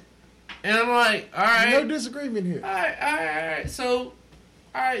 100%. And I'm like, all right. No disagreement here. All right. So,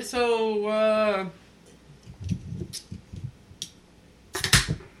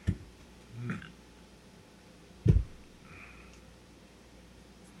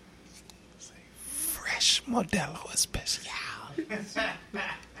 Fresh Modelo Especial.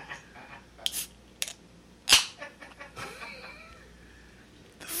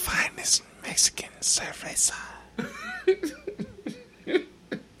 The finest Mexican cerveza.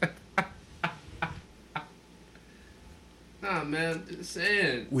 nah, man, just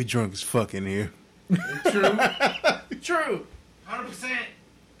saying. We drunk as fuck in here. True. 100%.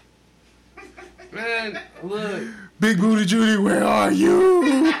 Man, look. Big Booty Judy, where are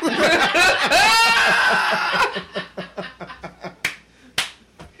you?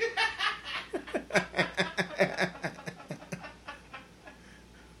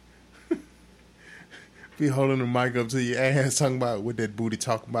 Be holding the mic up to your ass talking about what that booty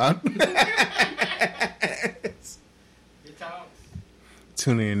talking about. It talks.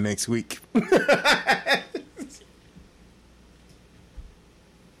 Tune in next week.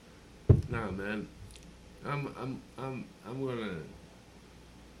 Nah, man. I'm gonna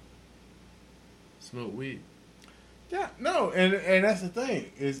smoke weed. Yeah, no, and that's the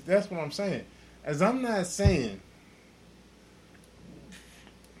thing. That's what I'm saying. As I'm not saying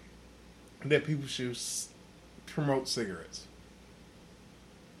that people should promote cigarettes.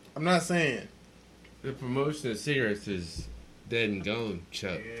 I'm not saying the promotion of cigarettes is dead and gone,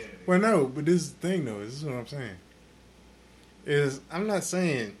 Chuck. Yeah. Well, no, but this is the thing, though. This is what I'm saying. I'm not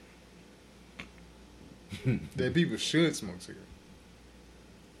saying that people should smoke cigarettes.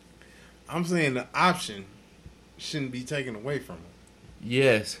 I'm saying the option shouldn't be taken away from them.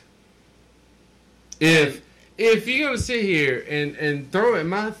 Yes. If you're gonna sit here and throw it in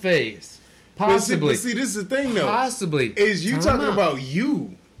my face, possibly. But see, this is the thing, though. Possibly. Is you Time talking out. about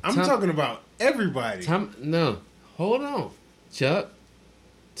you? I'm talking about everybody. No, hold on, Chuck.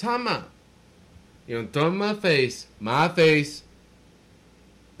 Time out. You're gonna throw in my face,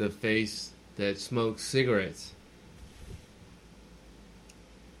 the face that smokes cigarettes.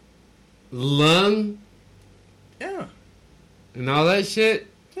 Lung Yeah, and all that shit.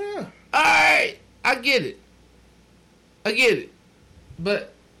 yeah. Alright, I get it.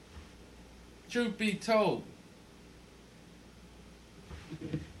 But truth be told,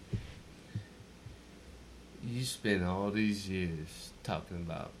 you spend all these years talking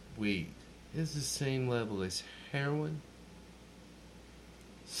about weed. It's the same level as heroin.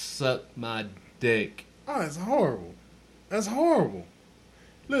 Suck my dick. Oh, it's horrible. That's horrible.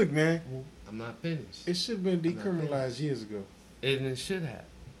 Look, man, I'm not finished. it should have been decriminalized years ago. And it should have.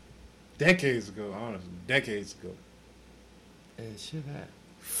 Decades ago, honestly. Decades ago. And it should have.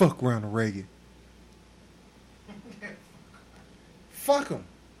 Fuck Ronald Reagan. Fuck him.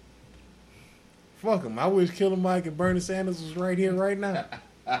 Fuck him. I wish Killer Mike and Bernie Sanders was right here, right now.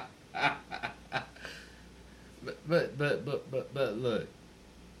 But look.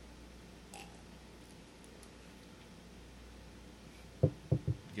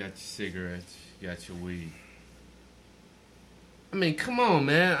 You got your cigarettes, you got your weed. I mean, come on,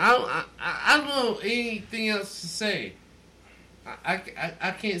 man. I don't know anything else to say. I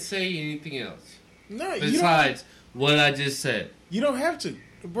can't say anything else No, besides what I just said. you don't have to.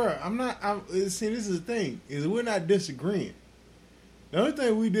 Bro, see, this is the thing, is we're not disagreeing. The only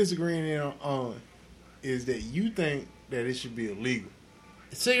thing we disagreeing on is that you think that it should be illegal.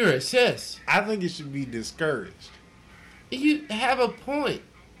 Cigarettes, yes. I think it should be discouraged. You have a point.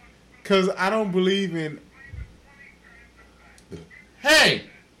 Because I don't believe in... Hey,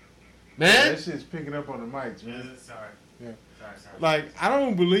 man. That shit's picking up on the mics, man. Sorry. Yeah. Sorry. Like, I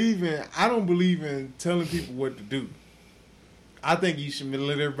don't believe in telling people what to do. I think you should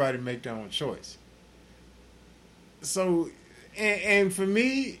let everybody make their own choice. So, and for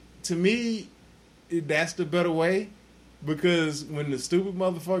me, to me, that's the better way, because when the stupid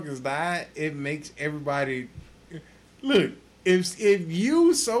motherfuckers die, it makes everybody look. If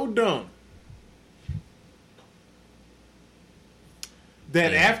you so dumb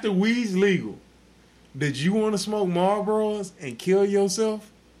that after weed's legal, that you want to smoke Marlboros and kill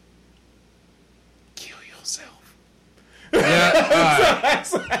yourself, kill yourself. Yeah, all right.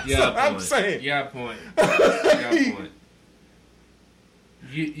 That's what I'm saying. You got a point. That's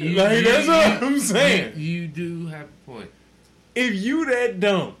what I'm saying. You do have a point. If you that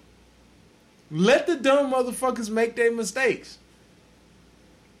dumb, let the dumb motherfuckers make their mistakes.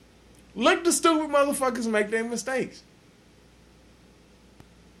 Let the stupid motherfuckers make their mistakes.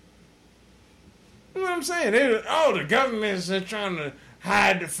 You know what I'm saying? The government's just trying to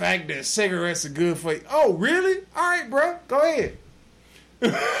hide the fact that cigarettes are good for you. Oh, really? All right, bro. Go ahead.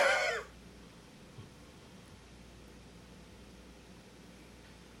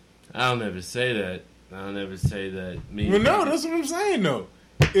 I'll never say that. I'll never say that. Well, no, that's what I'm saying, though.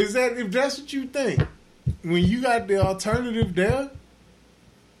 Is that if that's what you think, when you got the alternative there,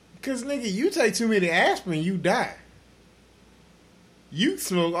 because, nigga, you take too many aspirin, you die. You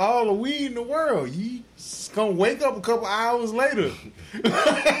smoke all the weed in the world. You gonna wake up a couple hours later.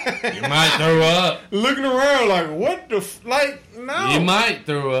 You might throw up. Looking around like, what the no. You might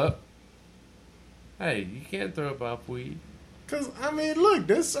throw up. Hey, you can't throw up off weed. Because, I mean, look,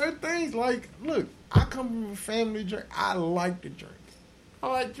 there's certain things like, look, I come from a family drink. I like to drink. I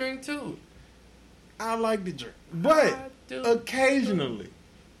like to drink too. I like to drink. But occasionally,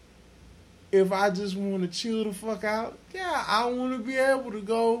 if I just want to chill the fuck out, yeah, I want to be able to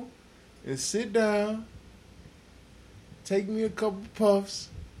go and sit down, take me a couple puffs,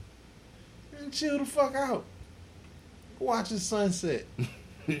 and chill the fuck out. Watch the sunset.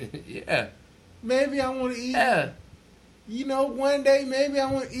 Yeah. Maybe I want to eat. Yeah. you know, one day maybe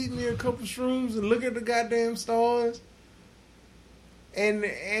I want to eat me a couple shrooms and look at the goddamn stars. And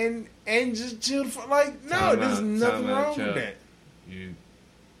just chill for like no, there's nothing wrong with that. You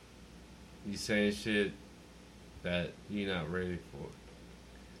saying shit that you're not ready for.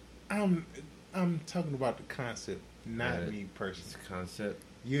 I'm talking about the concept, not me personally. It's a concept.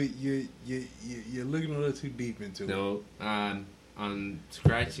 You're looking a little too deep into it. No, on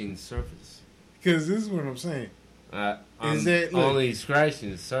scratching the surface. Because this is what I'm saying. I'm only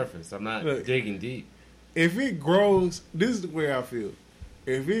scratching the surface. I'm not digging deep. If it grows, this is the way I feel.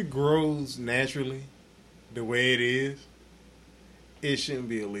 If it grows naturally, the way it is, it shouldn't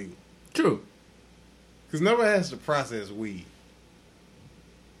be illegal. True. Because nobody has to process weed.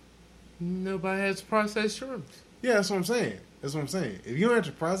 Nobody has to process shrooms. Yeah, that's what I'm saying. If you don't have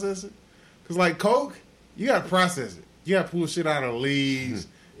to process it, because like coke, you got to process it. You got to pull shit out of the leaves.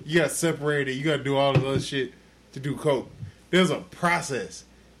 You got to separate it. You got to do all this other shit to do coke. There's a process.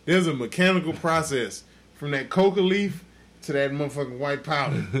 There's a mechanical process from that coca leaf to that motherfucking white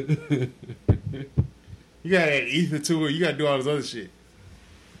powder. You got to add ether to it. You got to do all this other shit.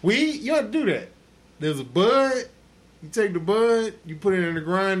 Weed, you have to do that. There's a bud. You take the bud, you put it in the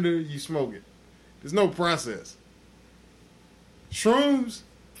grinder, you smoke it. There's no process. Shrooms,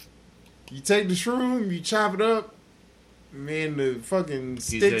 you take the shroom, you chop it up, man, the fucking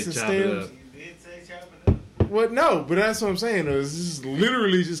sticks and stems. You did say chop it up? Well, no, but that's what I'm saying. Though. It's just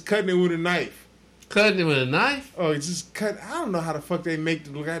literally just cutting it with a knife. Cutting it with a knife? Oh, it's just cut. I don't know how the fuck they make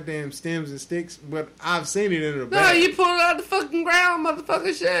the goddamn stems and sticks, but I've seen it in a bag. No, you pull it out the fucking ground,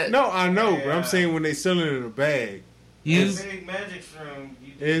 motherfucking shit. No, I know, but I'm saying when they sell it in a bag. Big magic shroom,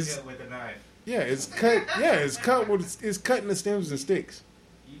 you did cut with a knife. Yeah, it's cut. Yeah, it's cutting the stems and sticks.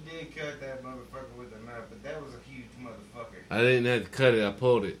 You did cut that motherfucker with a knife, but that was a huge motherfucker. I didn't have to cut it. I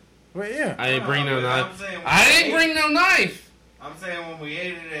pulled it. Well, yeah. I didn't bring no knife. I didn't bring no knife. I'm saying when we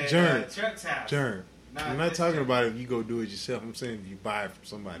ate it at Chuck's house. Jerm. I'm not talking about if you go do it yourself. I'm saying if you buy it from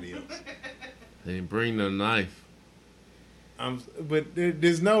somebody else. I didn't bring no knife. But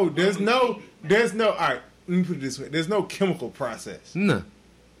there's no. All right. Let me put it this way. There's no chemical process. No.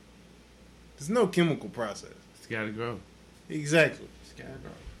 There's no chemical process. It's got to grow. Exactly. It's got to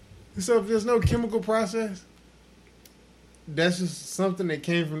grow. So if there's no chemical process, that's just something that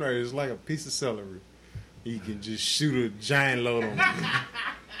came from there. It's like a piece of celery. You can just shoot a giant load on it.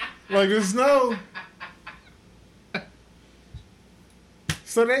 Like there's no...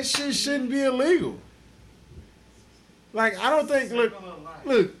 So that shit shouldn't be illegal. Like, I don't think...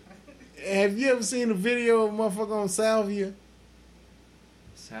 Look... Have you ever seen a video of a motherfucker on salvia?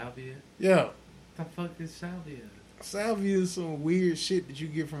 Salvia? Yeah. What the fuck is salvia? Salvia is some weird shit that you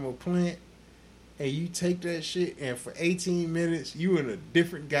get from a plant, and you take that shit, and for 18 minutes, you in a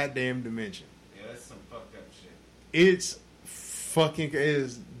different goddamn dimension. Yeah, that's some fucked up shit. It's fucking...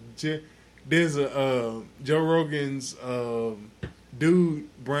 There's a Joe Rogan's dude,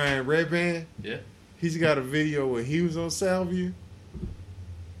 Brian Redband. Yeah. He's got a video where he was on salvia.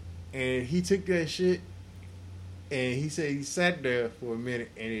 And he took that shit, and he said he sat there for a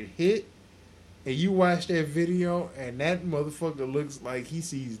minute, and it hit, and you watch that video, and that motherfucker looks like he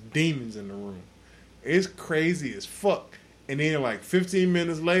sees demons in the room. It's crazy as fuck. And then, like, 15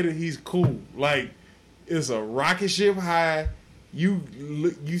 minutes later, he's cool. Like, it's a rocket ship high. You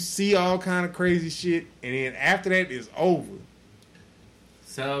see all kind of crazy shit, and then after that, it's over.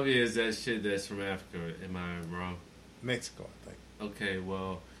 Salvia is that shit that's from Africa. Am I wrong? Mexico, I think. Okay,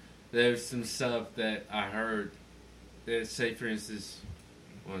 well... There's some stuff that I heard that say, for instance,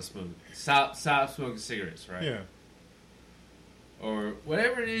 want to smoke, stop smoking cigarettes, right? Yeah. Or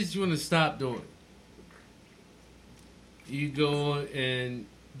whatever it is you want to stop doing. You go and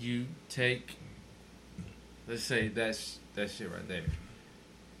you take, let's say that shit right there,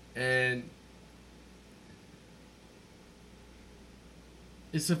 and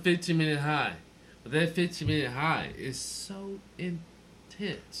it's a 15-minute high, but that 15-minute high is so intense.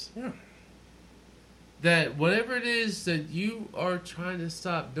 Yeah. That whatever it is that you are trying to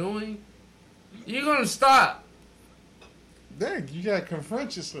stop doing, you're gonna stop. Dang, you gotta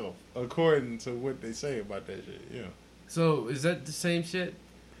confront yourself according to what they say about that shit. Yeah. So is that the same shit?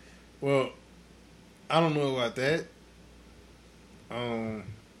 Well, I don't know about that.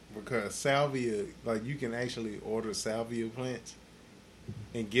 Because salvia, like you can actually order salvia plants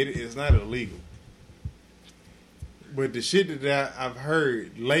and get it. It's not illegal. But the shit that I've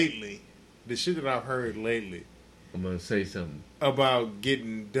heard lately, I'm gonna say something about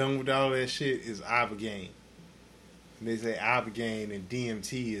getting done with all that shit is Ibogaine. And they say Ibogaine and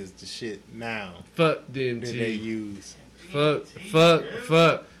DMT is the shit now. Fuck DMT. That they use. Fuck.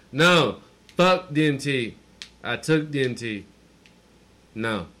 No. Fuck DMT. I took DMT.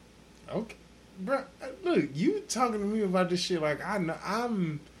 No. Okay. Bro, look, you talking to me about this shit like I know.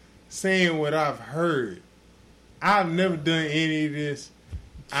 I'm saying what I've heard. I've never done any of this.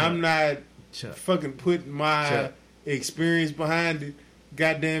 Chuck. I'm not Chuck. fucking putting my experience behind it.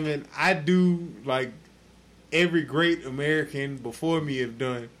 God damn it. I do like every great American before me have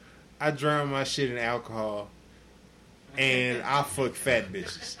done. I drown my shit in alcohol. And I fuck fat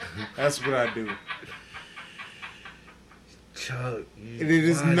bitches. That's what I do. Chuck,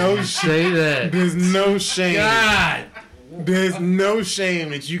 There's no shame. Say that. There's no shame. God. There's no shame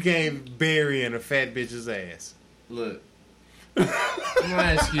that you can't bury in a fat bitch's ass. Look. I'm gonna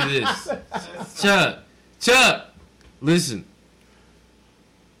ask you this. Chuck, listen.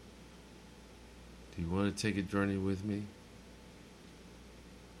 Do you want to take a journey with me?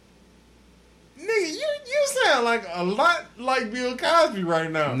 Nigga, you sound like a lot like Bill Cosby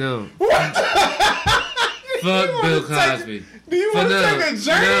right now. No. What? Fuck Bill Cosby. Do you want to take a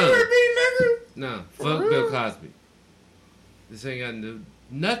journey with me, nigga? No. For Fuck real? Bill Cosby. This ain't got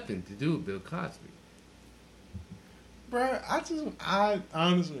nothing to do with Bill Cosby. Bro, I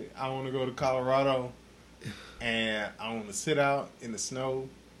honestly, I want to go to Colorado and I want to sit out in the snow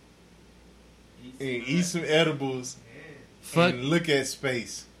and eat some edibles Fuck. and look at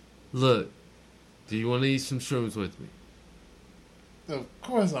space. Look. Do you want to eat some shrooms with me? Of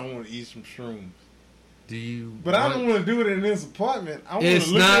course I want to eat some shrooms. Do you? But I don't want to do it in this apartment. I want It's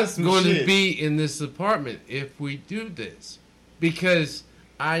to look at not some going shit. to be in this apartment if we do this. Because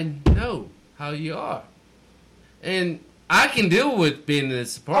I know how you are. And I can deal with being in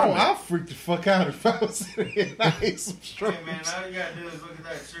this Oh, apartment. I'll freak the fuck out if I was sitting here and I ate some shrooms. Hey, man, all you gotta do is look at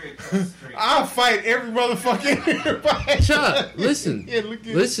that tree across the street. I'll fight every motherfucker in here. Chuck, listen. Yeah, look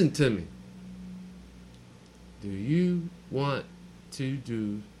at Listen to me. Do you want to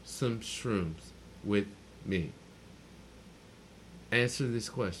do some shrooms with me? Answer this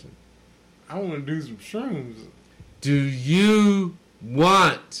question. I want to do some shrooms. Do you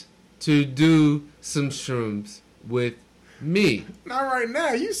want to do some shrooms with me? Not right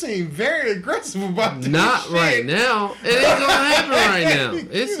now. You seem very aggressive about this Not shit. right now. It ain't gonna happen right now.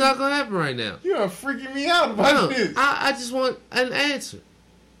 It's not gonna happen right now. You are freaking me out about No, this. I just want an answer.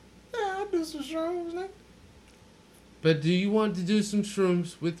 Yeah, I'll do some shrooms. Nigga. But do you want to do some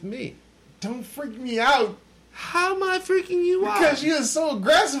shrooms with me? Don't freak me out How am I freaking you out? because you're so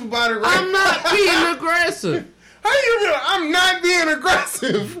aggressive about it right I'm not being aggressive. How you know I'm not being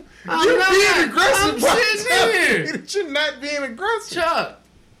aggressive? I'm You're not. being aggressive. I'm by sitting telling here. me that you're not being aggressive. Chuck,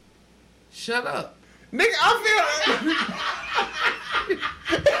 shut up. Nigga, I feel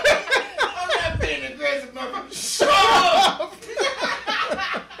I'm not being aggressive, motherfucker. Shut up!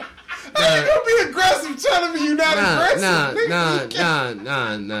 How you gonna be aggressive telling me you're not aggressive? Nigga, you can't-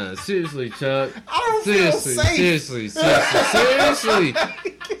 Nah. Seriously, Chuck. I don't feel Seriously, safe.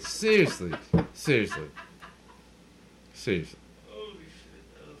 seriously. Holy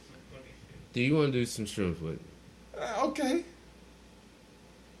shit, that was some funny shit. Do you want to do some shrooms with me? Okay.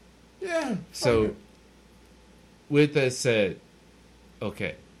 Yeah. So, fuck with that said, okay.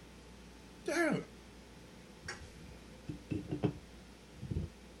 it. Yeah.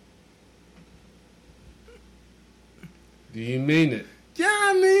 Do you mean it? Yeah,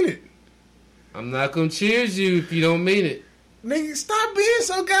 I mean it. I'm not gonna cheers you if you don't mean it. Nigga, stop being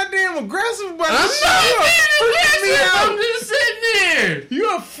so goddamn aggressive about I'm this not shit. You are being freaking me aggressive. out. I'm just sitting there. You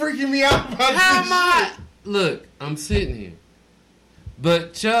are freaking me out about How this am I? shit. Look, I'm sitting here.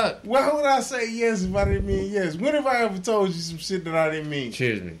 But Chuck, Why would I say yes if I didn't mean yes? When have I ever told you some shit that I didn't mean?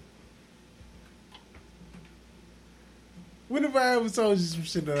 cheers me. When have I ever told you some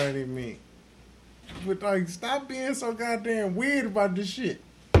shit that I didn't mean? But like, stop being so goddamn weird about this shit.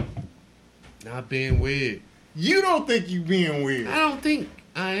 Not being weird. You don't think you being weird. I don't think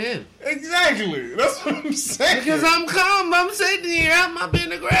I am. Exactly. That's what I'm saying. Because I'm calm. I'm sitting here. I'm not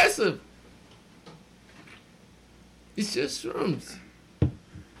being aggressive. It's just shrooms.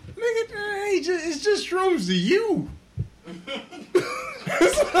 Nigga, that ain't just, it's just shrooms to you.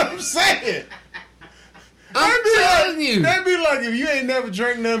 That's what I'm saying. I'm telling you. That'd be like if you ain't never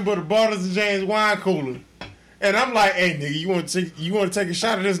drank nothing but a Bartles and James wine cooler. And I'm like, hey nigga, you want to take a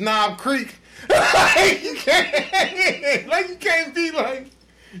shot of this Knob Creek? Like,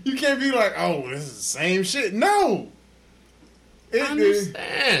 you can't be like, oh, this is the same shit. No. I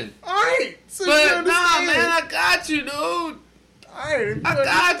understand. Alright. So But you nah, understand. man, I got you, dude. Alright, I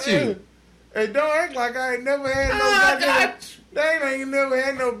got you. Hey, don't act like I ain't never had no I goddamn. got you. I ain't never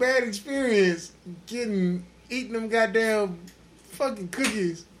had no bad experience eating them goddamn fucking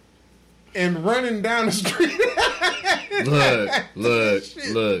cookies and running down the street.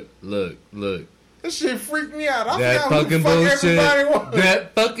 Look. This shit freaked me out. I That forgot who the fucking fuck bullshit. everybody was.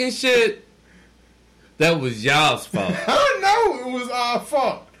 That fucking shit. That was y'all's fault. I know it was our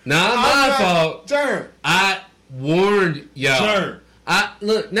fault. Not my fault. Jerm. I warned y'all. Jerm.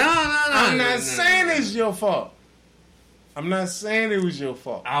 I'm not saying it's your fault. I'm not saying it was your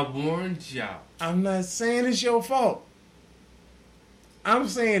fault. I warned y'all. I'm not saying it's your fault. I'm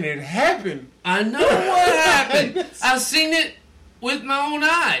saying it happened. I know what happened. I seen it with my own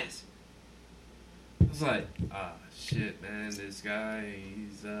eyes. I was like, shit, man, this guy,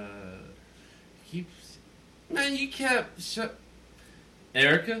 keeps, man, you kept,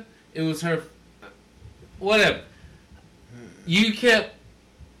 Erica, it was her, whatever. You kept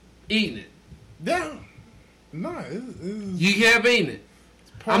eating it. Yeah. No, You kept eating it.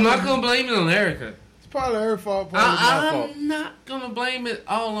 I'm not going to blame it on Erica. It's probably her fault, probably my fault. I'm not going to blame it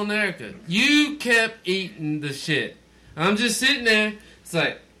all on Erica. You kept eating the shit. I'm just sitting there. It's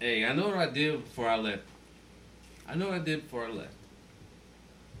like, hey, I know what I did before I left. And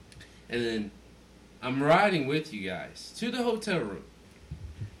then I'm riding with you guys to the hotel room.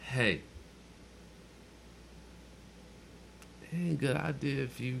 Hey. It ain't a good idea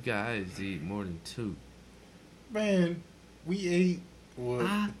if you guys eat more than 2. Man, we ate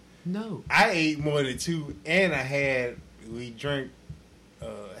what? No. I ate more than 2, and we drank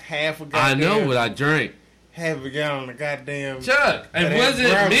half a goddamn. I know what I drank. Half a gallon of goddamn. Chuck,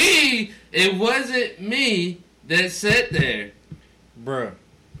 it wasn't me that sat there. Bruh.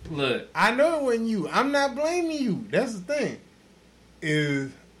 Look. I know it wasn't you. I'm not blaming you. That's the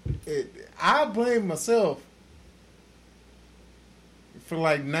thing. I blame myself for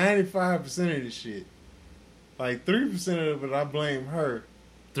like 95% of the shit. Like 3% of it, I blame her.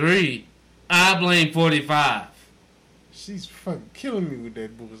 3, I blame 45. She's fucking killing me with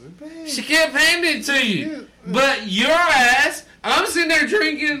that bullshit. Man. She kept handing it to you, but your ass, I'm sitting there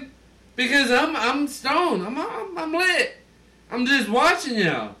drinking because I'm stoned. I'm lit. I'm just watching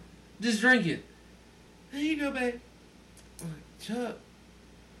y'all, just drinking. There you go, babe. I'm like, Chuck.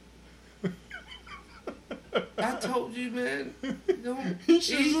 I told you, man. Don't You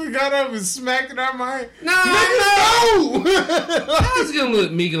should have got up and smacked it out my hand. No! I was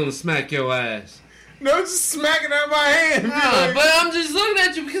gonna smack your ass. No, just smack it out my hand. Nah, but I'm just looking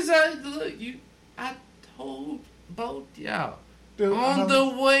at you because I told both y'all on the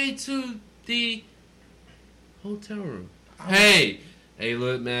way to the hotel room. Hey,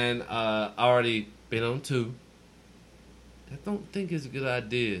 look, man. Already been on 2. I don't think it's a good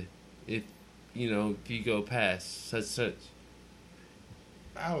idea if you go past such.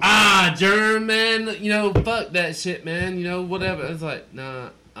 Jerm, man, fuck that shit, man, whatever. It's like, nah,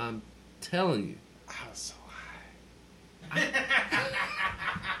 I'm telling you.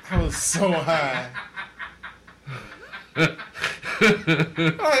 I was so high. Like,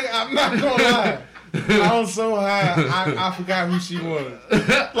 I'm not gonna lie. I was so high, I forgot who she was.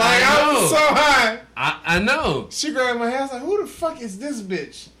 Like, I was so high. I know. She grabbed my hand. I was like, who the fuck is this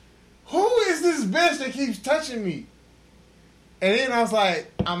bitch? Who is this bitch that keeps touching me? And then I was like,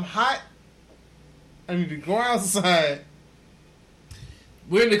 I'm hot. I need to go outside.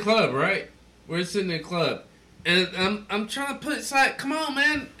 We're in the club, right? We're sitting in the club. And I'm trying to put it like, come on,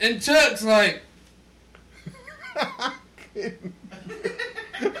 man. And Chuck's like, I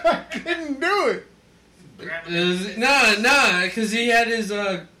couldn't do it. No, because he had his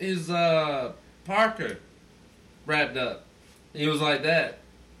Parker wrapped up. He was like that.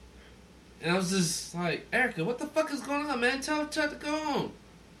 And I was just like, Erica, what the fuck is going on, man? Tell Chuck to go on.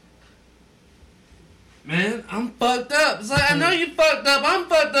 Man, I'm fucked up. It's like, I know you fucked up. I'm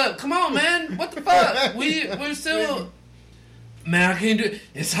fucked up. Come on, man. What the fuck? We're still... Man, I can't do it.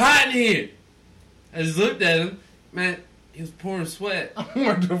 It's hot in here. I just looked at him. Man, he was pouring sweat. I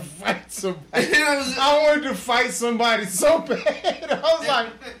wanted to fight somebody. I wanted to fight somebody so bad. I was like,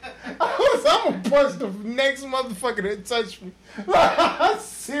 I'm going to punch the next motherfucker that touched me. I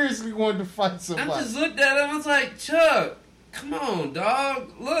seriously wanted to fight somebody. I just looked at him. I was like, Chuck, come on,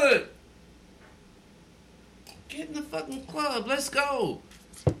 dog. Look. Get in the fucking club. Let's go.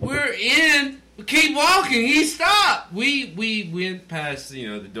 We're in. We keep walking. He stopped. We went past,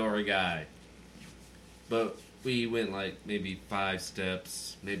 the door guy. But we went like maybe 5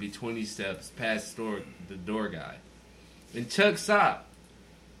 steps, maybe 20 steps past the door guy. And Chuck stopped.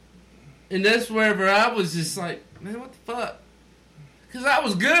 And that's wherever I was just like, man, what the fuck? Because I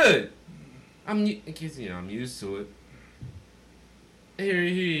was good. I'm used to it. Here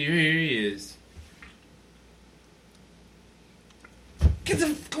he is.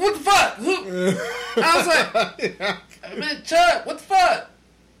 What the fuck? I was like, man, Chuck, what the fuck?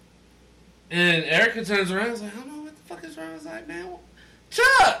 And Erica turns around and was like, I don't know what the fuck is wrong. I was like, man,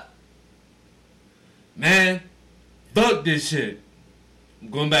 Chuck! man, fuck this shit. I'm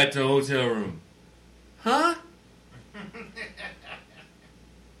going back to the hotel room. Huh?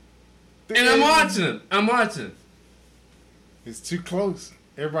 And I'm watching him. It's too close.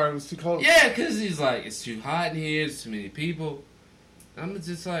 Everybody was too close. Yeah, because he's like, it's too hot in here. There's too many people. I'm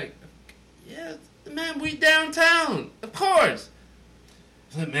just like, yeah, man, we downtown. Of course.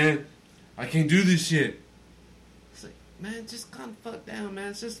 He's like, man, I can't do this shit. It's like, man, just calm the fuck down,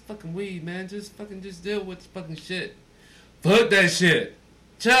 man. It's just fucking weed, man. Just deal with the fucking shit. Fuck that shit.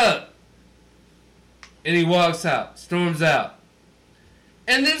 Chuck. And he walks out. Storms out.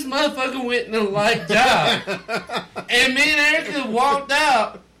 And this motherfucker went in a light jog. And me and Erica walked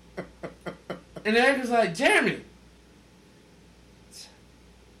out. And Erica's like, Jeremy,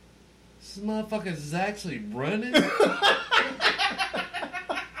 this motherfucker is actually running?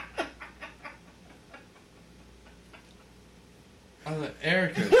 I was like,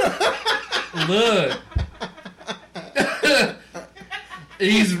 Erica, look.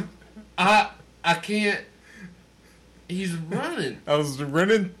 I can't. He's running. I was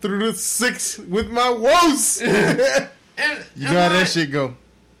running through the 6 with my woes. And you know how that shit go.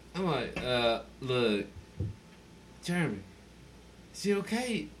 I'm like, look, Jeremy, is he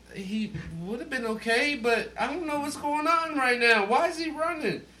okay? He would have been okay, but I don't know what's going on right now. Why is he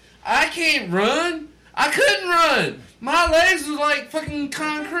running? I can't run. I couldn't run. My legs was like fucking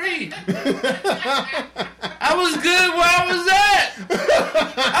concrete. I was good where I was at.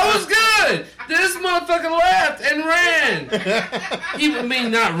 I was good. This motherfucker left and ran. I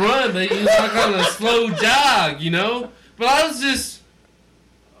mean, not run, but he was like on a slow jog, you know? But I was just...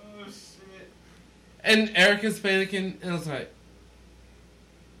 Oh, shit. And Erica's panicking, and I was like...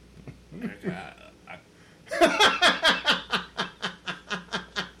 Erica,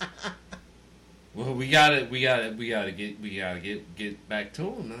 well, we gotta get back to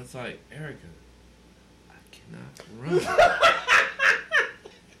him. And I was like, Erica, I cannot run.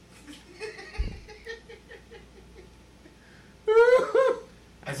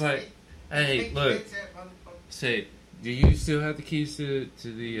 I was like, hey, look, say, do you still have the keys to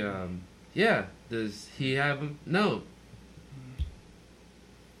the, yeah, does he have them? No.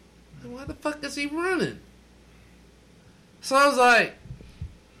 Then why the fuck is he running? So I was like,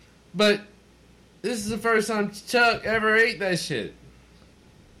 but this is the first time Chuck ever ate that shit.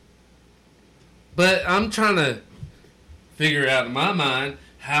 But I'm trying to figure out in my mind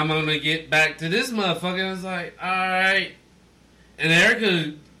how I'm going to get back to this motherfucker. I was like, alright. And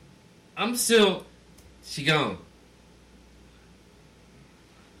Erica, she gone.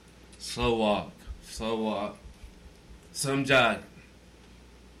 Slow walk. Some jogging.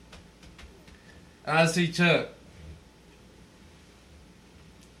 I see Chuck.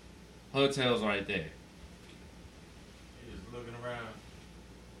 Hotel's right there. He was looking around.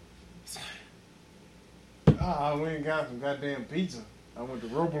 We ain't got some goddamn pizza. I went to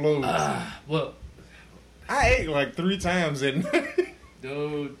Ropelo's. Well, I ate like 3 times in.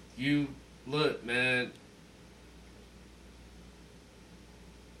 dude, you look, man.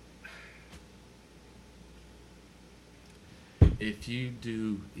 If you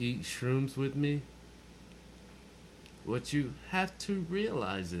do eat shrooms with me, what you have to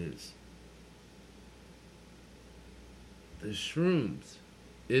realize is the shrooms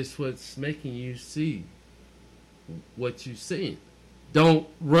is what's making you see what you're seeing. Don't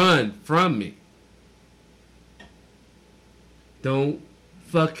run from me. Don't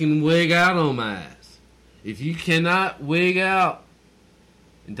fucking wig out on my ass. If you cannot wig out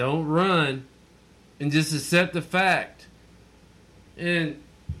and don't run and just accept the fact and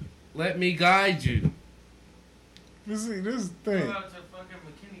let me guide you. You see, this is the thing. Go out to fucking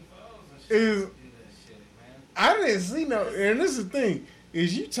McKinney Falls and shit. Is Do that shit, man. I didn't see no, and this is the thing.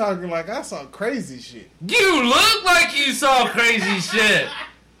 Is you talking like I saw crazy shit? You look like you saw crazy shit.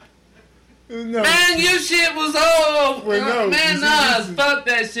 No. Man, your shit was all... Wait, no. Man, See, nah, this is- fuck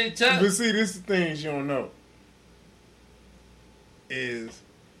that shit, Chuck. But see, this is the things you don't know. Is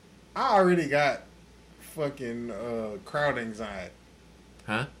I already got fucking crowd anxiety.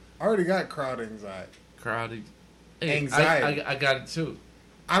 Huh? I already got crowd anxiety. Crowded. Hey, Anxiety. I got it too.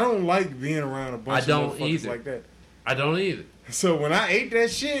 I don't like being around a bunch I don't of motherfuckers either. like that. I don't either. So when I ate that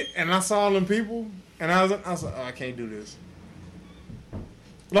shit and I saw them people and I was like, oh, I can't do this.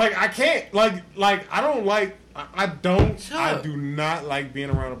 Like I can't. Like I don't like. I don't. Chuck. I do not like being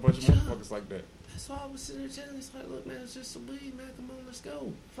around a bunch of Chuck. motherfuckers like that. That's why I was sitting there telling you, it's like, look, man, it's just some weed, man. Come on, let's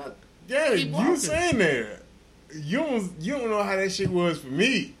go. Fuck. Yeah, Keep you walking. saying that. You don't know how that shit was for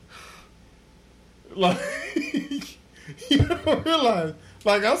me. Like you don't realize.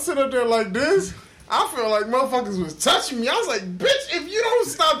 Like I sit up there like this. I feel like motherfuckers was touching me. I was like, bitch, if you don't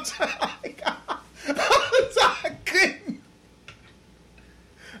stop, I couldn't.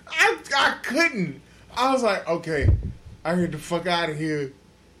 I couldn't. I was like, okay, I get the fuck out of here.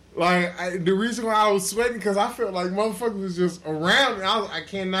 Like, the reason why I was sweating, because I felt like motherfuckers was just around me. I was like,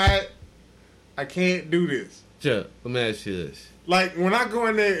 I can't do this. Chuck, let me ask you this. Like, when I go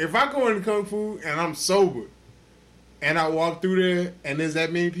in there, if I go into Kung Fu and I'm sober, and I walk through there, and there's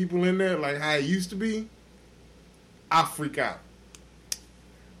that many people in there, like how it used to be, I freak out.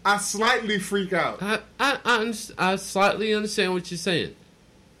 I slightly freak out. I slightly understand what you're saying.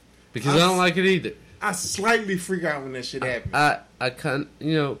 Because I don't like it either. I slightly freak out when that shit happens. I can't,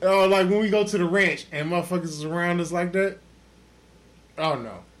 you know. Oh, like when we go to the ranch and motherfuckers is around us like that. Oh,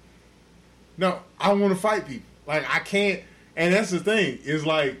 no. No, I want to fight people. Like, I can't. And that's the thing. Is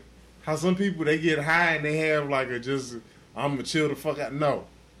like how some people, they get high and they have like I'm going to chill the fuck out. No.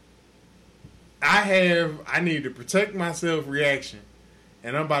 I need to protect myself reaction.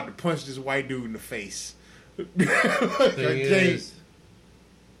 And I'm about to punch this white dude in the face. Thing is,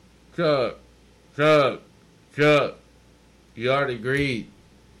 Chuck, you already agreed.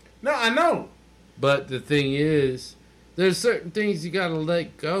 No, I know. But the thing is, there's certain things you gotta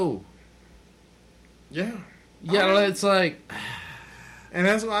let go. Yeah. You gotta let, it's like... And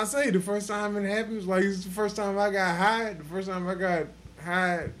that's why I say the first time it happens, like it's the first time I got high, the first time I got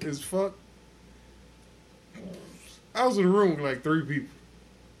high as fuck, I was in a room with like 3 people.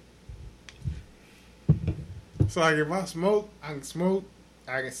 So like if I smoke, I can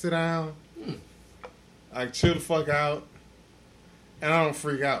sit down, I can chill the fuck out, and I don't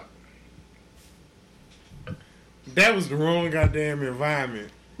freak out. That was the wrong goddamn environment.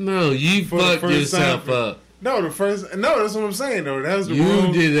 No, you fucked yourself up. No, that's what I'm saying though. That was the you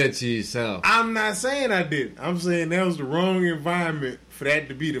wrong. You did that to yourself. I'm not saying I didn't. I'm saying that was the wrong environment for that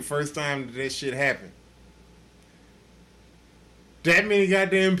to be the first time that shit happened. That many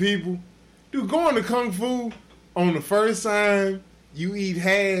goddamn people. Dude, going to Kung Fu on the first time you eat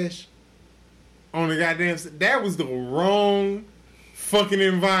hash on the goddamn... That was the wrong fucking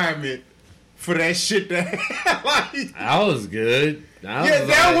environment for that shit to like, that was good.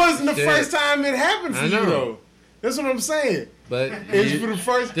 That wasn't the first time it happened for you, though. That's what I'm saying. But it's for the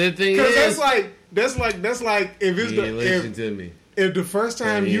first... The thing is... Because that's like if it's you listen to me. If the first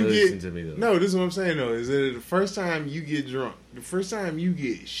time you get... To me, though. No, this is what I'm saying, though. Is that the first time you get drunk, the first time you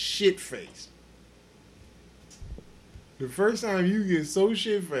get shit-faced, the first time you get so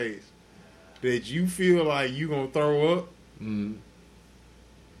shit-faced that you feel like you gonna throw up,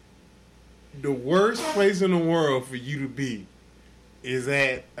 the worst place in the world for you to be is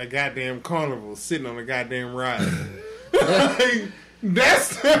at a goddamn carnival sitting on a goddamn ride. Like,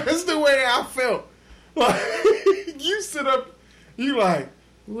 that's the way I felt. Like, you sit up, you like,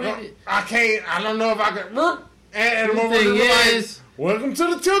 I can't, I don't know if I can. And the thing is, like, welcome to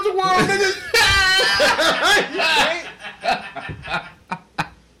the Tilted World, nigga.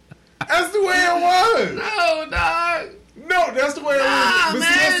 That's the way it was. No, dog. No, that's the way it was. But see,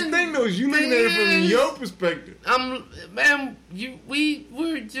 that's the thing, though. Is you looking at it from your perspective. We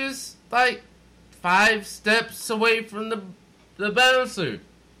were just like 5 steps away from the bouncer,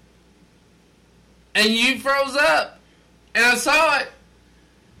 and you froze up, and I saw it.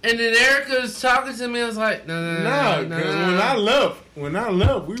 And then Erica was talking to me. I was like, no. Because when I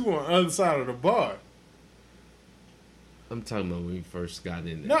left, we were on the other side of the bar. I'm talking about when we first got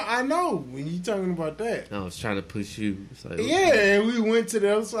in there. No, I know when you talking about that. I was trying to push you. It's like, yeah, and we went to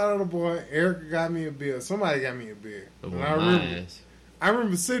the other side of the bar. Erica got me a beer. Somebody got me a beer. And I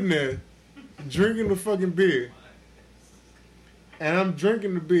remember sitting there drinking the fucking beer. And I'm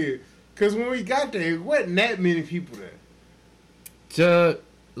drinking the beer. Because when we got there, it wasn't that many people there. Chuck,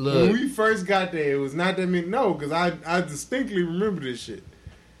 look. When we first got there, it was not that many. No, because I distinctly remember this shit.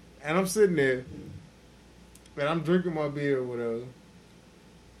 And I'm sitting there. And I'm drinking my beer or whatever.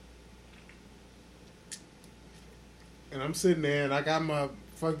 And I'm sitting there and I got my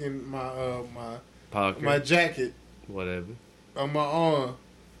fucking my jacket. Whatever. On my arm.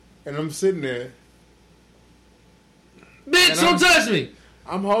 And I'm sitting there. Bitch, don't touch me!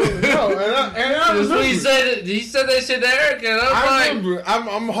 I'm holding and I remember. He said that shit to Erica and I remember.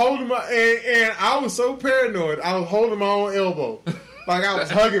 I'm holding my and I was so paranoid. I was holding my own elbow. Like I was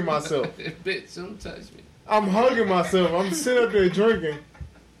hugging myself. Bitch, don't touch me. I'm hugging myself. I'm sitting up there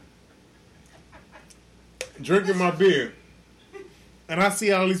drinking my beer. And I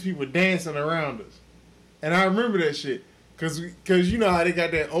see all these people dancing around us. And I remember that shit. Cause you know how they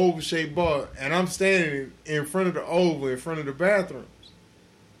got that oval-shaped bar. And I'm standing in front of the oval, in front of the bathrooms.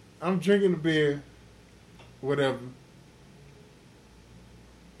 I'm drinking the beer. Whatever.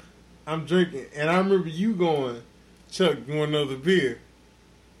 I'm drinking. And I remember you going, Chuck, you want another beer?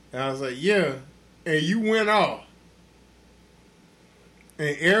 And I was like, yeah. and you went off.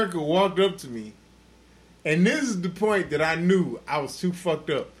 And Erica walked up to me. And this is the point that I knew I was too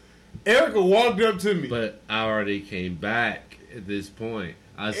fucked up. Erica walked up to me. But I already came back at this point.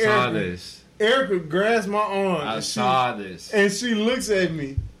 I saw this. Erica grasped my arm. I saw this. And she looks at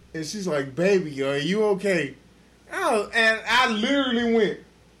me. And she's like, baby, are you okay? And I literally went,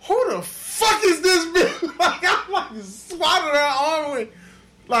 who the fuck is this bitch? Like, I'm like, swatted her arm with.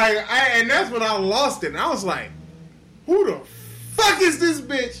 Like, and that's when I lost it. And I was like, who the fuck is this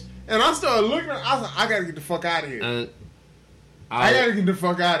bitch? And I started looking at her. I was like, I gotta get the fuck out of here. I gotta get the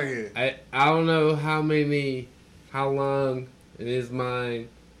fuck out of here. I don't know how long in his mind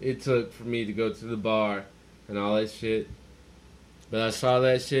it took for me to go to the bar and all that shit. But I saw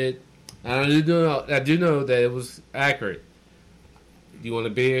that shit. And I do know that it was accurate. Do you want a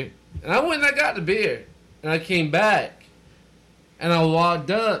beer? And I went and I got the beer. And I came back. And I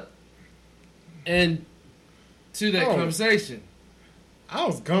walked up. And to that conversation. I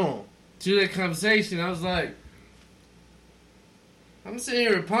was gone. To that conversation, I was like, I'm sitting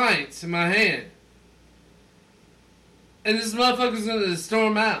here with pints in my hand. And this motherfucker's gonna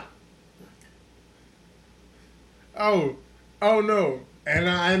storm out. Oh no. And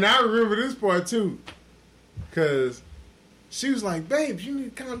I remember this part too. Cause she was like, babe, you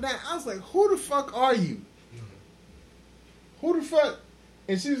need to calm down. I was like, who the fuck are you? Who the fuck?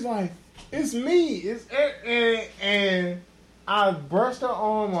 And she was like, it's me. It's and I brushed her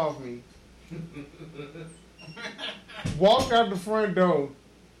arm off me. Walked out the front door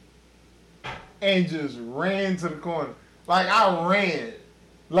and just ran to the corner. Like I ran.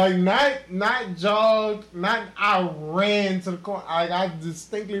 Like not jogged, I ran to the corner. I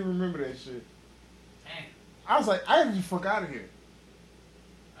distinctly remember that shit. Dang. I was like, I gotta get the fuck out of here.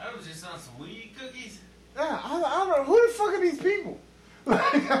 I was just on some weed cookies. Yeah, I don't know who the fuck are these people?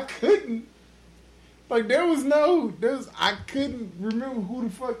 Like I couldn't. Like I couldn't remember who the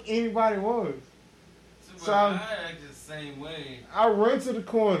fuck anybody was. So I acted the same way. I run to the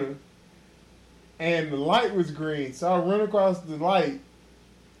corner, and the light was green, so I run across the light,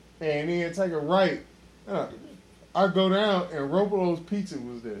 and then take a right. I go down, and Ropolo's Pizza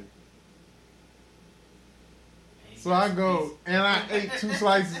was there. So I go, and I ate 2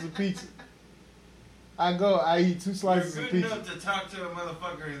 slices of pizza. I eat 2 slices of pizza. You're good enough to talk to a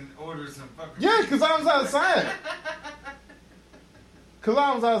motherfucker and order some fucking Yeah, because I was outside.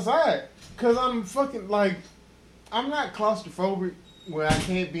 Because I'm fucking, like, I'm not claustrophobic where I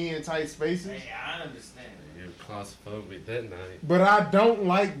can't be in tight spaces. Hey, I understand. You're claustrophobic that night. But I don't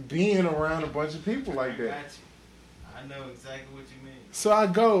like being around a bunch of people like that. I got you. I know exactly what you mean. So I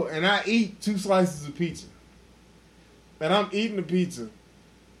go and I eat 2 slices of pizza. And I'm eating the pizza.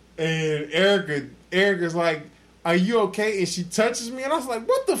 And Erica's like, are you okay? And she touches me. And I was like,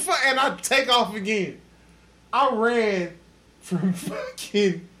 what the fuck? And I take off again. I ran from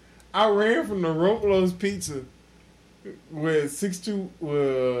the Ropolo's Pizza with 62,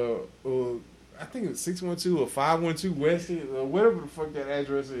 I think it was 612 or 512 West, or whatever the fuck that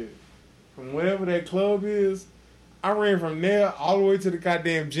address is. From whatever that club is, I ran from there all the way to the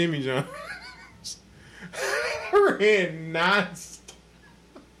goddamn Jimmy John. I ran nonstop.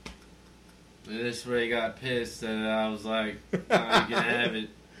 This where he got pissed, and I was like, oh, you can have it.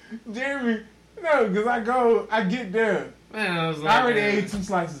 Jeremy, no, because I get there. Man, I was like, I already ate 2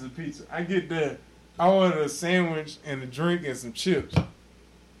 slices of pizza. I get there. I ordered a sandwich and a drink and some chips.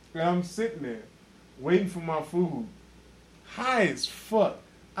 And I'm sitting there waiting for my food. High as fuck.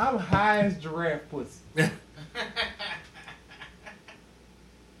 I'm high as giraffe pussy.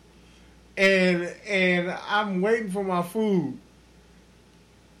 and I'm waiting for my food.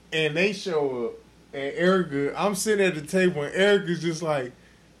 And they show up. And Erica, I'm sitting at the table and Erica's just like,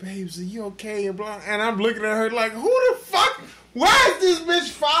 babes, are you okay? And blah. And I'm looking at her like, who the fuck? Why is this bitch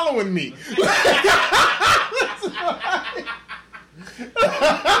following me?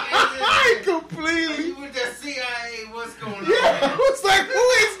 I completely. You with the CIA, what's going on? Yeah, I was like, who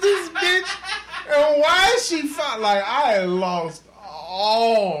is this bitch? And why is she like, I had lost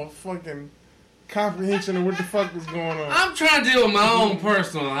all fucking comprehension of what the fuck was going on. I'm trying to deal with my own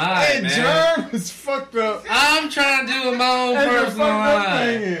personal life, and man. Jerm is fucked up. I'm trying to deal with my own personal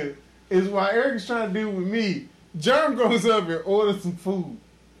life. Thing is while Eric's trying to deal with me, Jerm goes up and orders some food.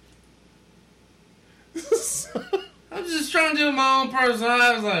 I'm just trying to do my own personal life.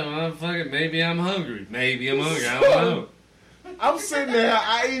 I was like, well, fuck it, maybe I'm hungry. I don't know. I'm sitting there,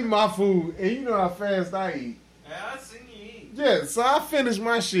 I eat my food, and you know how fast I eat. Yeah, I seen you eat. Yeah, so I finished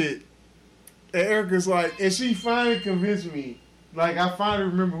my shit, and Erica's like, and she finally convinced me, like, I finally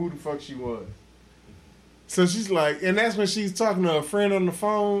remember who the fuck she was. So she's like, and that's when she's talking to a friend on the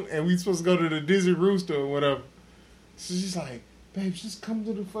phone, and we supposed to go to the Dizzy Rooster or whatever. So she's like, babe, just come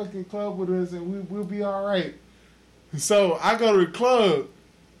to the fucking club with us, and we'll be all right. So I go to the club,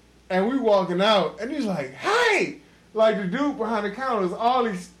 and we walking out, and he's like, hey! Like, the dude behind the counter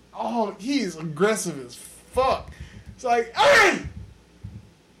is he's aggressive as fuck. It's like, hey!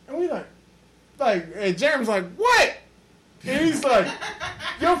 And we like, and Jerem's like, what? And he's like,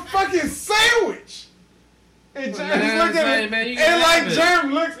 your fucking sandwich! And Jerem's looking at it, and like,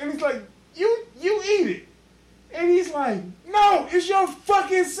 Jerem looks, and he's like, you eat it. And he's like, no, it's your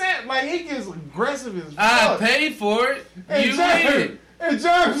fucking sandwich. Like, he gets aggressive as fuck. I paid for it. And You ate it. And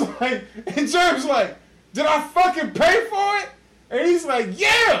Jerem's like, did I fucking pay for it? And he's like,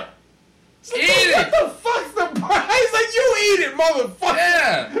 yeah. So Eat it. What the fuck's the price? He's like, you eat it,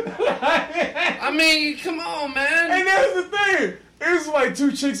 motherfucker. Yeah. I mean, come on, man. And that's the thing. There's like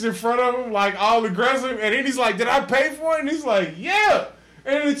two chicks in front of him, like all aggressive. And then he's like, did I pay for it? And he's like, yeah.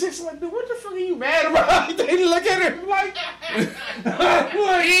 And the chicks are like, dude, what the fuck are you mad about? They look at him like,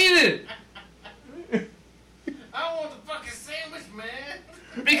 eat it. I want the fucking sandwich, man.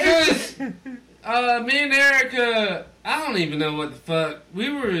 Because me and Erica, I don't even know what the fuck. We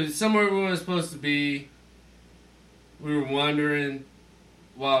were somewhere we weren't supposed to be. We were wandering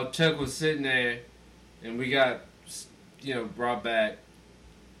while Chuck was sitting there, and we got, brought back.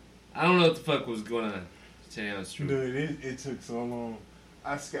 I don't know what the fuck was going on. To tell you honest truth. Dude, it took so long.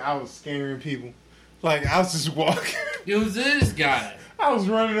 I was scaring people. Like, I was just walking. It was this guy. I was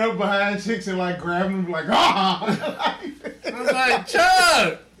running up behind chicks and like grabbing them like, ah! I was like,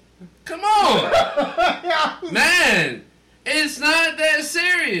 Chuck, come on. Man, it's not that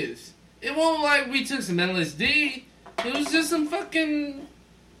serious. It wasn't like we took some LSD. It was just some fucking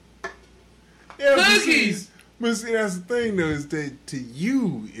cookies. But see, that's the thing though, is that to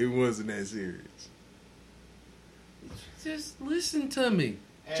you, it wasn't that serious. Just listen to me.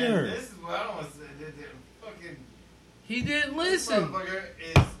 And Jerm. this is what I want to say. Fucking He didn't listen. motherfucker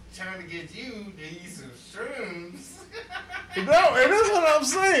is trying to get you to eat some shrooms. No, and that's what I'm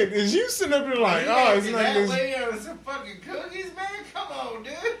saying. Is you sitting up there like, oh, it's like that this. lady on some fucking cookies, man? Come on,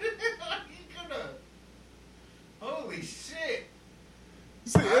 dude. You gonna... Holy shit.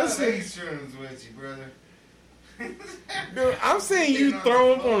 See, I that's ate it. shrooms with you, brother. Dude, I'm saying you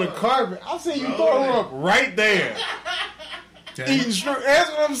throw them on the carpet. I'm saying you throw them up right there. Eating shrimp. That's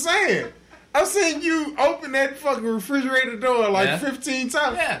what I'm saying. I'm saying you open that fucking refrigerator door like 15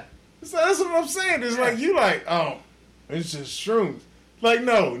 times. Yeah. So that's what I'm saying. It's like you like, oh, it's just shrooms. Like,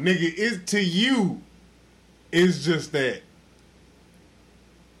 no, nigga, it's to you. It's just that.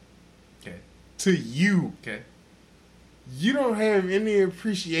 Okay. To you. Okay. You don't have any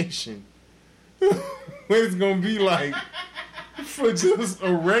appreciation what it's gonna be like for just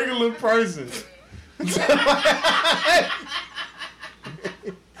a regular person.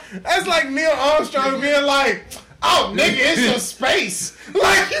 That's like Neil Armstrong being like, oh, nigga, it's just space.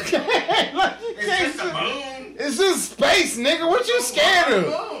 Like, you can't. It's just a moon. It's just space, nigga. What you scared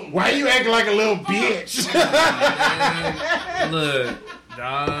of? Why you acting like a little bitch? Man, look,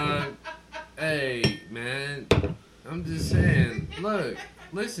 dog. Hey, man. I'm just saying. Look,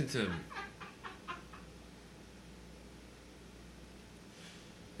 listen to me.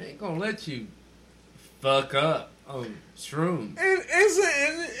 I ain't gonna let you fuck up on shrooms.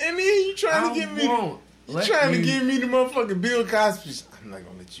 And then you trying to get me. You trying to give me the motherfucking Bill Cosby. I'm not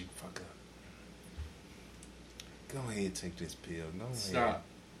gonna let you fuck up. Go ahead and take this pill. Go ahead. Stop.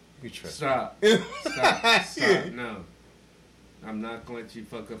 You trust Stop. me. Stop. No. I'm not gonna let you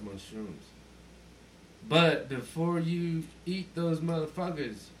fuck up on shrooms. But before you eat those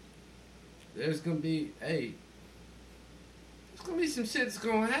motherfuckers, there's gonna be there's gonna be some shit that's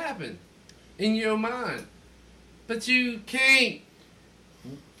gonna happen in your mind. But you can't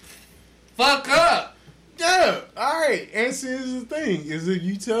fuck up. Yeah, alright. And see, this is the thing. Is if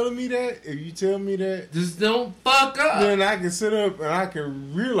you telling me that, Just don't fuck up. then I can sit up and I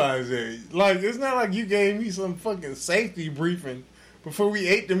can realize that. Like, it's not like you gave me some fucking safety briefing before we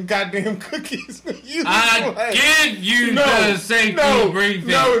ate them goddamn cookies. I give you the safety briefing.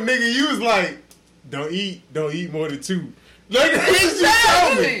 No, nigga, you was like, don't eat more than 2. Like,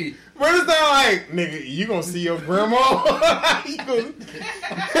 Exactly. But it's not like, nigga, you gonna see your grandma? you gonna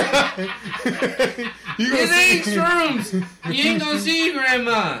It ain't shrooms. You ain't gonna see your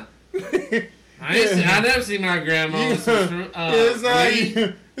grandma. I never see my grandma. It's not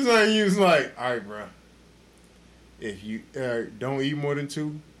you. It's like, all right, bro. If you don't eat more than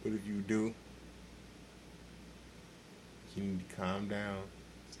 2, but if you do, you need to calm down.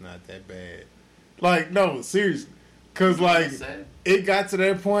 It's not that bad. Like, no, seriously. Cause like it got to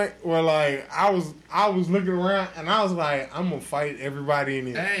that point where like I was looking around and I was like, I'm gonna fight everybody in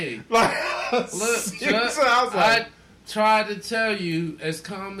here. Hey, like, look, Chuck, I was like, I tried to tell you as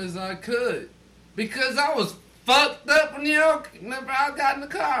calm as I could because I was fucked up when whenever I got in the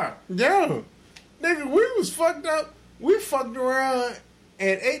car. yeah, nigga, we was fucked up. We fucked around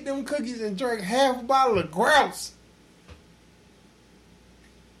and ate them cookies and drank half a bottle of grouse.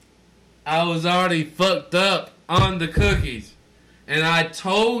 I was already fucked up on the cookies. And I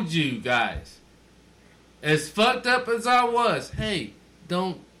told you guys, as fucked up as I was, hey,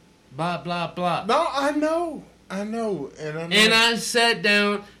 don't blah, blah, blah. No, I know. And I sat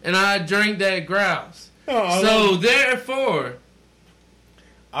down and I drank that grouse. No, so therefore,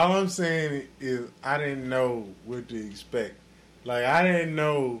 all I'm saying is I didn't know what to expect. Like, I didn't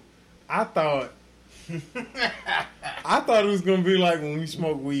know. I thought it was going to be like when we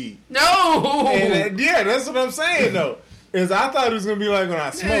smoke weed. no! And, yeah, that's what I'm saying, though. Is I thought it was going to be like when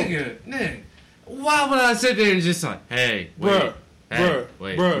I smoked. Nigga. Why would I sit there and just like, hey, wait,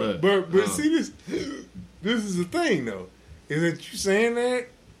 But see, this is the thing, though. Is that you saying that,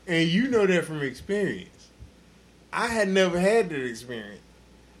 and you know that from experience. I had never had that experience.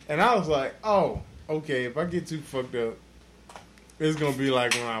 And I was like, oh, okay, if I get too fucked up, it's going to be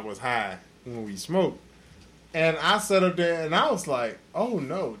like when I was high, when we smoked. And I sat up there and I was like, oh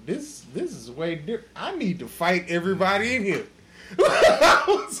no, this is way different. I need to fight everybody in here. I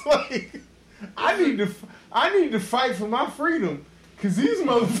was like, I need to fight for my freedom. Cause these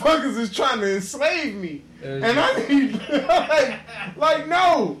motherfuckers is trying to enslave me. And I need like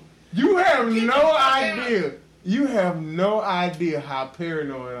no. You have no idea. You have no idea how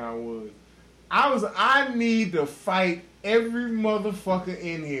paranoid I was. I need to fight every motherfucker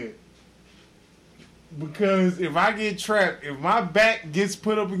in here. Because if I get trapped, if my back gets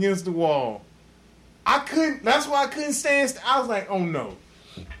put up against the wall, that's why I couldn't stand still. I was like, oh no.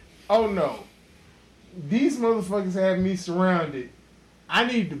 These motherfuckers have me surrounded. I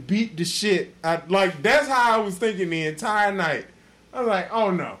need to beat the shit. That's how I was thinking the entire night. I was like,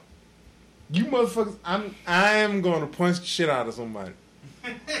 oh no. You motherfuckers, I am going to punch the shit out of somebody.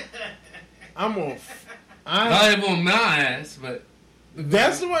 Not even on my ass, but...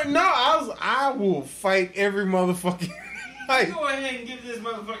 That's the way. No, I will fight every motherfucking. Like, go ahead and give this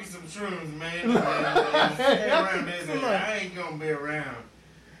motherfucker some shrooms, man. Stay around this. I ain't gonna be around.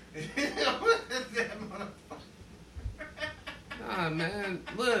 That motherfucker. Nah, man.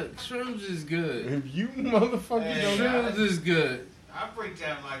 Look, shrooms is good. If you motherfuckers don't shrooms is good. I freaked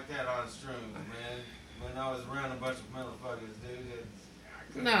out like that on shrooms, man. When I was around a bunch of motherfuckers,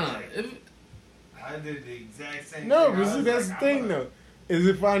 dude. I did the exact same thing. No, but see, that's the thing, though. Is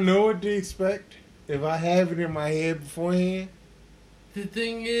if I know what to expect, if I have it in my head beforehand. The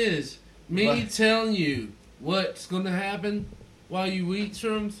thing is, me telling you what's going to happen while you eat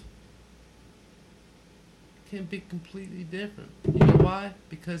shrooms can be completely different. You know why?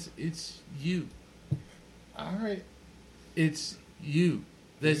 Because it's you. All right. It's you.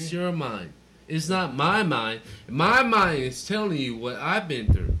 That's your mind. It's not my mind. My mind is telling you what I've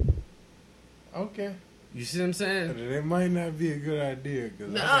been through. Okay. You see what I'm saying? But it might not be a good idea.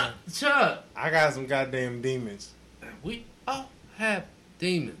 Chuck. I got some goddamn demons. We all have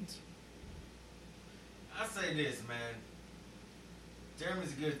demons. I say this, man.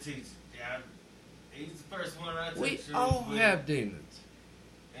 Jeremy's a good teacher. Yeah, he's the first one I took. We all have demons.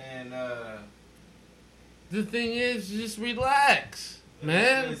 And the thing is, just relax,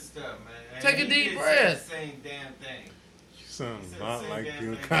 man. Good stuff, man. Take a deep breath. Same damn thing. Sounds a lot like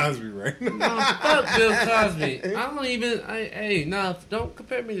Bill Cosby right now. No, fuck Bill Cosby. Don't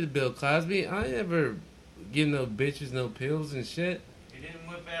compare me to Bill Cosby. I ain't ever give no bitches no pills and shit. He didn't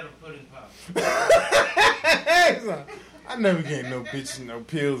whip out a pudding pop. I never gave no bitches no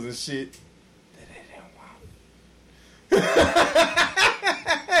pills and shit.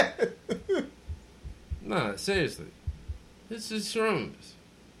 Nah, seriously. This is shrooms.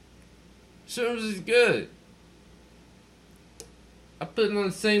 Shrooms is good. I put it on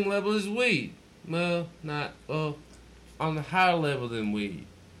the same level as weed. Well, on a higher level than weed.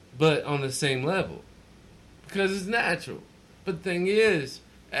 But on the same level. Because it's natural. But the thing is,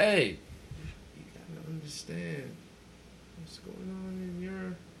 hey, you gotta understand what's going on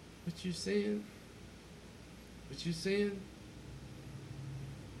in what you seeing? What you seeing?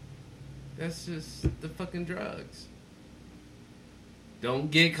 That's just the fucking drugs.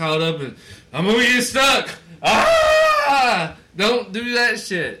 Don't get caught up in, I'm gonna get stuck. Ah! Don't do that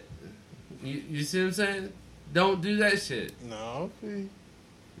shit. You see what I'm saying? Don't do that shit. No, okay.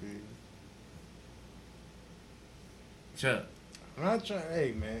 Chuck. I'm not trying.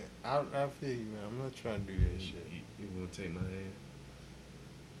 Hey, man, I feel you, man. I'm not trying to do that shit. You want to take my hand?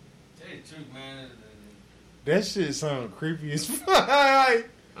 Tell you the truth, man. That shit sound creepy as fuck.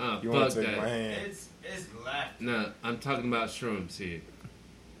 You want to take my hand? It's laughter. No, I'm talking about shrooms here.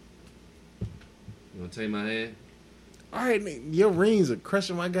 You want to take my hand? All right, nigga, your rings are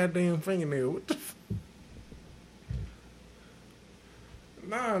crushing my goddamn fingernail. What the fuck?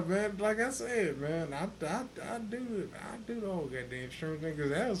 Nah, man. Like I said, man, I do the whole goddamn shroom thing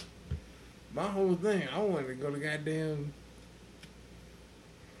because that was my whole thing. I wanted to go to goddamn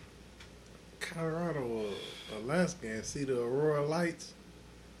Colorado or Alaska and see the aurora lights,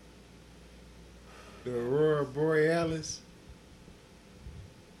 the aurora borealis,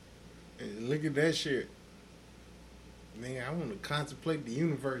 and look at that shit. Man, I want to contemplate the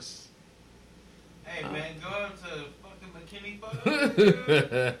universe. Hey, man, go out to fucking McKinney photos.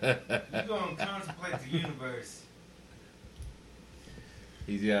 You gonna contemplate the universe.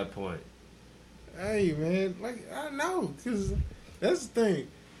 He's got a point. Hey, man, like, I know, because that's the thing.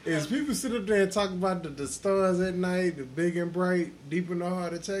 Is people sit up there and talk about the stars at night, the big and bright, deep in the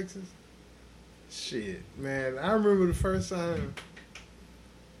heart of Texas. Shit, man, I remember the first time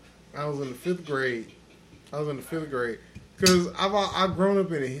I was in the fifth grade. Because I've grown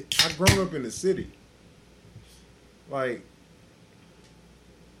up in the city. Like,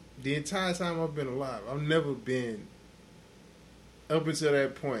 the entire time I've been alive, I've never been, up until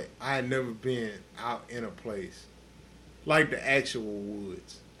that point, I had never been out in a place like the actual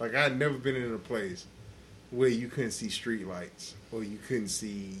woods. Like, I had never been in a place where you couldn't see street lights or you couldn't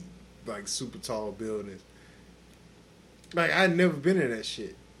see, like, super tall buildings. Like, I had never been in that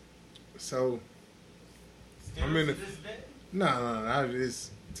shit. So, I'm in the... No, I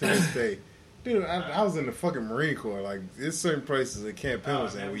just, to this day. Dude, I was in the fucking Marine Corps. Like, there's certain places at Camp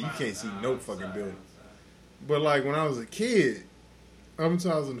Pendleton where you can't see no fucking building. But, like, when I was a kid, up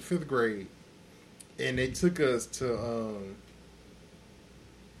until I was in the 5th grade, and they took us to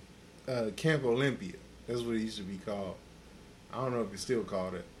Camp Olympia. That's what it used to be called. I don't know if it's still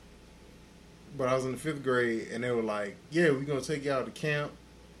called it. But I was in the 5th grade, and they were like, yeah, we're going to take you out to camp,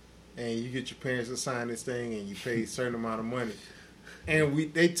 and you get your parents to sign this thing, and you pay a certain amount of money.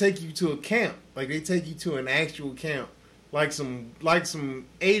 And they take you to a camp. Like, they take you to an actual camp. Like some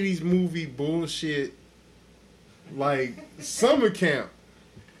 80s movie bullshit, like, summer camp.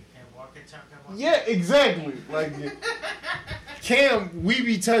 Yeah, exactly. Like, camp, we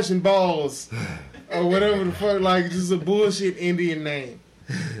be touching balls, or whatever the fuck, like, just a bullshit Indian name.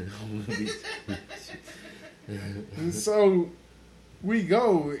 And so we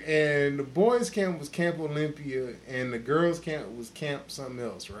go, and the boys' camp was Camp Olympia, and the girls' camp was Camp something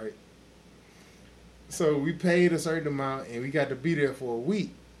else, right? So we paid a certain amount, and we got to be there for a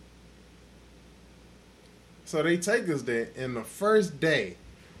week. So they take us there, and the first day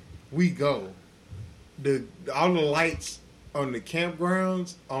we go, all the lights on the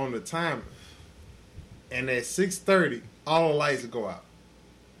campgrounds are on the timer, and at 6:30, all the lights go out.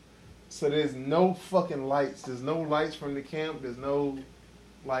 So there's no fucking lights. There's no lights from the camp. There's no,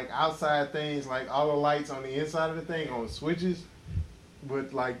 like, outside things. Like, all the lights on the inside of the thing on switches.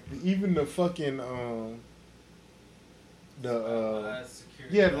 But, like, even the fucking, the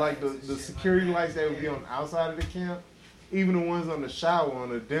security lights that would be on the outside of the camp, even the ones on the shower on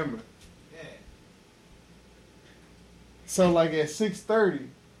the dimmer. Yeah. So, like, at 6:30,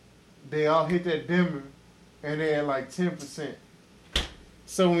 they all hit that dimmer, and they're at, like, 10%.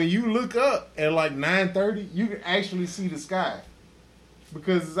 So when you look up at like 9:30, you can actually see the sky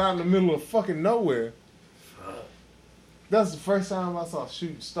because it's out in the middle of fucking nowhere. That's the first time I saw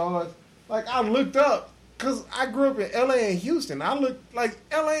shooting stars. Like, I looked up because I grew up in LA and Houston. I looked like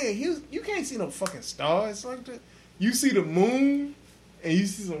LA and Houston. You can't see no fucking stars like that. You see the moon and you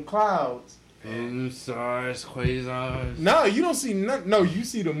see some clouds. Stars, quasars. No, you don't see nothing. No, you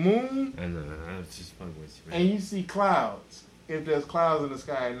see the moon. I know. I was just fucking with you, man. And you see clouds. If there's clouds in the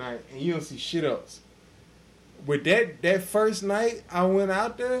sky at night, and you don't see shit else. But that first night I went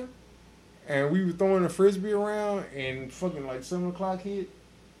out there, and we were throwing a frisbee around, and fucking like 7 o'clock hit,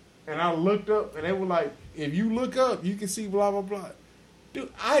 and I looked up, and they were like, if you look up, you can see blah, blah, blah.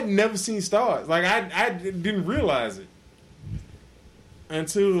 Dude, I'd never seen stars. Like, I didn't realize it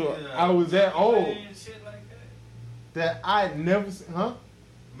until I was that old. And shit like that I'd never seen, huh?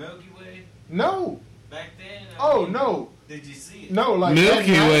 Milky Way? No. Back then? No. Did you see it? No, like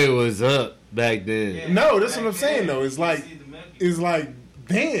Milky Way was up back then. Yeah, no, that's what I'm saying though. It's like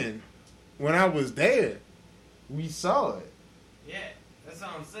then, when I was there, we saw it. Yeah, that's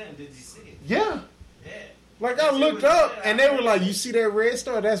what I'm saying. Did you see it? Yeah. Yeah. Like, I looked up and they were like, "You see that red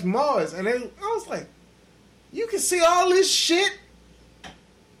star? That's Mars." And I was like, "You can see all this shit."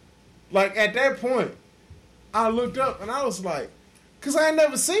 Like, at that point, I looked up and I was like, because I ain't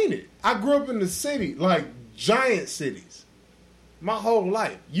never seen it. I grew up in the city, like giant cities, my whole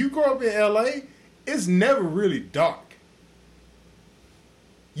life. You grow up in L.A., it's never really dark.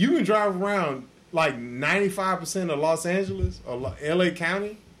 You can drive around like 95% of Los Angeles or L.A.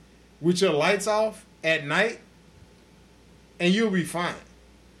 County with your lights off at night, and you'll be fine.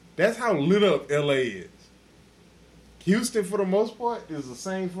 That's how lit up L.A. is. Houston, for the most part, is the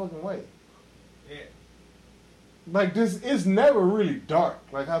same fucking way. Yeah. Like this, it's never really dark.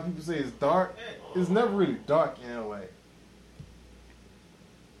 Like how people say it's dark, it's never really dark in LA.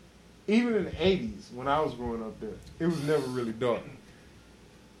 Even in the 80s, when I was growing up there, it was never really dark.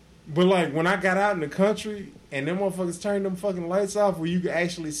 But like when I got out in the country and them motherfuckers turned them fucking lights off where you could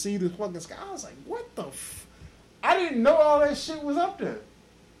actually see the fucking sky, I was like, what the I didn't know all that shit was up there.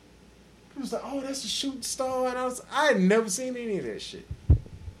 People was like, oh, that's a shooting star, and I had never seen any of that shit.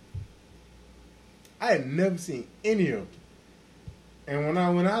 I had never seen any of it. And when I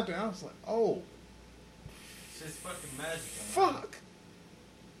went out there, I was like, oh. It's just fucking magical. Fuck.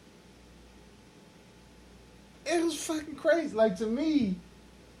 It was fucking crazy. Like, to me,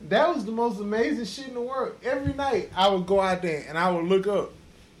 that was the most amazing shit in the world. Every night, I would go out there and I would look up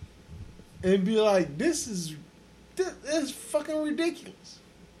and be like, this is fucking ridiculous.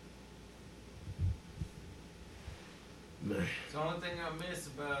 The only thing I miss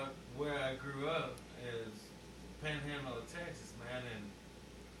about where I grew up is Panhandle of Texas, man, and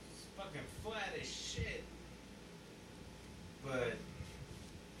it's fucking flat as shit. But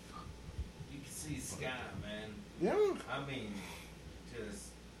you can see sky, man. Yeah. I mean, just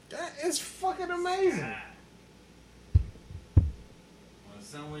that is fucking amazing. Sky. When the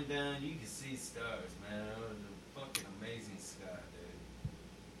sun went down, you could see stars, man. It was a fucking amazing sky,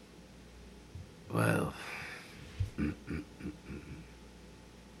 dude. Well.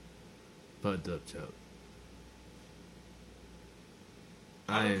 Fucked up, Chuck.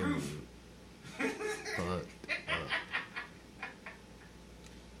 I am fucked up.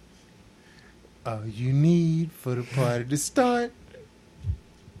 All you need for the party to start.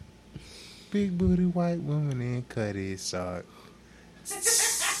 Big booty white woman and cut it short.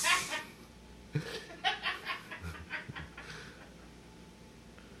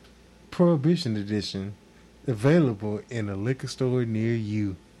 Prohibition edition. Available in a liquor store near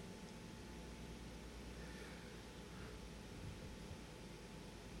you.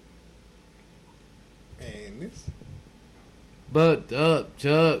 And this Fucked up,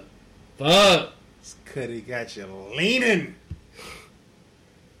 Chuck. Fuck. this cutty got you leaning.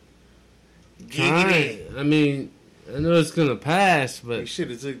 Giggity. I mean, I know it's gonna pass, You but should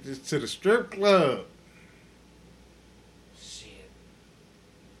have took this to the strip club. Shit.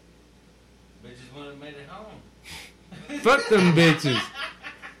 Bitches would have made it home. fuck them bitches.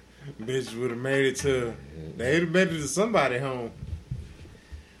 Bitches would have made it to. They'd have made it to somebody home.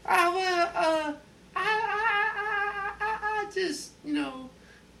 I just,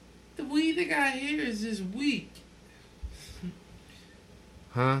 the weed they got here is just weak.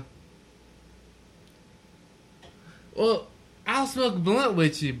 Huh? Well, I'll smoke a blunt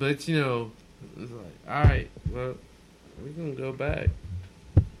with you, but, it's like, alright, well, we're gonna go back.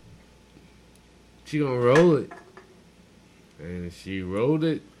 She gonna roll it. And she rolled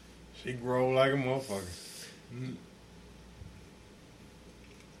it. She grow like a motherfucker.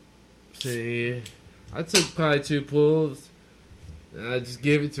 See, I took probably 2 pulls, and I just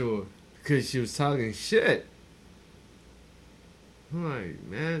gave it to her because she was talking shit. I'm like,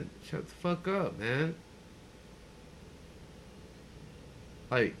 man, shut the fuck up, man.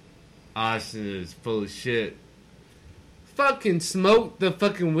 Like, Austin is full of shit. Fucking smoked the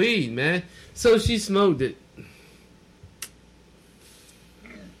fucking weed, man. So she smoked it.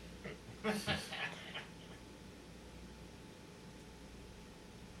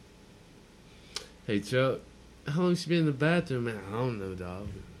 Hey, Chuck, how long she been in the bathroom, man? I don't know, dog.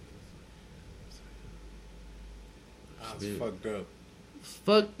 I was fucked up.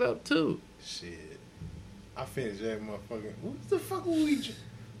 Fucked up, too. Shit. I finished that motherfucker. What the fuck were we drinking?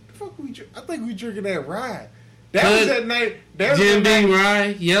 I think we drinking that rye. That was that night. Jim Beam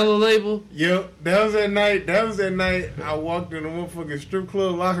Rye, Yellow Label. Yep. That was that night. I walked in the motherfucking strip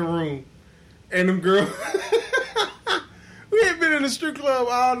club locker room. And them girls. We had been in the strip club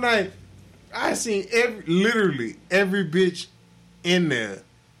all night. I seen literally every bitch in there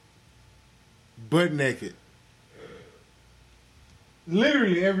butt naked.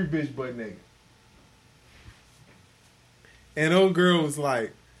 Literally every bitch butt naked. And old girl was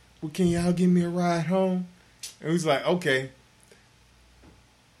like, well, can y'all give me a ride home? And we was like, okay.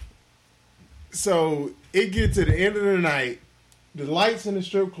 So it get to the end of the night. The lights in the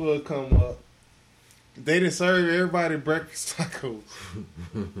strip club come up. They didn't serve everybody breakfast tacos.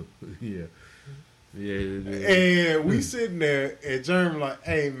 Yeah. Yeah. And we sitting there, and Jerm like,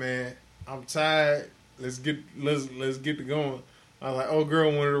 "Hey man, I'm tired. Let's get to going." I was like, "Oh, girl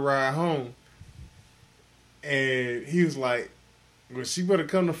wanted to ride home," and he was like, "Well, she better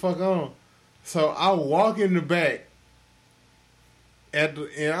come the fuck on." So I walk in the back, and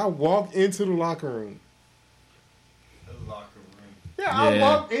I walk into the locker room. The locker room. Yeah, I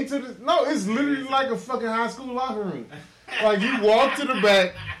walk into the. No, it's literally like a fucking high school locker room. Like you walk to the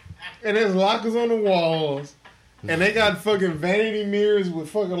back. And there's lockers on the walls. And they got fucking vanity mirrors with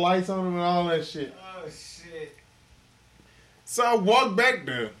fucking lights on them and all that shit. Oh, shit. So I walk back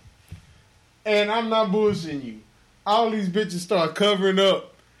there. And I'm not bullshitting you. All these bitches start covering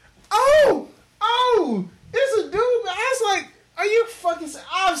up. Oh, it's a dude. I was like, are you fucking...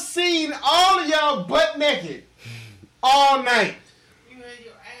 I've seen all of y'all butt naked all night. You had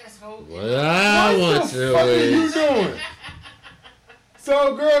your asshole. What I want to What the fuck are you is... doing?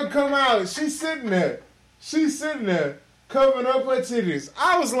 So girl come out, she's sitting there, covering up her titties.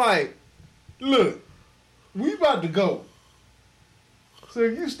 I was like, look, we about to go. So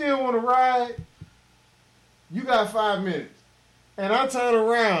if you still want to ride, you got 5 minutes. And I turn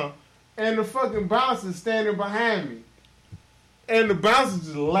around, and the fucking bouncer's standing behind me. And the bouncer's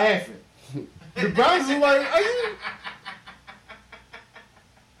just laughing. The bouncer's like, are you...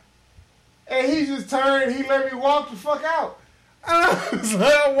 And he just turned, he let me walk the fuck out. And I was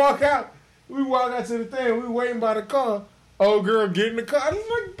like, I walk out. We walk out to the thing. We waiting by the car. Old girl get in the car. I was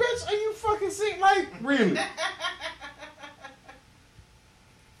like, bitch, are you fucking sick? Like, really?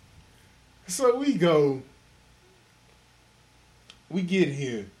 So we go. We get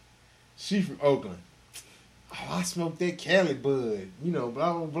here. She from Oakland. Oh, I smoked that Cali bud. You know,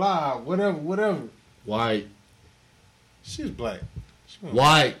 blah, blah, blah. Whatever. White. She was black.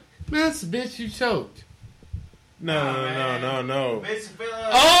 White. Man, that's the bitch you choked. No. Bitch,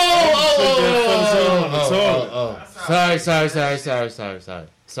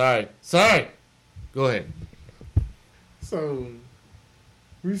 Sorry. Go ahead. So,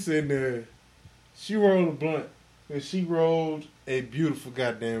 we sitting there. She rolled a blunt. And she rolled a beautiful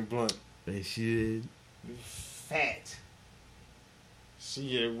goddamn blunt. And she did. Fat.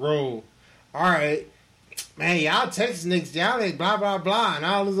 She had rolled. Alright. Man, y'all Texas niggas, y'all ain't blah, blah, blah, and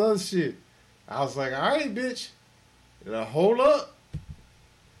all this other shit. I was like, alright, bitch. Now, hold up.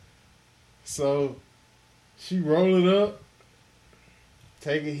 So, she roll it up,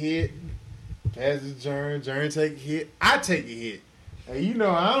 take a hit, pass the Jerm take a hit, I take a hit. And you know,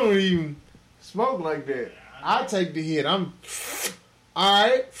 I don't even smoke like that. I take the hit. I'm,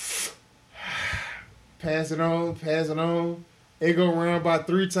 alright, pass it on. It go around about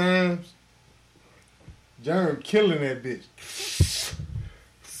 3 times. Jerm killing that bitch.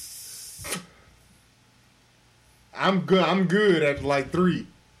 I'm good after like 3.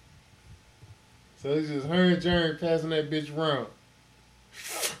 So it's just her and Jerm passing that bitch around.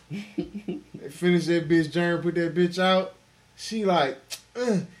 They finish that bitch, Jerm put that bitch out. She like,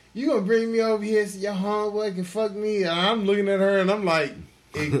 you gonna bring me over here so your homeboy can fuck me? And I'm looking at her and I'm like,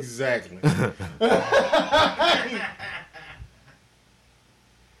 exactly.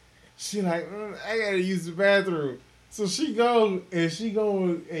 She like, I gotta use the bathroom. So she go and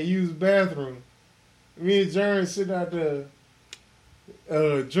use the bathroom. Me and Jerm sit out there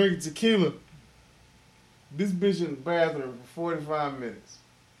drinking tequila. This bitch in the bathroom for 45 minutes.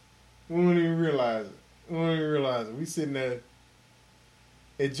 We don't even realize it. We sitting there.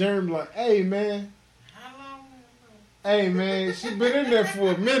 And Jerm like, hey man. How long? Hey man, she been in there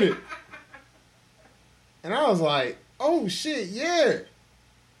for a minute. And I was like, oh shit, yeah.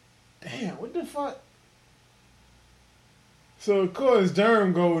 Damn, what the fuck? So of course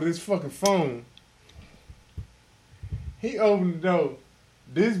Jerm go with his fucking phone. He opened the door.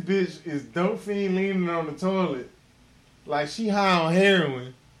 This bitch is dope fiend leaning on the toilet like she high on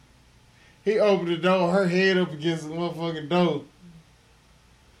heroin. He opened the door, her head up against the motherfucking door.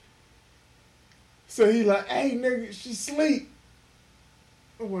 So he like, hey nigga, she sleep.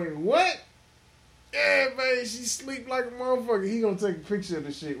 I'm like, what? Yeah, man, she sleep like a motherfucker. He gonna take a picture of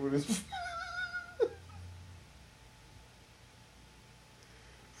the shit with his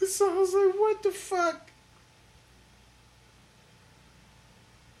So I was like, what the fuck?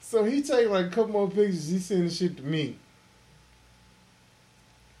 So he take like a couple more pictures. He send the shit to me.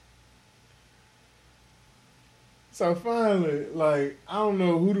 So finally, like, I don't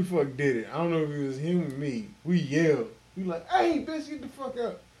know who the fuck did it. I don't know if it was him or me. We yelled. We like, hey, bitch, get the fuck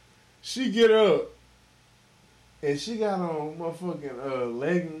up. She get up. And she got on motherfucking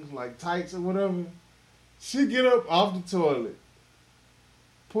leggings, like tights or whatever. She get up off the toilet.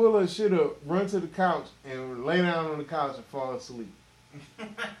 pull her shit up, run to the couch, and lay down on the couch and fall asleep.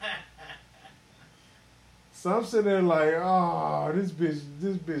 So I'm sitting there like, oh, this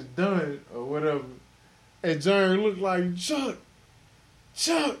bitch done or whatever. And Jerm looked like, Chuck,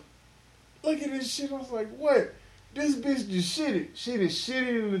 look at this shit. I was like, what? This bitch just shitted. She just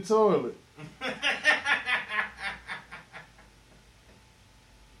shitted in the toilet.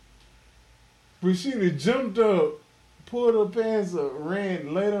 But she done jumped up, pulled her pants up,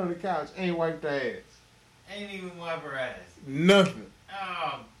 ran, laid on the couch, ain't wiped her ass. Ain't even wipe her ass. Nothing.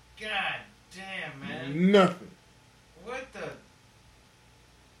 Oh, god damn, man. Nothing. What the?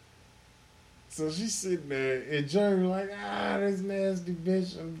 So she's sitting there, and Jerm like, this nasty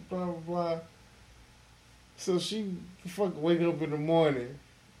bitch, and blah, blah, blah. So she fucking wake up in the morning,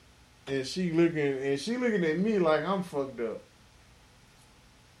 and she looking at me like I'm fucked up.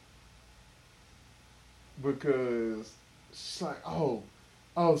 Because she's like, oh,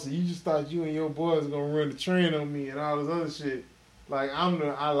 so you just thought you and your boys gonna run the train on me and all this other shit. Like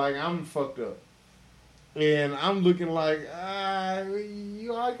I'm fucked up. And I'm looking like,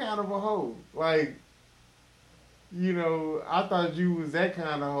 you are kind of a hoe. Like, you know, I thought you was that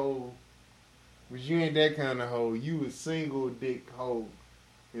kind of hoe, but you ain't that kind of hoe. You a single dick hoe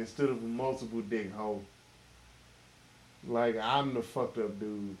instead of a multiple dick hoe. Like, I'm the fucked up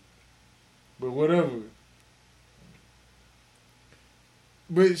dude. But whatever.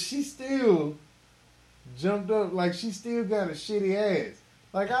 But she still jumped up, like she still got a shitty ass.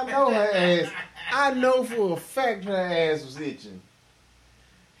 Like, I know her ass. I know for a fact her ass was itching.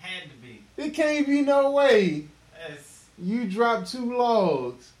 Had to be. It can't be no way That's you dropped 2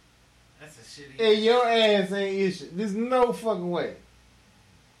 logs a shitty. and your ass ain't itching. There's no fucking way.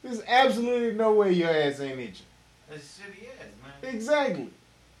 There's absolutely no way your ass ain't itching. That's a shitty ass, man. Exactly.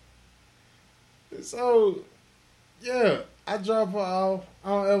 So, yeah, I drop her off. I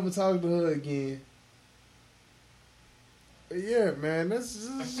don't ever talk to her again. But yeah, man, this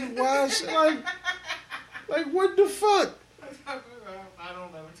is wild shit. Like, what the fuck? I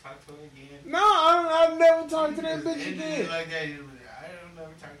don't ever talk to her again. No, I'll never talk to that bitch again. Like that, I don't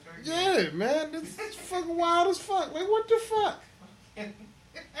ever talk to her again. Yeah, man, this is fucking wild as fuck. Like, what the fuck?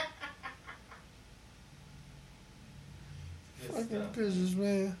 Fucking bitches,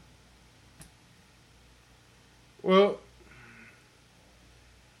 man. Well,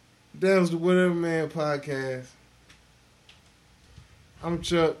 that was the WhatevanMan Podcast. I'm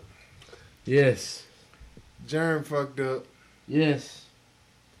Chuck. Yes. Jerm fucked up. Yes.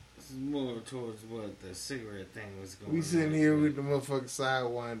 This is more towards what the cigarette thing was going on. We sitting here with the motherfucking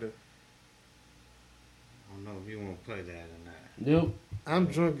Sidewinder. I don't know if you want to play that or not. Nope. I'm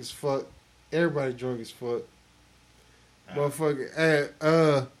drunk as fuck. Everybody drunk as fuck.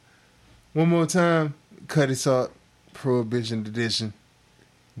 Motherfucker. One more time. Cutty Salt Prohibition Edition.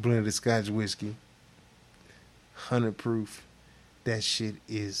 Blended Scotch whiskey. 100 proof. That shit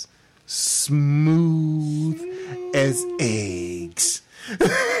is smooth as eggs.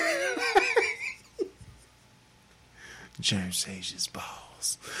 Jerm Sage's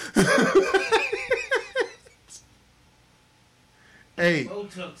balls. Hey.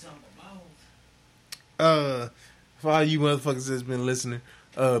 Botox on the balls. For all you motherfuckers that's been listening,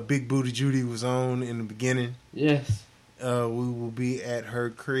 Big Booty Judy was on in the beginning. Yes. We will be at her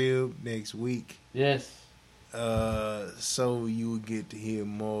crib next week. Yes. So you will get to hear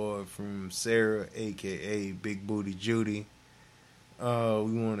more from Sarah, a.k.a. Big Booty Judy. We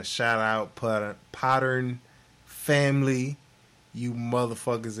want to shout out Pattern Family. You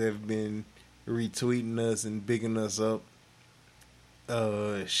motherfuckers have been retweeting us and bigging us up.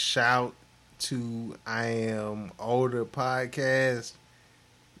 Shout to I Am Older Podcast.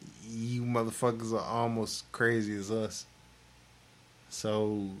 You motherfuckers are almost crazy as us.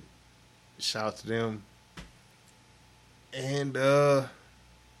 So shout to them. And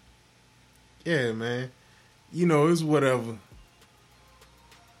yeah, man. You know, it's whatever.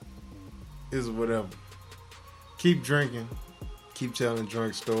 It's whatever. Keep drinking. Keep telling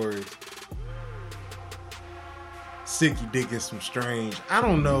drunk stories. Stick your dick in some strange. I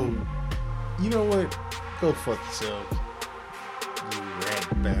don't know. You know what? Go fuck yourselves. You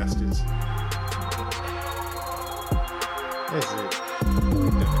rat bastards. That's it. We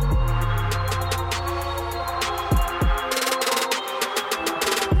done.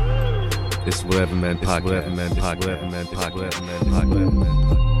 It's WhatevanMan Podcast. WhatevanMan Podcast. WhatevanMan Podcast. WhatevanMan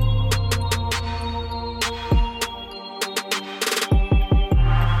Podcast.